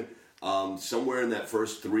game somewhere in that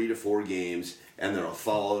first 3 to 4 games, and then I'll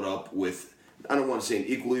follow it up with, I don't want to say an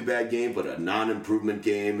equally bad game, but a non-improvement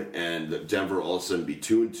game, and Denver all of a sudden be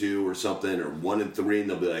 2-2 or something, or 1-3, and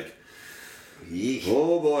they'll be like,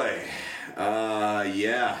 oh boy.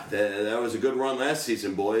 That was a good run last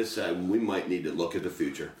season, boys. We might need to look at the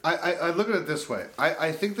future. I look at it this way.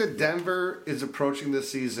 I think that Denver is approaching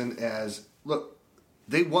this season as, look,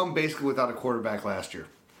 they won basically without a quarterback last year.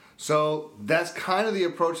 So that's kind of the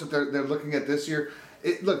approach that they're looking at this year.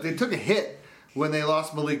 Look, they took a hit when they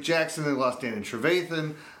lost Malik Jackson, they lost Danny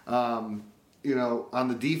Trevathan, on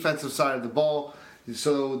the defensive side of the ball.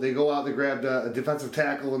 So they go out, they grabbed a defensive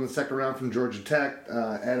tackle in the second round from Georgia Tech,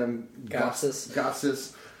 Adam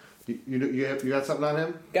Gotsis. You got something on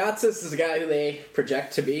him? Gotsis is a guy who they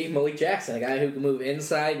project to be Malik Jackson, a guy who can move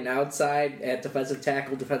inside and outside at defensive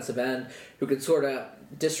tackle, defensive end, who can sort of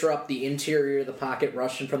disrupt the interior of the pocket,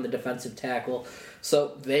 rushing from the defensive tackle.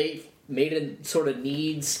 So they made a sort of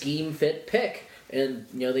need scheme fit pick. And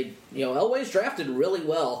Elway's drafted really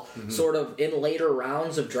well, sort of in later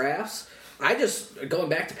rounds of drafts. Going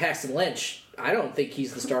back to Paxton Lynch, I don't think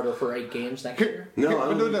he's the starter for 8 games next year. Now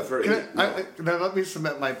let me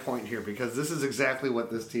cement my point here, because this is exactly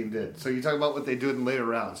what this team did. So you talk about what they do in later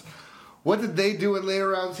rounds. What did they do in later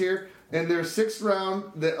rounds here? In their 6th round,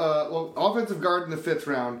 offensive guard in the 5th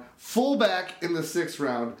round, fullback in the 6th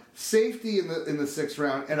round, safety in the 6th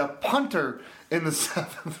round, and a punter in the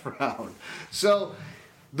 7th round. So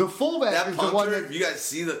the fullback is the one that... You guys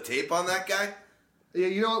see the tape on that guy? Yeah,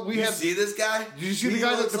 you know what? See this guy? Did you see the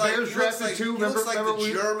guy that the Bears drafted too? He looks like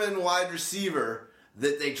the German wide receiver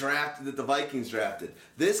that that the Vikings drafted.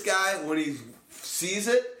 This guy, when he sees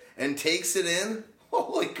it and takes it in,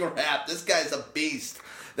 holy crap, this guy's a beast.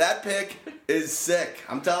 That pick is sick.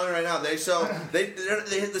 I'm telling you right now. The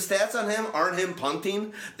stats on him aren't him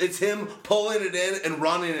punting. It's him pulling it in and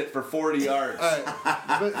running it for 40 yards. All right.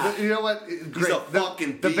 but you know what? Great. He's a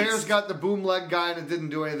fucking beast. The Bears got the boom leg guy and it didn't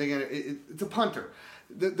do anything. It's a punter.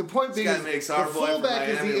 The point being is the fullback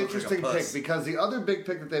is the interesting pick, because the other big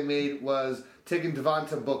pick that they made was taking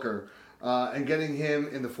Devonta Booker and getting him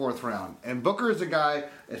in the 4th round. And Booker is a guy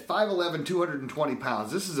at 5'11", 220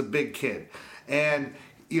 pounds. This is a big kid. And...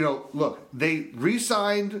 look, they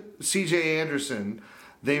re-signed C.J. Anderson.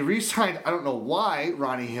 They re-signed, I don't know why,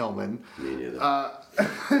 Ronnie Hillman. Me neither.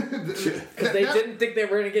 Because they didn't think they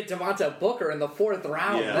were going to get Devonta Booker in the 4th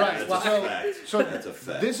round. Yeah, Right. that's a fact. So That's a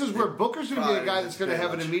fact. this is where Booker's going to be a guy that's going to Very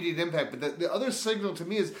have an much. immediate impact. But the other signal to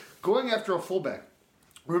me is going after a fullback.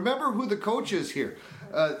 Remember who the coach is here.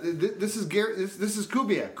 This is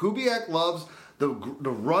Kubiak. Kubiak loves the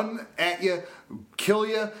run at you, kill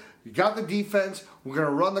you. You got the defense. We're going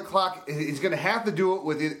to run the clock. He's going to have to do it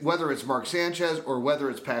with whether it's Mark Sanchez or whether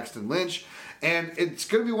it's Paxton Lynch. And it's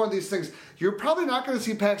going to be one of these things. You're probably not going to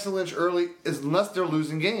see Paxton Lynch early unless they're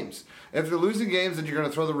losing games. If they're losing games, then you're going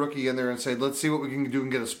to throw the rookie in there and say, let's see what we can do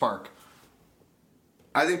and get a spark.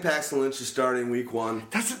 I think Paxton Lynch is starting week 1.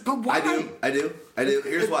 But why? I do.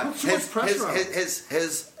 Here's why. Puts too much pressure on him. Has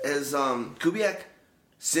Kubiak,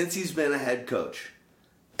 since he's been a head coach,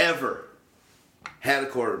 ever had a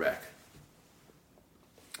quarterback?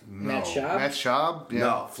 Matt Schaub? Matt Schaub? Yeah.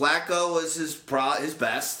 No. Flacco was his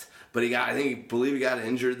best, but he got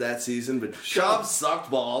injured that season. But Schaub sucked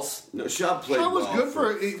balls. No, Schaub played Schaub was well good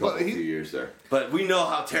for for- a couple he- few years there. But we know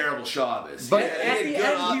how terrible Schaub is. But At the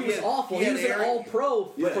end, he was awful. He was an all-pro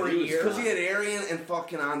for a year. Because he had Arian and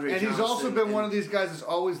fucking Andre And Johnson. he's also been one of these guys that's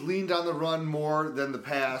always leaned on the run more than the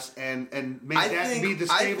pass and made that be the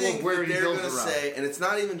stable of where he they're builds going to around. say, and it's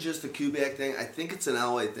not even just a Kubiak thing. I think it's an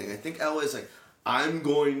Elway thing. I think Elway's like, I'm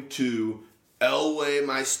going to Elway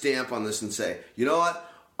my stamp on this and say, you know what?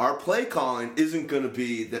 Our play calling isn't going to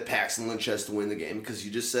be that Paxton Lynch has to win the game because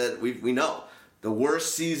you just said we know the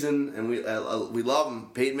worst season, and we love him.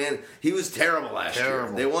 Peyton Manning, he was terrible last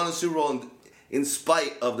year. They won a Super Bowl in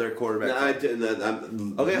spite of their quarterback. No,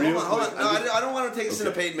 Hold on. No, I don't want to take us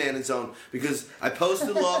into Peyton Manning zone because I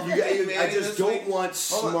posted love. I just don't want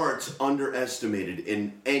smarts underestimated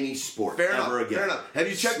in any sport ever again. Fair enough. Have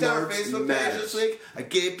you checked out our Facebook page this week? I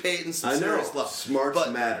gave Peyton some serious love. Smarts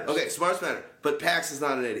matters. Okay, smarts matter. But Pax is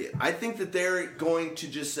not an idiot. I think that they're going to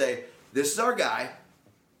just say, this is our guy,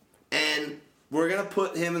 and we're going to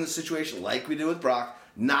put him in the situation like we did with Brock,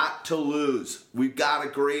 not to lose. We've got a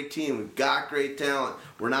great team. We've got great talent.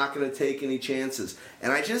 We're not going to take any chances.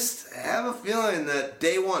 And I just have a feeling that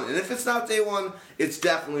day one, and if it's not day one, it's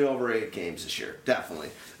definitely over 8 games this year. Definitely.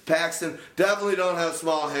 Paxton, definitely don't have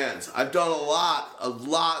small hands. I've done a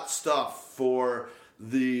lot stuff for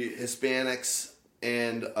the Hispanics,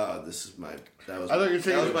 and that was my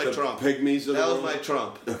Trump. Pygmies of the That was world? my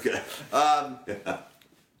Trump. Okay.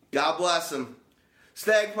 God bless him.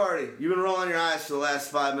 Stag party. You've been rolling your eyes for the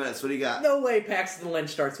last 5 minutes. What do you got? No way Paxton Lynch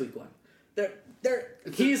starts week 1.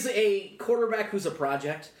 He's a quarterback who's a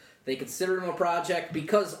project. They consider him a project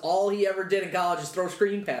because all he ever did in college is throw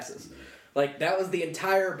screen passes. Like, that was the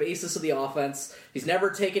entire basis of the offense. He's never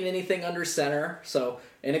taken anything under center. So,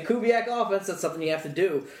 in a Kubiak offense, that's something you have to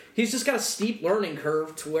do. He's just got a steep learning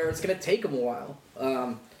curve to where it's going to take him a while.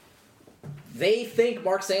 They think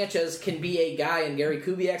Mark Sanchez can be a guy in Gary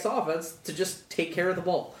Kubiak's offense to just take care of the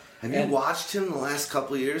ball. Have you watched him the last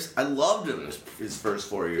couple of years? I loved him his first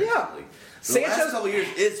 4 years. Yeah. In the league. The last couple of years,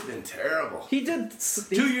 it's been terrible. He did.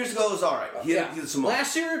 2 years ago was all right. He had some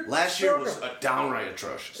Last year was downright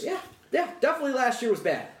atrocious. Yeah, definitely last year was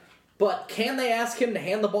bad. But can they ask him to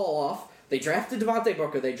hand the ball off? They drafted Devonta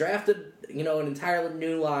Booker. They drafted, an entirely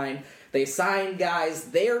new line. They signed guys.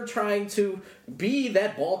 They're trying to be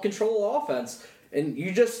that ball control offense. And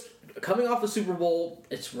you just, coming off the Super Bowl,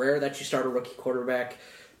 it's rare that you start a rookie quarterback.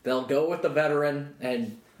 They'll go with the veteran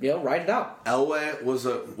and, ride it out. Elway was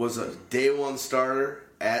a day one starter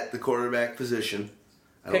at the quarterback position.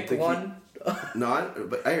 Pick one.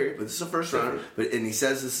 But I hear you. But this is a first rounder. And he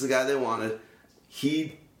says this is the guy they wanted.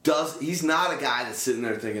 He's not a guy that's sitting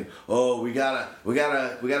there thinking, "Oh, we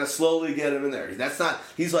gotta slowly get him in there." That's not.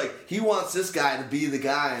 He's like, he wants this guy to be the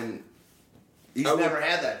guy, and he's never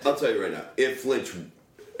had that. I'll tell you right now, if Lynch,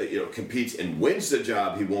 competes and wins the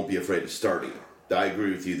job, he won't be afraid of starting. I agree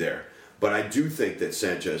with you there. But I do think that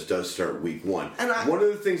Sanchez does start week 1. And one of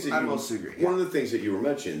the things that mostly agree. One of the things that you were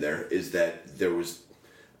mentioning there is that there was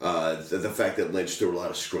the fact that Lynch threw a lot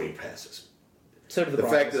of screen passes. So did the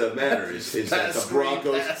fact of the matter is that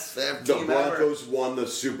the Broncos won the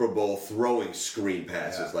Super Bowl throwing screen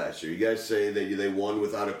passes last year. You guys say that they won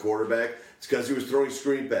without a quarterback. It's because he was throwing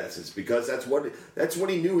screen passes. Because that's what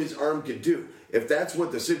he knew his arm could do. If that's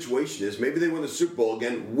what the situation is, maybe they win the Super Bowl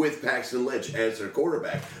again with Paxton Lynch as their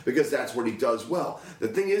quarterback because that's what he does well. The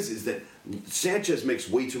thing is that Sanchez makes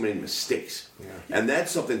way too many mistakes, and that's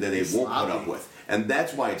something that they won't put up with. And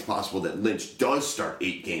that's why it's possible that Lynch does start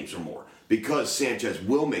 8 games or more. Because Sanchez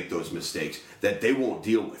will make those mistakes that they won't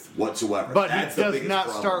deal with whatsoever. But he does not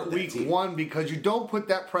start week 1 because you don't put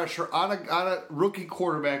that pressure on a rookie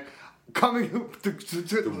quarterback coming to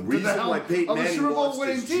The reason why Peyton Manning wants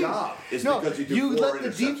this job is because you let the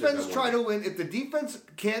defense try to win. If the defense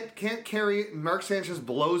can't carry it and Mark Sanchez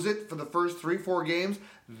blows it for the first 3-4 games,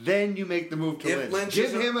 then you make the move to Lynch.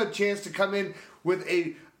 Give him a chance to come in with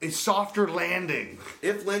a softer landing.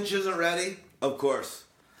 If Lynch isn't ready, of course.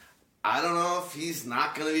 I don't know if he's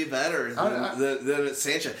not going to be better than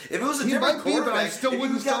Sanchez. If it was a different quarterback, but I still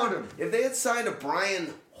wouldn't start him. If they had signed a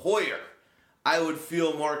Brian Hoyer, I would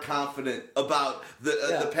feel more confident about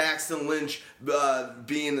the Paxton Lynch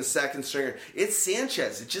being the second stringer. It's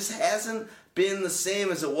Sanchez. It just hasn't been the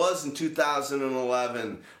same as it was in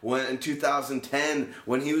 2011, in 2010,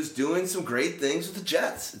 when he was doing some great things with the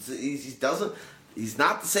Jets. He's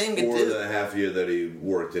not the same guy. Or the half year that he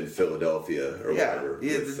worked in Philadelphia or whatever. He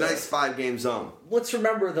had a nice 5-game zone. Let's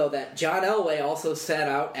remember, though, that John Elway also sat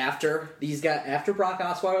out after Brock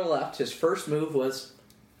Osweiler left. His first move was,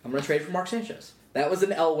 I'm going to trade for Mark Sanchez. That was an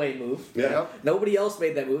Elway move. Yeah. Nobody else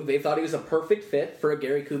made that move. They thought he was a perfect fit for a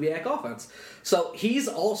Gary Kubiak offense. So he's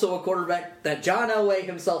also a quarterback that John Elway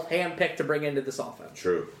himself handpicked to bring into this offense.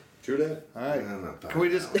 True that. All right. Can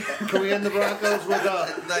we end the Broncos with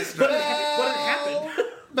a nice What had happened?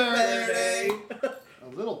 Verde. A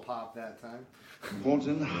little pop that time.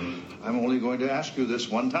 Bolton, I'm only going to ask you this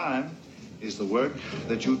one time. Is the work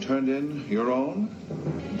that you turned in your own?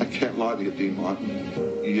 I can't lie to you, Dean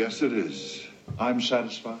Martin. Yes, it is. I'm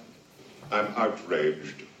satisfied. I'm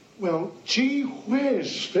outraged. Well, gee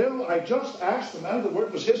whiz, Phil. I just asked the man if the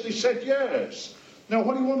work was his, and he said yes. Now,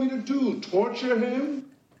 what do you want me to do? Torture him?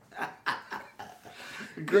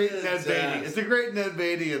 Great Ned Beatty. It's a great Ned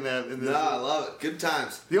Beatty in that. No, I love it. Good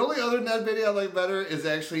times. The only other Ned Beatty I like better is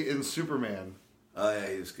actually in Superman. Oh,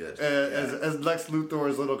 yeah, he was good. As Lex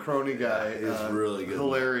Luthor's little crony guy. He was really good.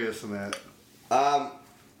 Hilarious in that.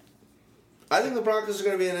 I think the Broncos are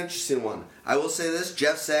going to be an interesting one. I will say this,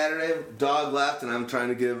 Jeff Saturday, dog left, and I'm trying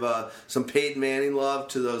to give some Peyton Manning love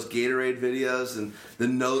to those Gatorade videos and the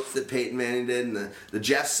notes that Peyton Manning did. And the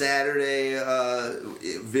Jeff Saturday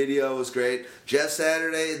video was great. Jeff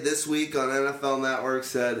Saturday this week on NFL Network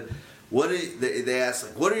said, they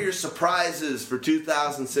asked, what are your surprises for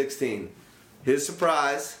 2016? His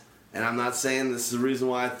surprise, and I'm not saying this is the reason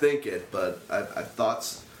why I think it, but I thought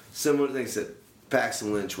similar things, that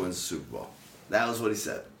Paxton Lynch wins the Super Bowl. That was what he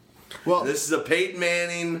said. Well, this is a Peyton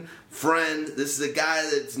Manning friend. This is a guy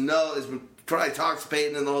that's probably talks to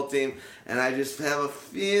Peyton and the whole team, and I just have a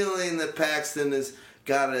feeling that Paxton has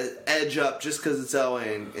got an edge up just because it's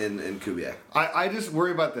Elway and Kubiak. I just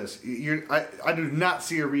worry about this. I do not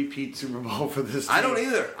see a repeat Super Bowl for this team. I don't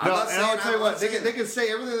either. I'll tell you what, they can say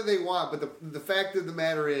everything that they want, but the fact of the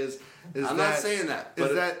matter is I'm not saying that.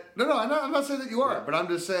 I'm not saying that you are, but I'm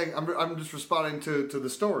just saying I'm just responding to the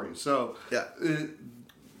story. So yeah,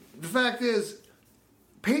 the fact is,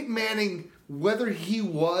 Peyton Manning, whether he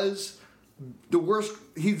was the worst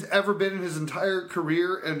he's ever been in his entire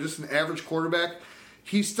career and just an average quarterback,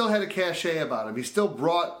 he still had a cachet about him. He still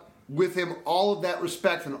brought with him all of that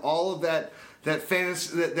respect and all of that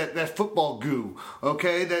fantasy, that football goo,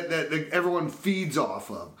 okay, that everyone feeds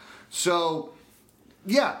off of. So,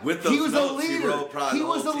 yeah, he was a leader. He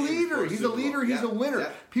was a leader. He's a leader. He's a winner.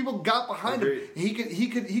 Yeah. People got behind him. He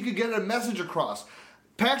could get a message across.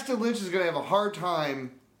 Paxton Lynch is going to have a hard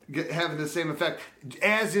time having the same effect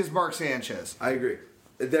as is Mark Sanchez. I agree.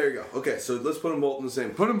 There you go. Okay, so let's put them both in the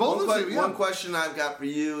same. Put them both in the same. One question I've got for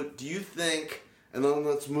you: do you think? And then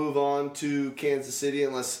let's move on to Kansas City,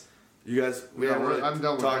 unless you guys. I'm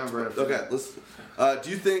done with Denver. Okay, let's.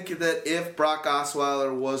 Do you think that if Brock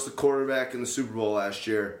Osweiler was the quarterback in the Super Bowl last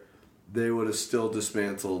year, they would have still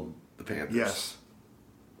dismantled the Panthers? Yes.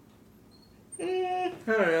 I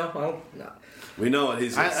don't know. No. We know what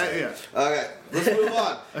he's going to say. Yeah. Okay, let's move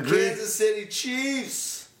on. Agreed. Kansas City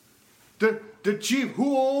Chiefs. The Chief.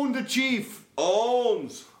 Who owned the Chief?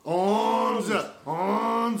 Owns. So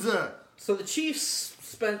the Chiefs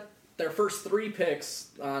spent their first 3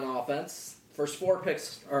 picks on offense, first 4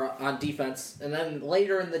 picks are on defense, and then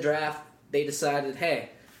later in the draft, they decided, hey,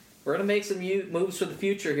 we're going to make some moves for the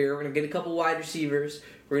future here. We're going to get a couple wide receivers.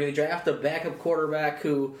 We're going to draft a backup quarterback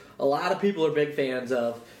who a lot of people are big fans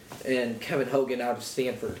of, and Kevin Hogan out of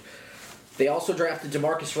Stanford. They also drafted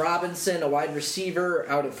Demarcus Robinson, a wide receiver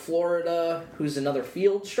out of Florida, who's another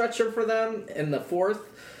field stretcher for them in the 4th.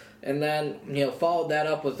 And then, followed that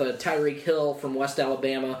up with Tyreek Hill from West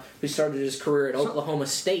Alabama, who started his career at Oklahoma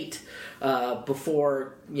State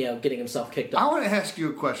before, getting himself kicked off. I want to ask you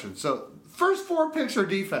a question. So, first 4 picks are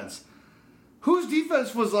defense. Whose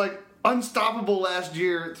defense was, unstoppable last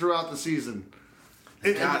year throughout the season?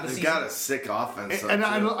 They've got a sick offense. And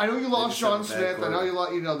I know you lost Sean Smith. I know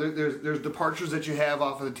quarterback. you lost. There's departures that you have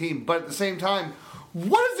off of the team, but at the same time,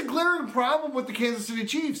 what is the glaring problem with the Kansas City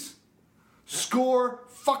Chiefs? Score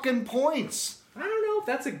fucking points. I don't know if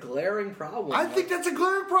that's a glaring problem. I think that's a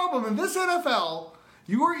glaring problem in this NFL.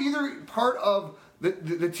 You are either part of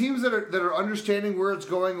the teams that are understanding where it's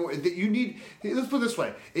going. That you need. Let's put it this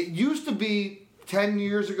way: it used to be 10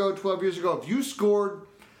 years ago, 12 years ago, if you scored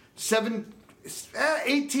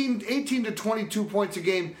 18 to 22 points a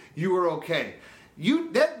game, you were okay.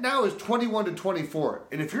 That now is 21 to 24,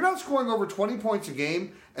 and if you're not scoring over 20 points a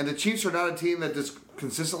game, and the Chiefs are not a team that just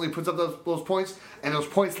consistently puts up those points, and those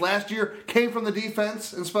points last year came from the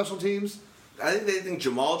defense and special teams. I think they think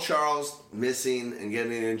Jamal Charles missing and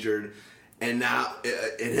getting injured, and now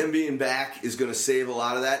and him being back is going to save a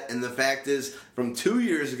lot of that. And the fact is, from 2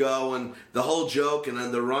 years ago, when the whole joke and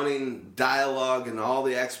then the running dialogue and all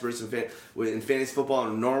the experts in fantasy football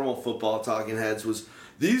and normal football talking heads was,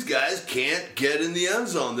 these guys can't get in the end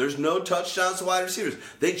zone. There's no touchdowns to wide receivers.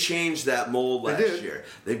 They changed that mold last year.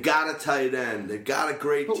 They've got a tight end. They've got a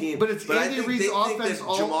great team. But it's Andy Reid's offense.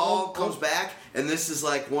 That Jamal comes back, and this is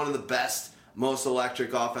like one of the best, most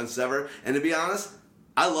electric offenses ever. And to be honest,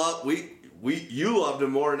 you loved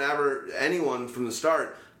him more than ever anyone from the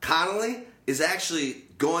start. Connolly is actually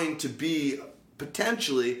going to be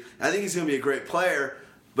potentially, I think he's going to be a great player,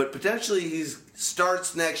 but potentially he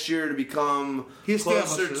starts next year to become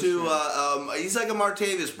closer to, he's like a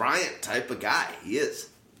Martavis Bryant type of guy. He is.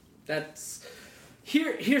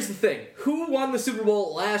 Here's the thing. Who won the Super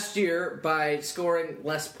Bowl last year by scoring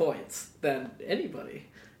less points than anybody?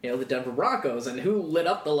 The Denver Broncos, and who lit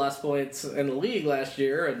up the less points in the league last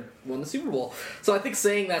year and won the Super Bowl. So I think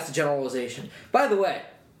saying that's a generalization. By the way,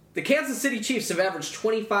 the Kansas City Chiefs have averaged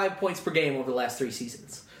 25 points per game over the last 3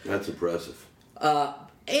 seasons. That's impressive.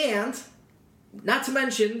 And, not to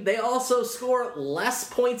mention, they also score less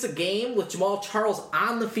points a game with Jamal Charles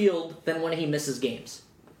on the field than when he misses games.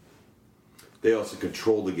 They also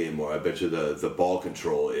control the game more. I bet you the ball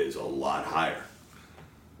control is a lot higher.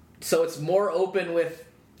 So it's more open with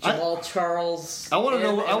Jamal Charles. I want to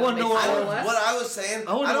know. I want to know what I was saying.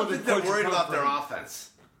 I don't think they're worried about their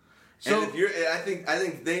offense. So and I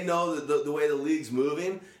think they know the way the league's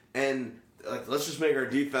moving, and let's just make our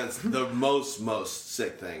defense the most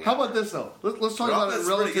sick thing. How about this though? Let's talk about a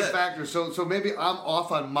relative factor. So maybe I'm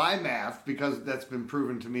off on my math because that's been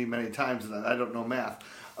proven to me many times that I don't know math.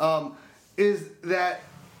 Is that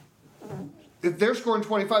if they're scoring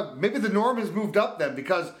 25, maybe the norm has moved up then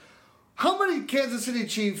because. How many Kansas City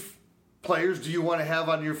Chief players do you want to have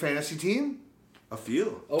on your fantasy team? A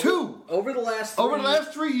few. Two. Over the last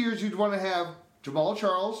 3 years, you'd want to have Jamal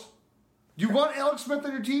Charles. You want Alex Smith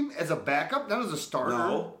on your team as a backup, not as a starter.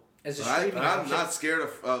 No. As a streaming I'm not scared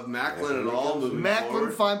of Macklin at all.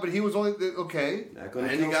 Macklin, fine, but he was only okay.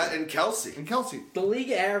 And you got Kelsey. And The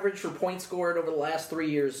league average for points scored over the last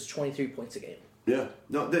 3 years is 23 points a game. Yeah.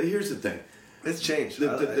 No. Here's the thing. It's changed.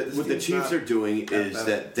 What the Chiefs are doing is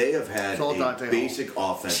that they have had a basic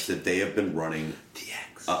offense that they have been running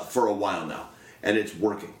for a while now, and it's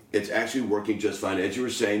working. It's actually working just fine. As you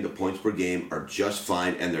were saying, the points per game are just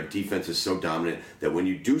fine, and their defense is so dominant that when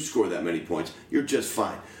you do score that many points, you're just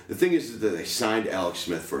fine. The thing is that they signed Alex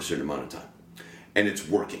Smith for a certain amount of time, and it's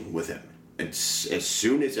working with him. And as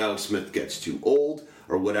soon as Alex Smith gets too old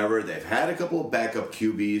or whatever, they've had a couple of backup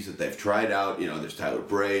QBs that they've tried out. There's Tyler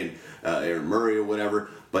Bray and Aaron Murray or whatever.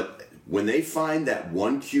 But when they find that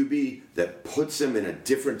one QB that puts them in a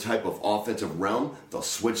different type of offensive realm, they'll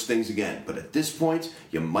switch things again. But at this point,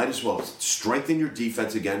 you might as well strengthen your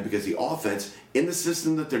defense again because the offense, in the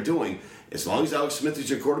system that they're doing, as long as Alex Smith is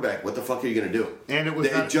your quarterback, what the fuck are you going to do? And it was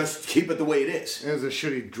just keep it the way it is. It was a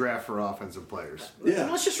shitty draft for offensive players. Yeah.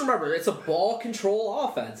 Let's just remember, it's a ball control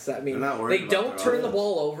offense. I mean, they don't turn the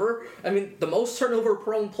ball over. I mean, the most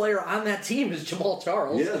turnover-prone player on that team is Jamal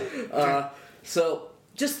Charles. Yeah. So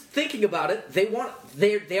just thinking about it,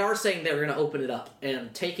 they are saying they're going to open it up.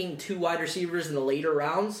 And taking 2 wide receivers in the later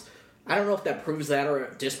rounds, I don't know if that proves that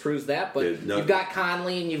or disproves that, but you've got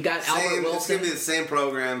Conley and you've got Albert Wilson. It's going to be the same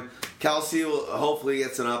program. Kelsey will hopefully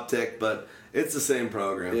gets an uptick, but it's the same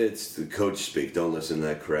program. It's the coach speak. Don't listen to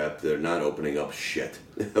that crap. They're not opening up shit.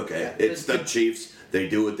 Okay? Yeah, it's the Chiefs. They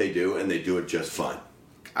do what they do, and they do it just fine.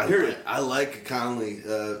 I like Conley.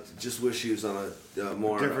 Just wish he was on a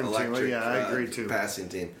more different electric team. Yeah, I agree too. Passing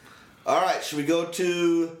team. All right, should we go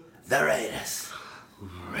to the Raiders?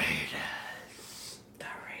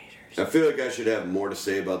 I feel like I should have more to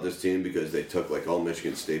say about this team because they took like all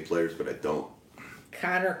Michigan State players, but I don't.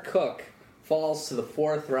 Connor Cook falls to the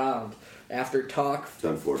 4th round after talk It's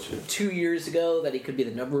unfortunate. 2 years ago that he could be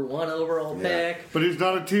the number 1 overall pick. But he's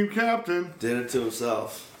not a team captain. Did it to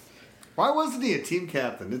himself. Why wasn't he a team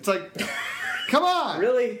captain? It's like, come on.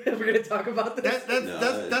 Really? We're going to talk about this?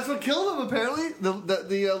 That's what killed him, apparently.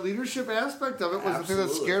 The leadership aspect of it was the thing that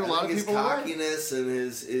scared a lot of people away. His cockiness and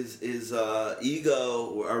his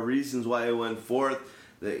ego are reasons why he went 4th.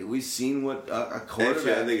 We've seen what a quarterback...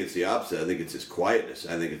 Actually, I think it's the opposite. I think it's his quietness.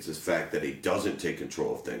 I think it's his fact that he doesn't take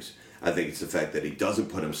control of things. I think it's the fact that he doesn't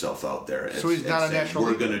put himself out there and, so he's not and a natural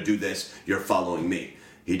we're leader. going to do this, you're following me.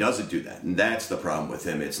 He doesn't do that, and that's the problem with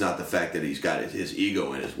him. It's not the fact that he's got his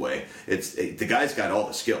ego in his way. It's the guy's got all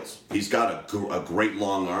the skills. He's got a great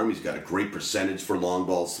long arm. He's got a great percentage for long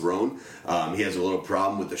balls thrown. He has a little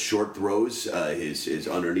problem with the short throws. His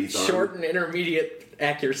underneath arm. Short and intermediate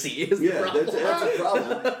accuracy is the problem. That's a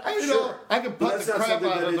problem. I can put the crap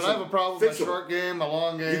out of it, but I have a problem with my short game, my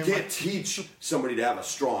long game. You can't teach somebody to have a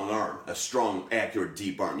strong arm, a strong, accurate,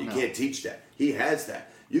 deep arm. You can't teach that. He has that.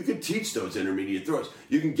 You can teach those intermediate throws.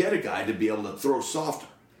 You can get a guy to be able to throw softer.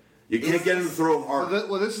 You can't get him to throw harder.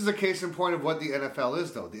 Well, this is a case in point of what the NFL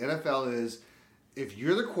is, though. The NFL is, if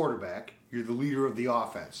you're the quarterback, you're the leader of the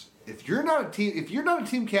offense. If you're not a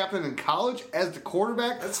team captain in college as the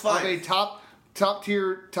quarterback That's fine. of a top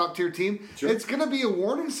tier team, it's going to be a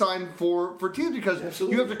warning sign for teams because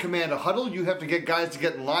you have to command a huddle, you have to get guys to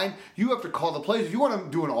get in line, you have to call the plays. If you want to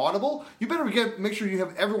do an audible, you better make sure you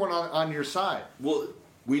have everyone on your side. Well,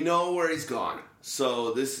 we know where he's gone.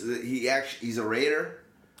 So he's a Raider.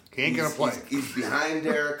 He ain't gonna play. He's behind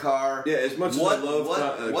Derek Carr. Yeah, as much as I love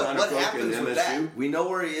what happens with that? We know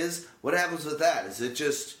where he is. What happens with that? Is it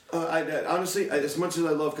just? Honestly, as much as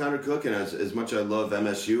I love Connor Cook and as much as I love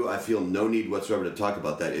MSU, I feel no need whatsoever to talk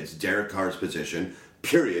about that. It's Derek Carr's position,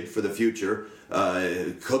 period, for the future.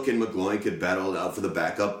 Cook and McGloin could battle it out for the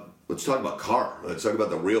backup. Let's talk about Carr. Let's talk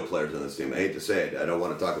about the real players on this team. I hate to say it. I don't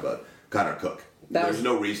want to talk about Connor Cook. There's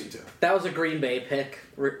no reason to. That was a Green Bay pick.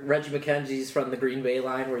 Reggie McKenzie's from the Green Bay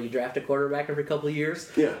line where you draft a quarterback every couple of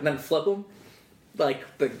years. Yeah. And then flip him. Like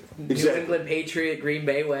the New England Patriot Green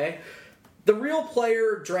Bay way. The real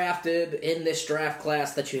player drafted in this draft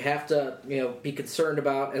class that you have to be concerned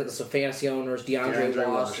about as a fantasy owner is DeAndre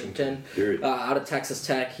Washington. Out of Texas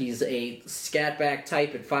Tech. He's a scat-back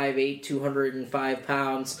type at 5'8", 205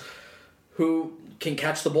 pounds who can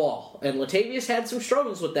catch the ball. And Latavius had some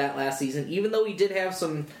struggles with that last season, even though he did have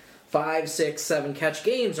some 5, 6, 7 catch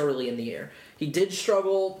games early in the year. He did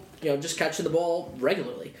struggle, just catching the ball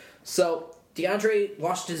regularly. So DeAndre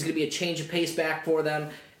Washington's going to be a change of pace back for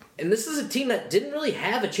them. And this is a team that didn't really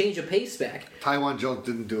have a change of pace back. Tywan Jones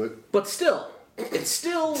didn't do it. But still, it's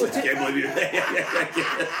still... I can't believe you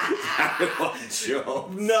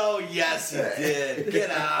Tywan No, yes, he did.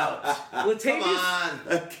 Get out. Latavius, Come on.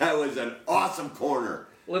 That guy was an awesome corner.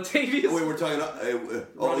 Latavius... Wait, we're talking...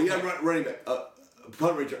 running back.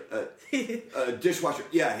 Punt return. Dishwasher.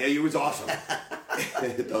 Yeah, he was awesome.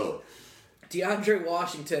 Totally. DeAndre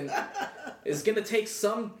Washington is going to take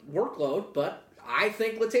some workload, but I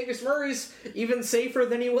think Latavius Murray's even safer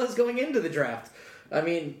than he was going into the draft. I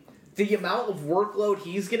mean, the amount of workload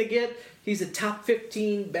he's going to get, he's a top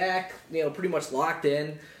 15 back, pretty much locked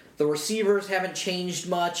in. The receivers haven't changed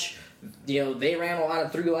much. They ran a lot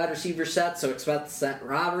of 3 wide receiver sets, so expect Seth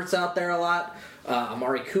Roberts out there a lot.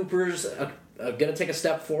 Amari Cooper's going to take a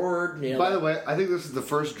step forward. By the way, I think this is the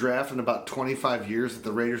first draft in about 25 years that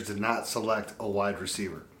the Raiders did not select a wide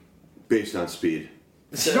receiver. Based on speed.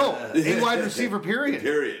 No, a wide receiver, period.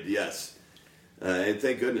 Period, yes. And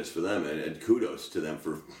thank goodness for them, and kudos to them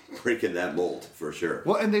for breaking that mold, for sure.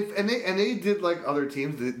 Well, and they did like other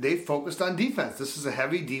teams. They focused on defense. This is a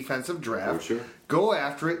heavy defensive draft. For sure. Go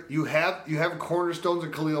after it. You have cornerstones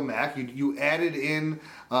in Khalil Mack. You added in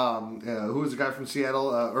who was the guy from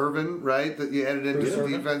Seattle, Irvin, right? That you added into the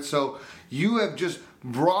defense. So you have just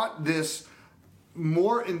brought this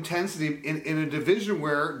more intensity in a division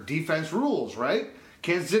where defense rules, right?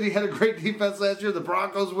 Kansas City had a great defense last year. The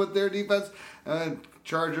Broncos with their defense.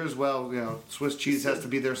 Chargers, Swiss cheese has to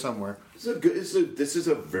be there somewhere. This is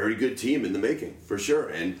a very good team in the making, for sure.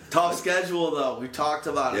 And tough schedule, though. We talked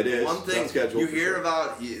about it. It is. One thing you hear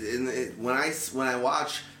about when I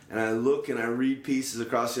watch and I look and I read pieces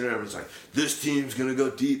across the internet, it's like, this team's going to go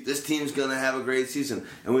deep. This team's going to have a great season.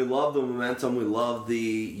 And we love the momentum. We love the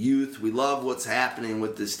youth. We love what's happening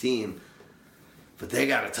with this team. But they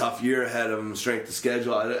got a tough year ahead of them, strength of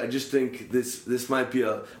schedule. I just think this might be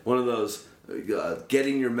one of those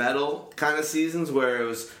getting your medal kind of seasons where it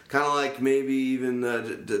was kind of like maybe even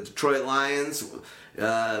the Detroit Lions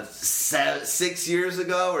 6 years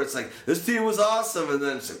ago, where it's like, this team was awesome, and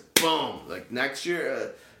then it's like, boom, like next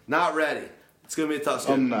year, not ready. It's going to be a tough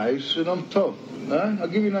schedule. I'm nice and I'm tough. Huh? I'll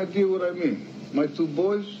give you an idea what I mean. My 2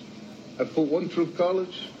 boys, I put one through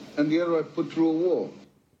college and the other I put through a wall.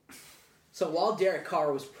 So while Derek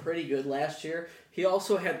Carr was pretty good last year, he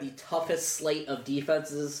also had the toughest slate of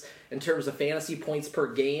defenses in terms of fantasy points per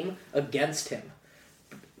game against him.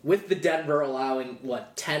 With the Denver allowing,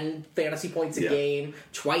 10 fantasy points a game,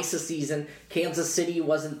 twice a season. Kansas City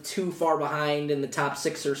wasn't too far behind in the top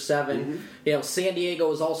 6 or 7. Mm-hmm. San Diego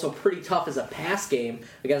was also pretty tough as a pass game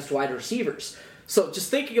against wide receivers. So just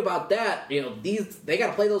thinking about that, they got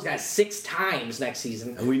to play those guys 6 times next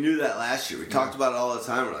season. And we knew that last year. We talked about it all the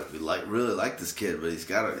time. We're like, we really like this kid, but he's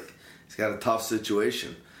got a tough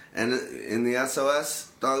situation. And in the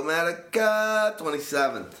SOS, Dogmatic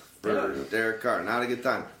 27th for Derek Carr. Not a good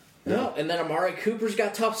time. No, and then Amari Cooper's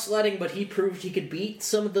got tough sledding, but he proved he could beat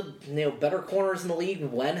some of the better corners in the league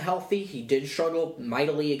when healthy. He did struggle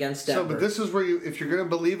mightily against Denver. But this is where if you're going to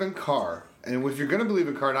believe in Carr, and if you're going to believe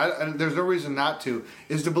in Carr, and there's no reason not to,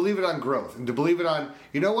 is to believe it on growth and to believe it on,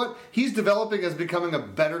 he's developing as becoming a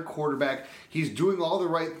better quarterback. He's doing all the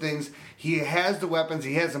right things. He has the weapons.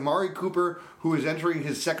 He has Amari Cooper, who is entering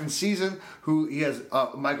his 2nd season. Who he has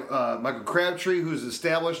Michael Crabtree, who's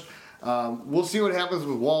established. We'll see what happens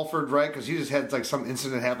with Walford, right? Because he just had some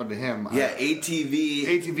incident happen to him. Yeah,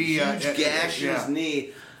 ATV, huge gash in his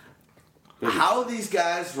knee. How these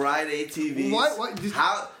guys ride ATVs? What?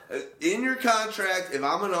 How in your contract? If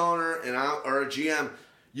I'm an owner or a GM,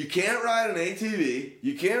 you can't ride an ATV.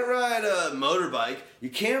 You can't ride a motorbike. You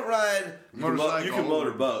can't ride. You can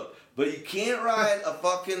motorboat, but you can't ride a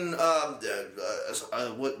fucking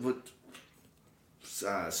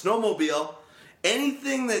snowmobile.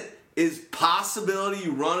 Anything that is possibility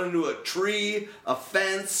you run into a tree, a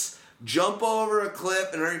fence, jump over a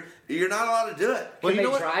cliff, and you're not allowed to do it. Can they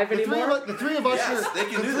drive anymore? The three of us, yes, they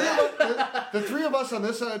can do that. The 3 of us on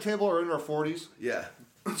this side of the table are in our 40s. Yeah.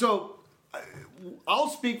 So I'll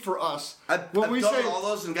speak for us. I've done all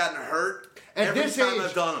those and gotten hurt. At this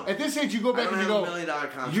age, you go back and you go, $1 million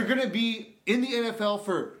contract. You're going to be in the NFL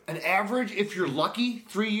for an average, if you're lucky,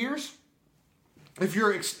 3 years. If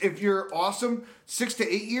you're awesome, 6 to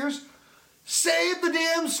 8 years. Save the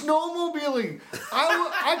damn snowmobiling.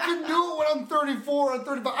 I can do it when I'm 34 and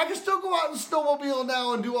 35. I can still go out and snowmobile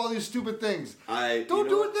now and do all these stupid things. Don't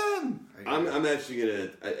do it then. I'm actually going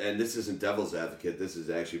to, and this isn't devil's advocate, this is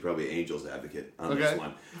actually probably angel's advocate on this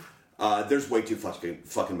one. There's way too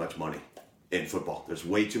fucking much money in football. There's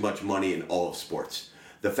way too much money in all of sports.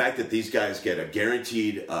 The fact that these guys get a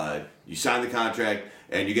guaranteed, you sign the contract,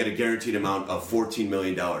 and you get a guaranteed amount of $14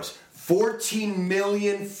 million. $14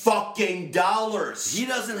 million fucking dollars. He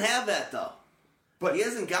doesn't have that though. But he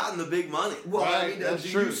hasn't gotten the big money. Well, right, that's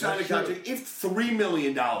true. You sign a contract. If $3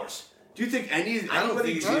 million. Do you think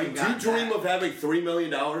anybody dream of having $3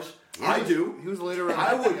 million? I do. He was later.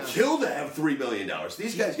 I would kill to have $3 million.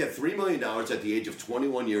 These guys get $3 million at the age of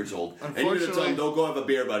 21 years old, and you're going to tell them, "Don't go have a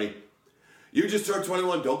beer, buddy." You just turned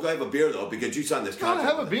 21. Don't go have a beer, though, because you signed this contract.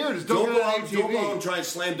 Don't have a beer. Just don't go on ATV. Don't go out and try and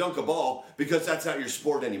slam dunk a ball, because that's not your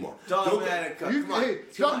sport anymore. Dogmatica, you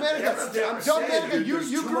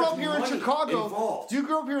grew up here in Chicago. You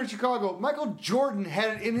grew up here in Chicago. Michael Jordan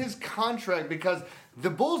had it in his contract because the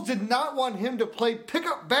Bulls did not want him to play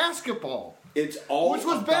pickup basketball. It's all which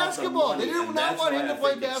was basketball. They did not want him to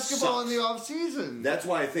play basketball in the offseason. That's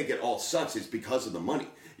why I think it all sucks. It's because of the money.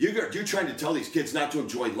 You're trying to tell these kids not to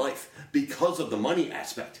enjoy life because of the money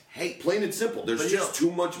aspect. Hey, plain and simple. There's just too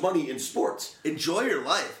much money in sports. Enjoy your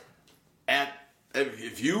life.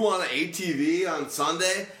 If you want an ATV on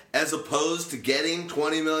Sunday as opposed to getting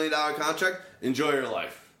 $20 million contract, enjoy your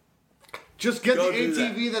life. Just get the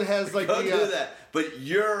ATV that has like do that. But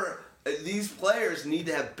these players need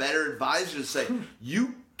to have better advisors to say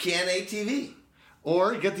you can't ATV.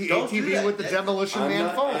 Or get the ATV with the Demolition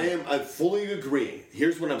Man phone. I'm fully agreeing.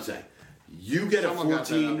 Here's what I'm saying. You get a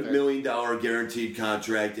 $14 million guaranteed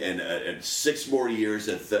contract and 6 more years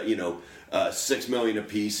at $6 million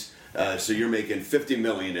apiece. So you're making $50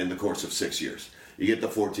 million in the course of 6 years. You get the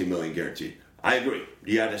 $14 million guaranteed. I agree.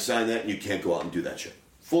 You got to sign that, and you can't go out and do that shit.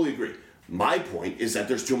 Fully agree. My point is that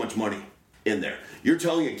there's too much money in there. You're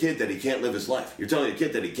telling a kid that he can't live his life. You're telling a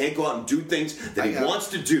kid that he can't go out and do things that he wants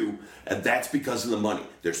to do, and that's because of the money.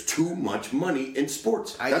 There's too much money in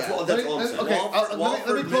sports. That's all I'm saying. Okay,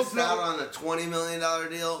 Walford missed out on a $20 million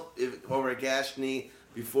deal over a gash knee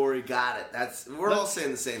before he got it. We're all saying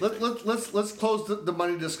the same thing. Let's close the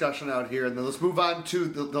money discussion out here, and then let's move on to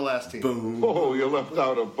the last team. Boom. Oh, you left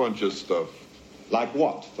out a bunch of stuff. Like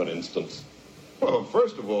what, for instance? Well,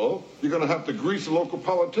 first of all, you're going to have to grease the local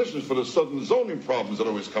politicians for the sudden zoning problems that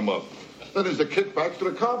always come up. That is the kickbacks to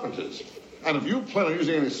the carpenters. And if you plan on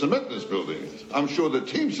using any cement in this building, I'm sure the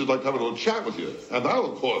teams would like to have a little chat with you, and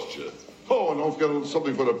that'll cost you. Oh, and don't forget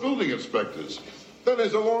something for the building inspectors. Then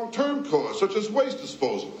there's a long-term cost, such as waste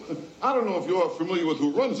disposal. I don't know if you're familiar with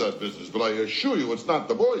who runs that business, but I assure you it's not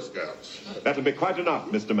the Boy Scouts. That'll be quite enough,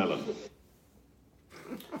 Mr. Mellon.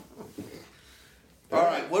 All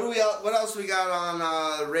right, what else we got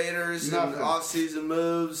on Raiders and off-season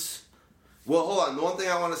moves? Well, hold on. The one thing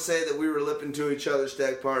I want to say that we were lipping to each other,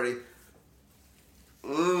 Stag Party.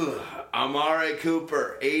 Amari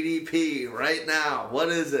Cooper, ADP, right now. What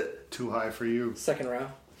is it? Too high for you. Second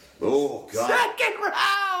round. Oh, God. Second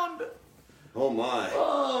round! Oh, my.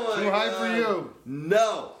 Oh, my Too high God. for you.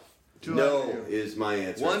 No. No is my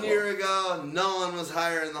answer. 1 year ago, no one was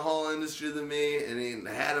higher in the whole industry than me, and he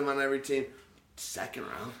had him on every team. Second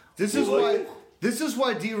round. This is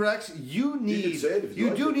why D-Rex, you do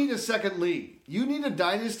need a second league. You need a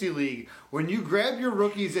dynasty league when you grab your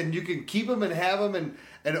rookies and you can keep them and have them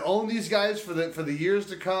and own these guys for the years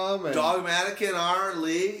to come. And Dogmatic in our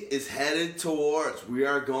league is headed towards. We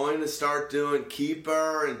are going to start doing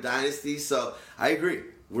keeper and dynasty. So I agree.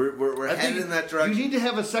 We're headed in that direction. You need to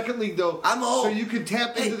have a second league though. I'm old, so you can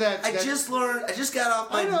tap into that. I just got off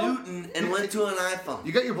my Newton and went to an iPhone.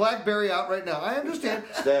 You got your BlackBerry out right now. I understand.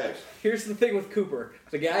 Stags. Here's the thing with Cooper.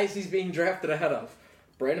 The guys he's being drafted ahead of.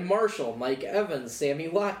 Brandon Marshall, Mike Evans, Sammy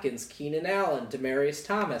Watkins, Keenan Allen, Demaryius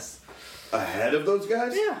Thomas. Ahead of those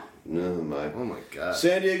guys? Yeah. No, Oh my God.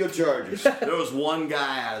 San Diego Chargers. There was one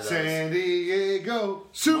guy out of those. San Diego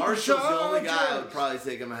Super Marshall's the only guy I Chargers. would probably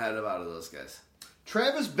take him ahead of out of those guys.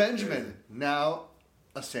 Travis Benjamin, now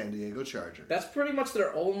a San Diego Charger. That's pretty much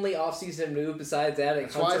their only offseason move besides adding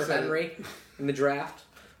That's why I Hunter said Henry in the draft.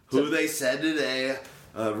 Who they said today,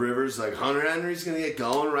 Rivers, like Hunter Henry's going to get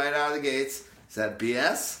going right out of the gates. Is that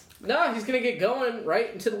BS? No, he's going to get going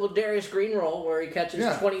right into the Ladarius Green role where he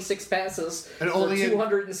catches 26 passes and for only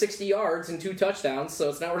 260 yards and 2 touchdowns, so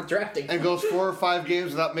it's not worth drafting. And goes 4 or 5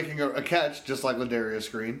 games without making a catch, just like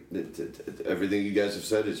Ladarius Green. Everything you guys have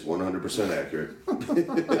said is 100% accurate. I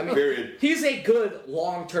mean, Period. He's a good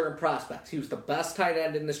long-term prospect. He was the best tight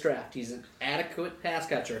end in this draft. He's an adequate pass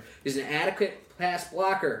catcher. He's an adequate pass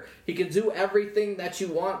blocker. He can do everything that you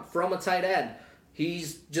want from a tight end.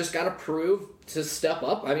 He's just got to prove to step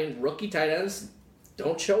up. I mean, rookie tight ends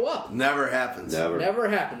don't show up. Never happens. Never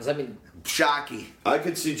happens. I mean, shocky. I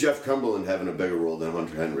could see Jeff Cumberland having a bigger role than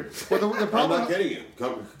Hunter Henry. Well, I'm not kidding you.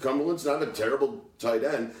 Cumberland's not a terrible tight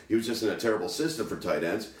end. He was just in a terrible system for tight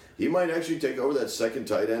ends. He might actually take over that second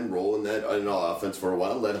tight end role in offense for a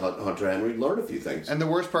while and let Hunter Henry learn a few things. And the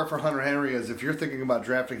worst part for Hunter Henry is if you're thinking about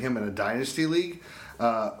drafting him in a dynasty league,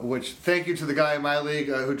 which thank you to the guy in my league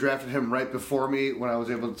who drafted him right before me when I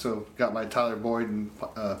was able to got my Tyler Boyd and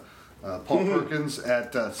Paul Perkins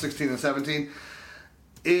at 16 and 17,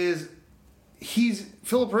 he's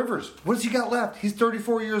Phillip Rivers. What has he got left? He's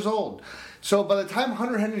 34 years old. So by the time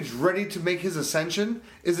Hunter Henry's ready to make his ascension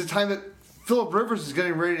is the time that Phillip Rivers is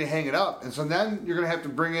getting ready to hang it up. And so then you're going to have to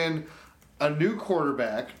bring in a new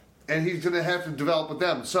quarterback, and he's going to have to develop with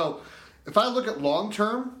them. So if I look at long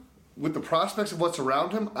term, with the prospects of what's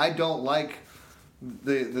around him, I don't like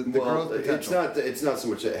the growth potential. It's not so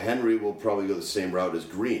much that Henry will probably go the same route as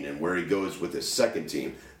Green, and where he goes with his second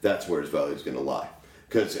team, that's where his value is going to lie.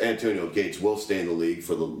 Because Antonio Gates will stay in the league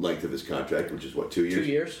for the length of his contract, which is, 2 years?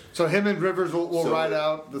 2 years. So him and Rivers will ride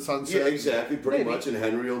out the sunset? Yeah, exactly, pretty much. And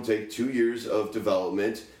Henry will take 2 years of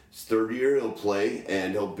development. His third year, he'll play,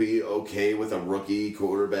 and he'll be okay with a rookie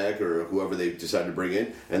quarterback or whoever they decide to bring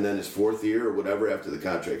in. And then his fourth year or whatever, after the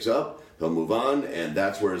contract's up, he'll move on, and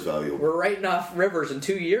that's where his value will be. We're writing off Rivers in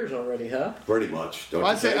 2 years already, huh? Pretty much.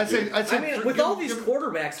 I'd say I mean, with all these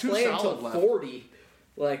quarterbacks playing until 40,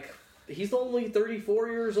 like, he's only 34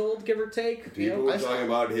 years old, give or take. People were talking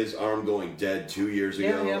about his arm going dead 2 years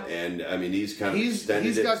ago, and I mean, he's kind of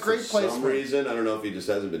extended it for some reason. I don't know if he just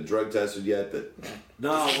hasn't been drug tested yet, but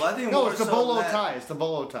I think it's the bolo tie. It's the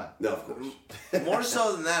bolo tie. No, of course. More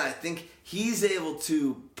so than that, I think he's able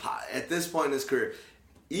to, at this point in his career,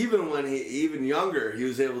 even younger, he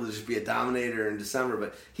was able to just be a dominator in December.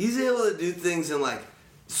 But he's able to do things in like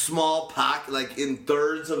small pocket, like in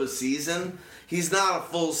thirds of a season. He's not a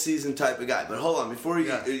full season type of guy. But hold on, before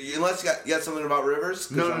unless you got something about Rivers?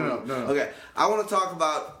 No. Okay, I want to talk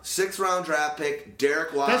about 6th round draft pick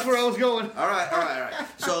Derek Watts. That's where I was going. All right.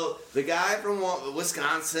 So the guy from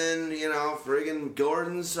Wisconsin, friggin'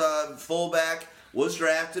 Gordon's fullback, was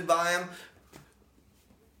drafted by him.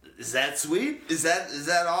 Is that sweet? Is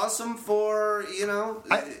that awesome for,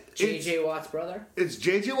 J.J. Watt's brother? It's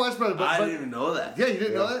J.J. Watt's brother. But I didn't even know that. Yeah, you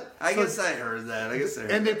didn't know that? I guess I heard that.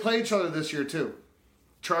 And they play each other this year, too.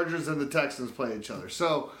 Chargers and the Texans play each other.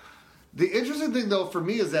 So The interesting thing, though, for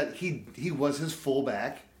me is that he was his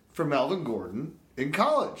fullback for Melvin Gordon in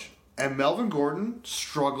college. And Melvin Gordon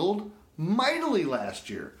struggled mightily last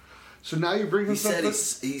year. So now you bring him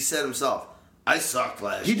He said himself, I sucked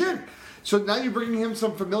last year. He did. So now you're bringing him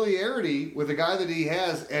some familiarity with the guy that he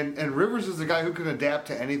has, and Rivers is the guy who can adapt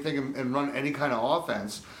to anything and run any kind of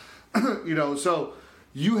offense. So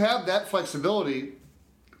you have that flexibility.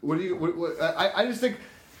 I just think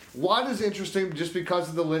Watt is interesting just because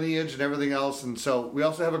of the lineage and everything else. And so we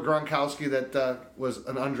also have a Gronkowski that was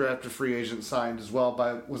an undrafted free agent signed as well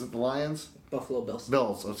by, was it the Lions? Buffalo Bills.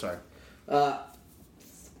 Bills, oh sorry.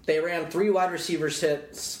 They ran 3 wide receivers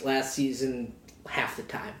hits last season half the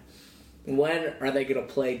time. When are they going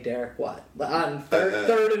to play Derek Watt? On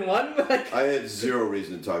third and 1? I had zero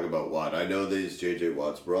reason to talk about Watt. I know that he's J.J.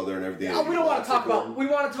 Watt's brother and everything. We don't want to talk about. We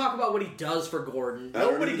want to talk about what he does for Gordon. I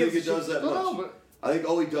don't think he does that much. I think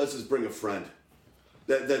all he does is bring a friend.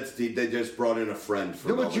 They just brought in a friend for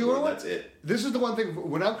Melvin Gordon. That's it. This is the one thing,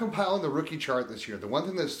 when I'm compiling the rookie chart this year, the one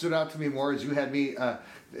thing that stood out to me more is you had me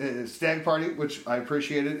stag party, which I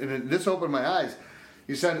appreciated, and this opened my eyes.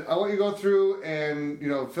 You said, I want you to go through and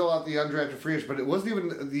fill out the undrafted free agents, but it wasn't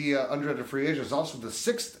even the undrafted free agents. It was also the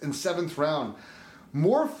 6th and 7th round.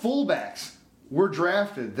 More fullbacks were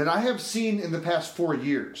drafted than I have seen in the past 4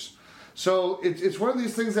 years. So it's one of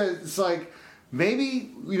these things that it's like,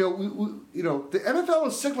 maybe, the NFL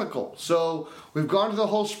is cyclical. So we've gone to the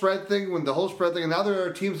whole spread thing, and now there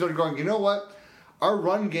are teams that are going, you know what? Our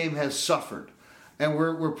run game has suffered. And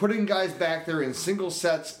we're putting guys back there in single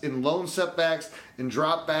sets, in lone setbacks, in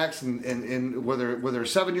drop backs, and whether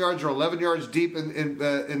 7 yards or 11 yards deep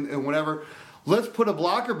in whatever. Let's put a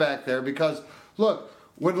blocker back there because, look,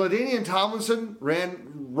 when LaDainian Tomlinson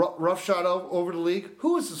ran roughshod over the league,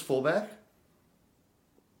 who was his fullback?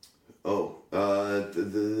 Oh,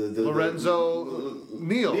 Lorenzo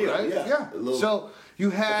Neal, right? Yeah. So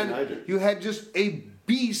you had just a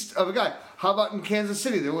beast of a guy. How about in Kansas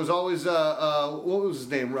City? There was always what was his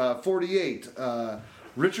name? 48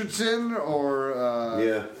 Richardson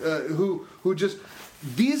who just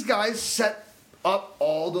these guys set up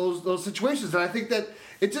all those situations, and I think that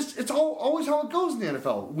it's always how it goes in the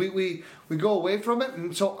NFL. We go away from it,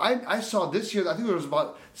 and so I saw this year. I think there was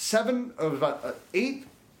about 8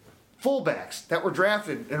 fullbacks that were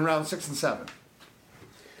drafted in round 6 and 7.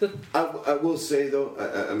 I will say, though,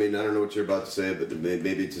 I mean, I don't know what you're about to say, but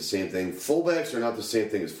maybe it's the same thing. Fullbacks are not the same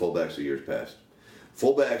thing as fullbacks of years past.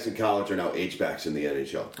 Fullbacks in college are now H-backs in the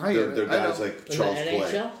NHL. They're guys like Charles Clay.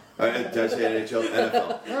 NHL? Did I say NHL?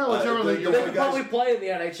 NFL. They can probably play in the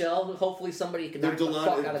NHL. Hopefully somebody can knock the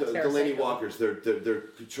fuck out of Delaney Walkers. They're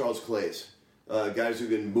Charles Clays. Guys who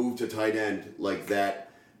can move to tight end like that.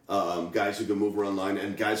 Guys who can move around line,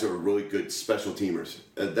 and guys who are really good special teamers.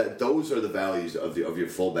 Those are the values of your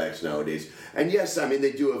fullbacks nowadays. And yes, I mean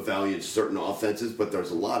they do have value in certain offenses, but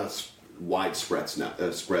there's a lot of wide spreads now,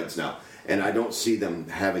 and I don't see them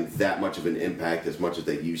having that much of an impact as much as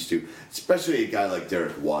they used to. Especially a guy like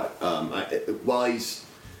Derek Watt. While he's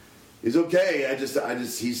okay, I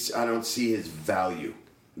don't see his value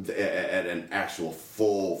at an actual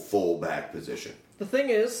fullback position. The thing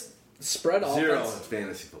is. Spread offense. 0 in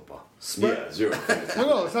fantasy football. Zero.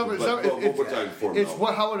 No, it's not. We're talking for it's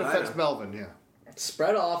how it affects Melvin. Yeah.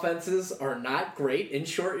 Spread offenses are not great in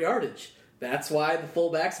short yardage. That's why the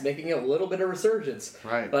fullback's making a little bit of resurgence.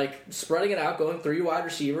 Right. Like spreading it out, going 3 wide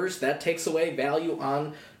receivers, that takes away value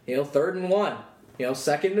on 3rd and 1,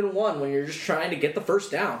 2nd and 1 when you're just trying to get the first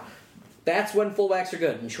down. That's when fullbacks are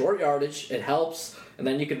good. In short yardage, it helps, and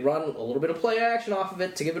then you can run a little bit of play action off of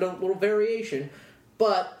it to give it a little variation.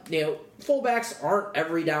 But, fullbacks aren't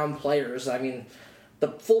every down players. I mean, the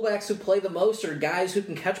fullbacks who play the most are guys who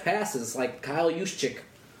can catch passes, like Kyle Juszczyk.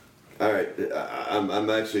 All right. I'm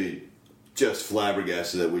actually just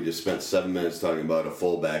flabbergasted that we just spent 7 minutes talking about a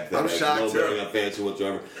fullback that has no bearing on fantasy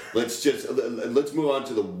whatsoever. Let's move on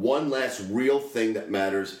to the one last real thing that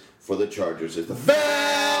matters for the Chargers is the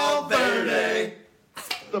Valverde.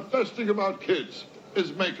 The best thing about kids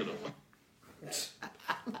is making them.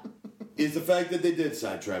 Is the fact that they did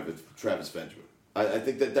sign Travis Benjamin. I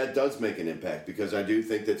think that does make an impact because I do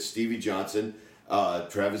think that Stevie Johnson,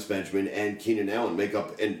 Travis Benjamin, and Keenan Allen make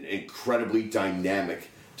up an incredibly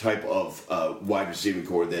dynamic type of wide receiving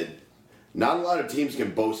core that not a lot of teams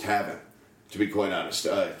can boast having, to be quite honest.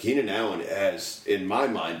 Keenan Allen has, in my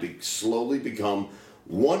mind, slowly become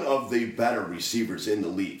one of the better receivers in the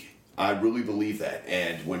league. I really believe that.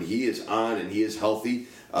 And when he is on and he is healthy,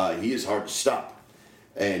 he is hard to stop.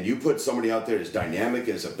 and you put somebody out there as dynamic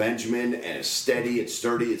as a Benjamin and as steady and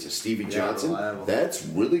sturdy as a Stevie Johnson, reliable. That's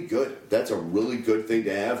really good. That's a really good thing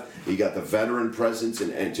to have. You got the veteran presence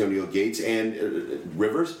in Antonio Gates and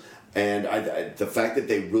Rivers. And the fact that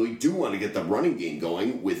they really do want to get the running game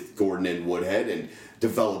going with Gordon and Woodhead and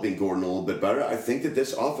developing Gordon a little bit better, I think that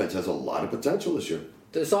this offense has a lot of potential this year.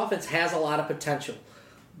 This offense has a lot of potential.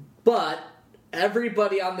 But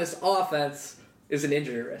everybody on this offense is an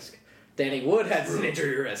injury risk. Danny Woodhead's an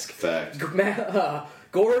injury risk. Fact.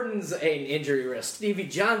 Gordon's an injury risk. Stevie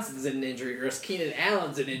Johnson's an injury risk. Keenan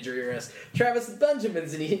Allen's an injury risk. Travis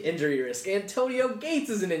Benjamin's an injury risk. Antonio Gates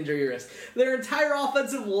is an injury risk. Their entire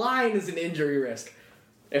offensive line is an injury risk.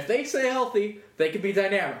 If they stay healthy, they can be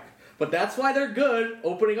dynamic. But that's why they're good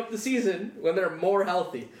opening up the season when they're more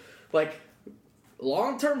healthy. Like,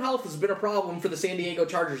 long-term health has been a problem for the San Diego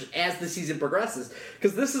Chargers as the season progresses.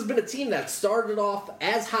 Because this has been a team that started off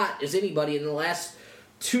as hot as anybody in the last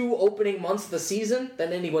 2 opening months of the season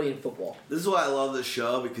than anybody in football. This is why I love this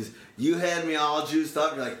show, because you had me all juiced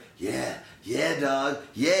up. You're like, yeah, dog.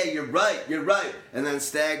 Yeah, you're right. And then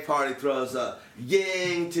Stag Party throws a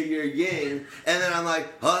yang to your yin. And then I'm like,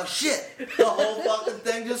 oh, shit. The whole fucking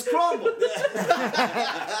thing just crumbled. That's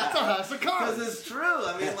a house of cards. Because it's true.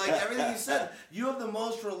 I mean, like, everything you said, you have the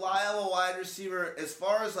most reliable wide receiver as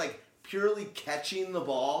far as, like, purely catching the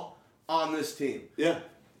ball on this team. Yeah.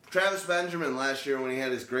 Travis Benjamin last year when he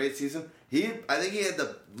had his great season, I think he had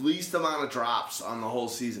the least amount of drops on the whole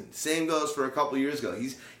season. Same goes for a couple years ago.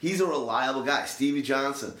 He's a reliable guy. Stevie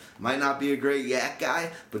Johnson might not be a great yak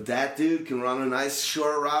guy, but that dude can run a nice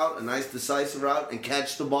short route, a nice decisive route, and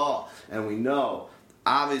catch the ball. And we know,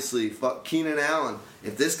 obviously, Keenan Allen.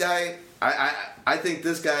 If this guy, I think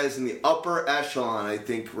this guy is in the upper echelon. I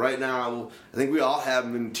think right now, we all have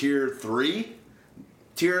him in tier 3.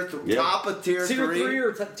 Top of tier 3. Tier 3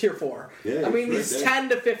 or tier 4. Yeah, I mean, he's he's 10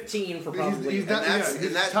 to 15 for probably. He's not,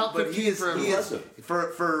 top 15 for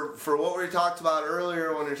what we talked about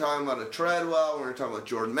earlier when we were talking about a Treadwell, when we were talking about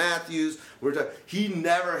Jordan Matthews. He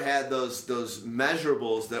never had those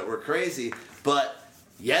measurables that were crazy, but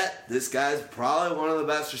yet this guy's probably one of the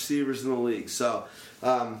best receivers in the league. So,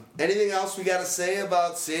 anything else we got to say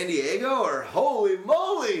about San Diego? Or holy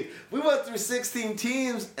moly, we went through 16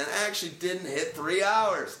 teams and actually didn't hit 3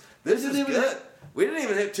 hours. This is good. We didn't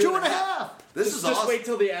even hit 2.5. This is just awesome. wait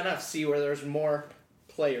till the NFC where there's more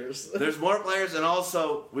players. There's more players, and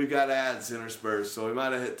also we've got ads interspersed, so we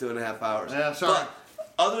might have hit 2.5 hours. Yeah, sorry.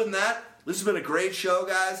 But other than that, this has been a great show,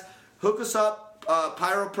 guys. Hook us up,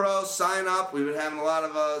 Pyro Pro, sign up. We've been having a lot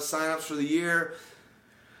of sign-ups for the year.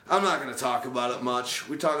 I'm not going to talk about it much.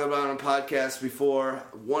 We talked about it on podcasts before.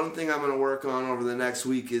 One thing I'm going to work on over the next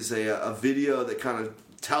week is a video that kind of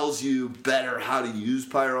tells you better how to use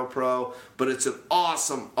Pyro Pro. But it's an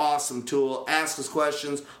awesome, awesome tool. Ask us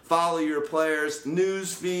questions. Follow your players.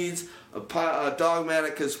 News feeds.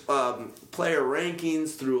 Dogmatica's player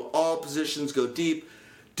rankings through all positions. Go deep.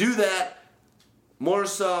 Do that. More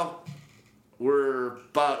so, we're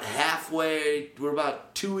about halfway. We're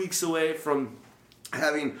about 2 weeks away from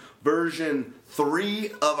having version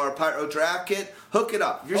 3 of our Pyro Draft Kit. Hook it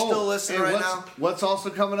up. If you're still listening right now. What's also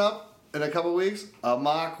coming up in a couple weeks? A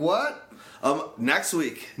mock what? Next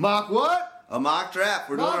week. Mock what? A mock draft.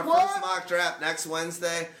 We're Mock doing our what? first mock draft next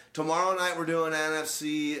Wednesday. Tomorrow night we're doing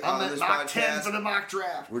NFC on this mock podcast. 10 for the mock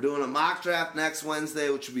draft. We're doing a mock draft next Wednesday,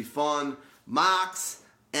 which will be fun. Mocks,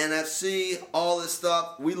 NFC, all this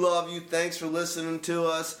stuff. We love you. Thanks for listening to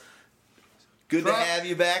us. Good to have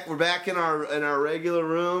you back. We're back in our regular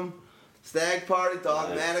room. Stag Party,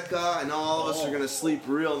 Dogmatica. I know all of us are going to sleep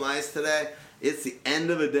real nice today. It's the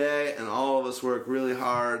end of a day, and all of us work really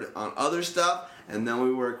hard on other stuff, and then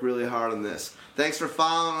we work really hard on this. Thanks for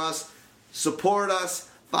following us. Support us.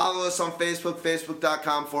 Follow us on Facebook,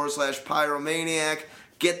 facebook.com/Pyromaniac.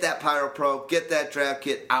 Get that Pyro Pro. Get that draft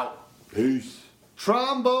kit out. Peace.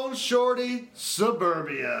 Trombone Shorty,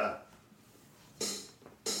 Suburbia.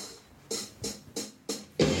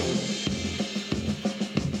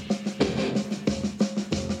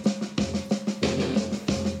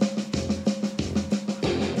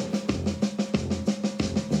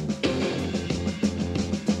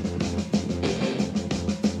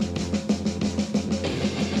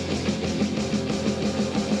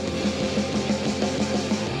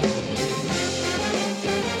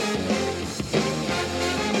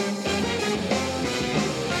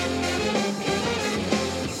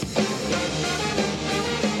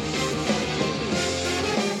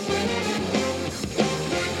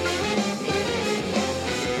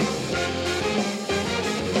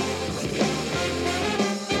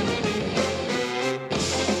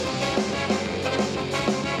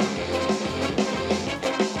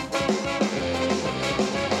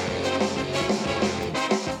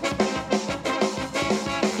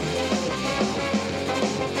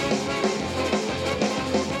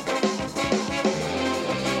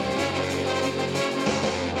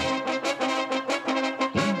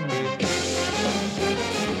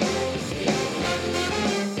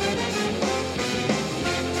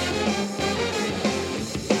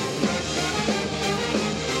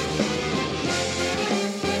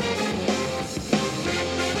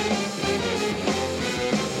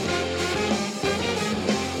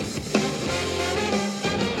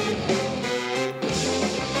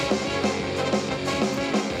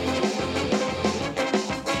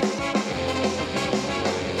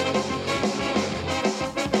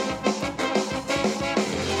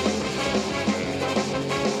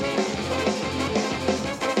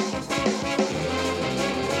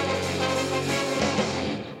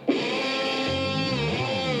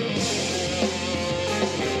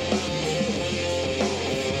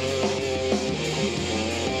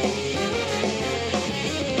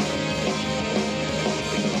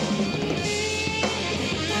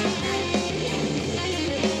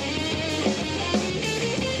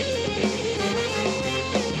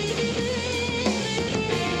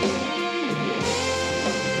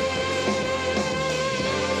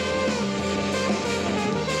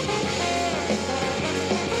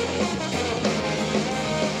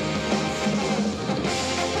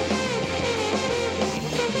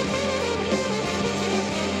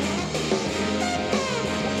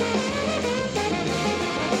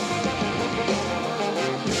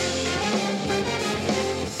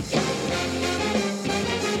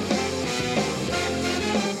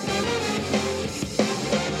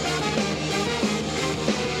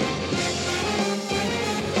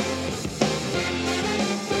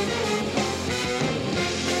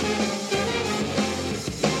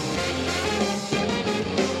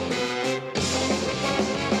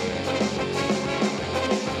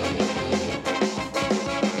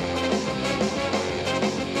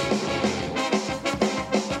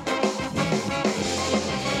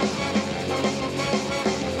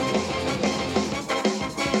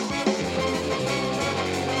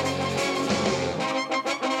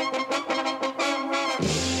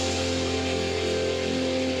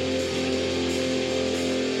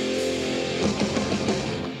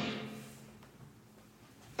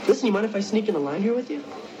 Listen, you mind if I sneak in a line here with you?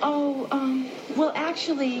 Oh, well,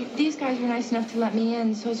 actually, these guys were nice enough to let me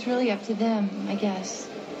in, so it's really up to them, I guess.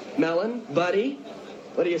 Melon, buddy,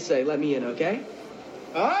 what do you say? Let me in, okay?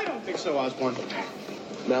 I don't think so, Osborne.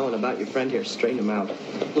 Melon, about your friend here, straighten him out.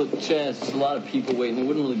 Look, Chaz, there's a lot of people waiting. It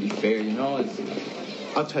wouldn't really be fair, you know?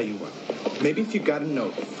 I'll tell you what. Maybe if you got a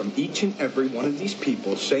note from each and every one of these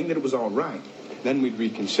people saying that it was all right, then we'd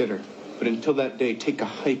reconsider. But until that day, take a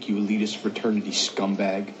hike, you elitist fraternity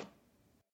scumbag.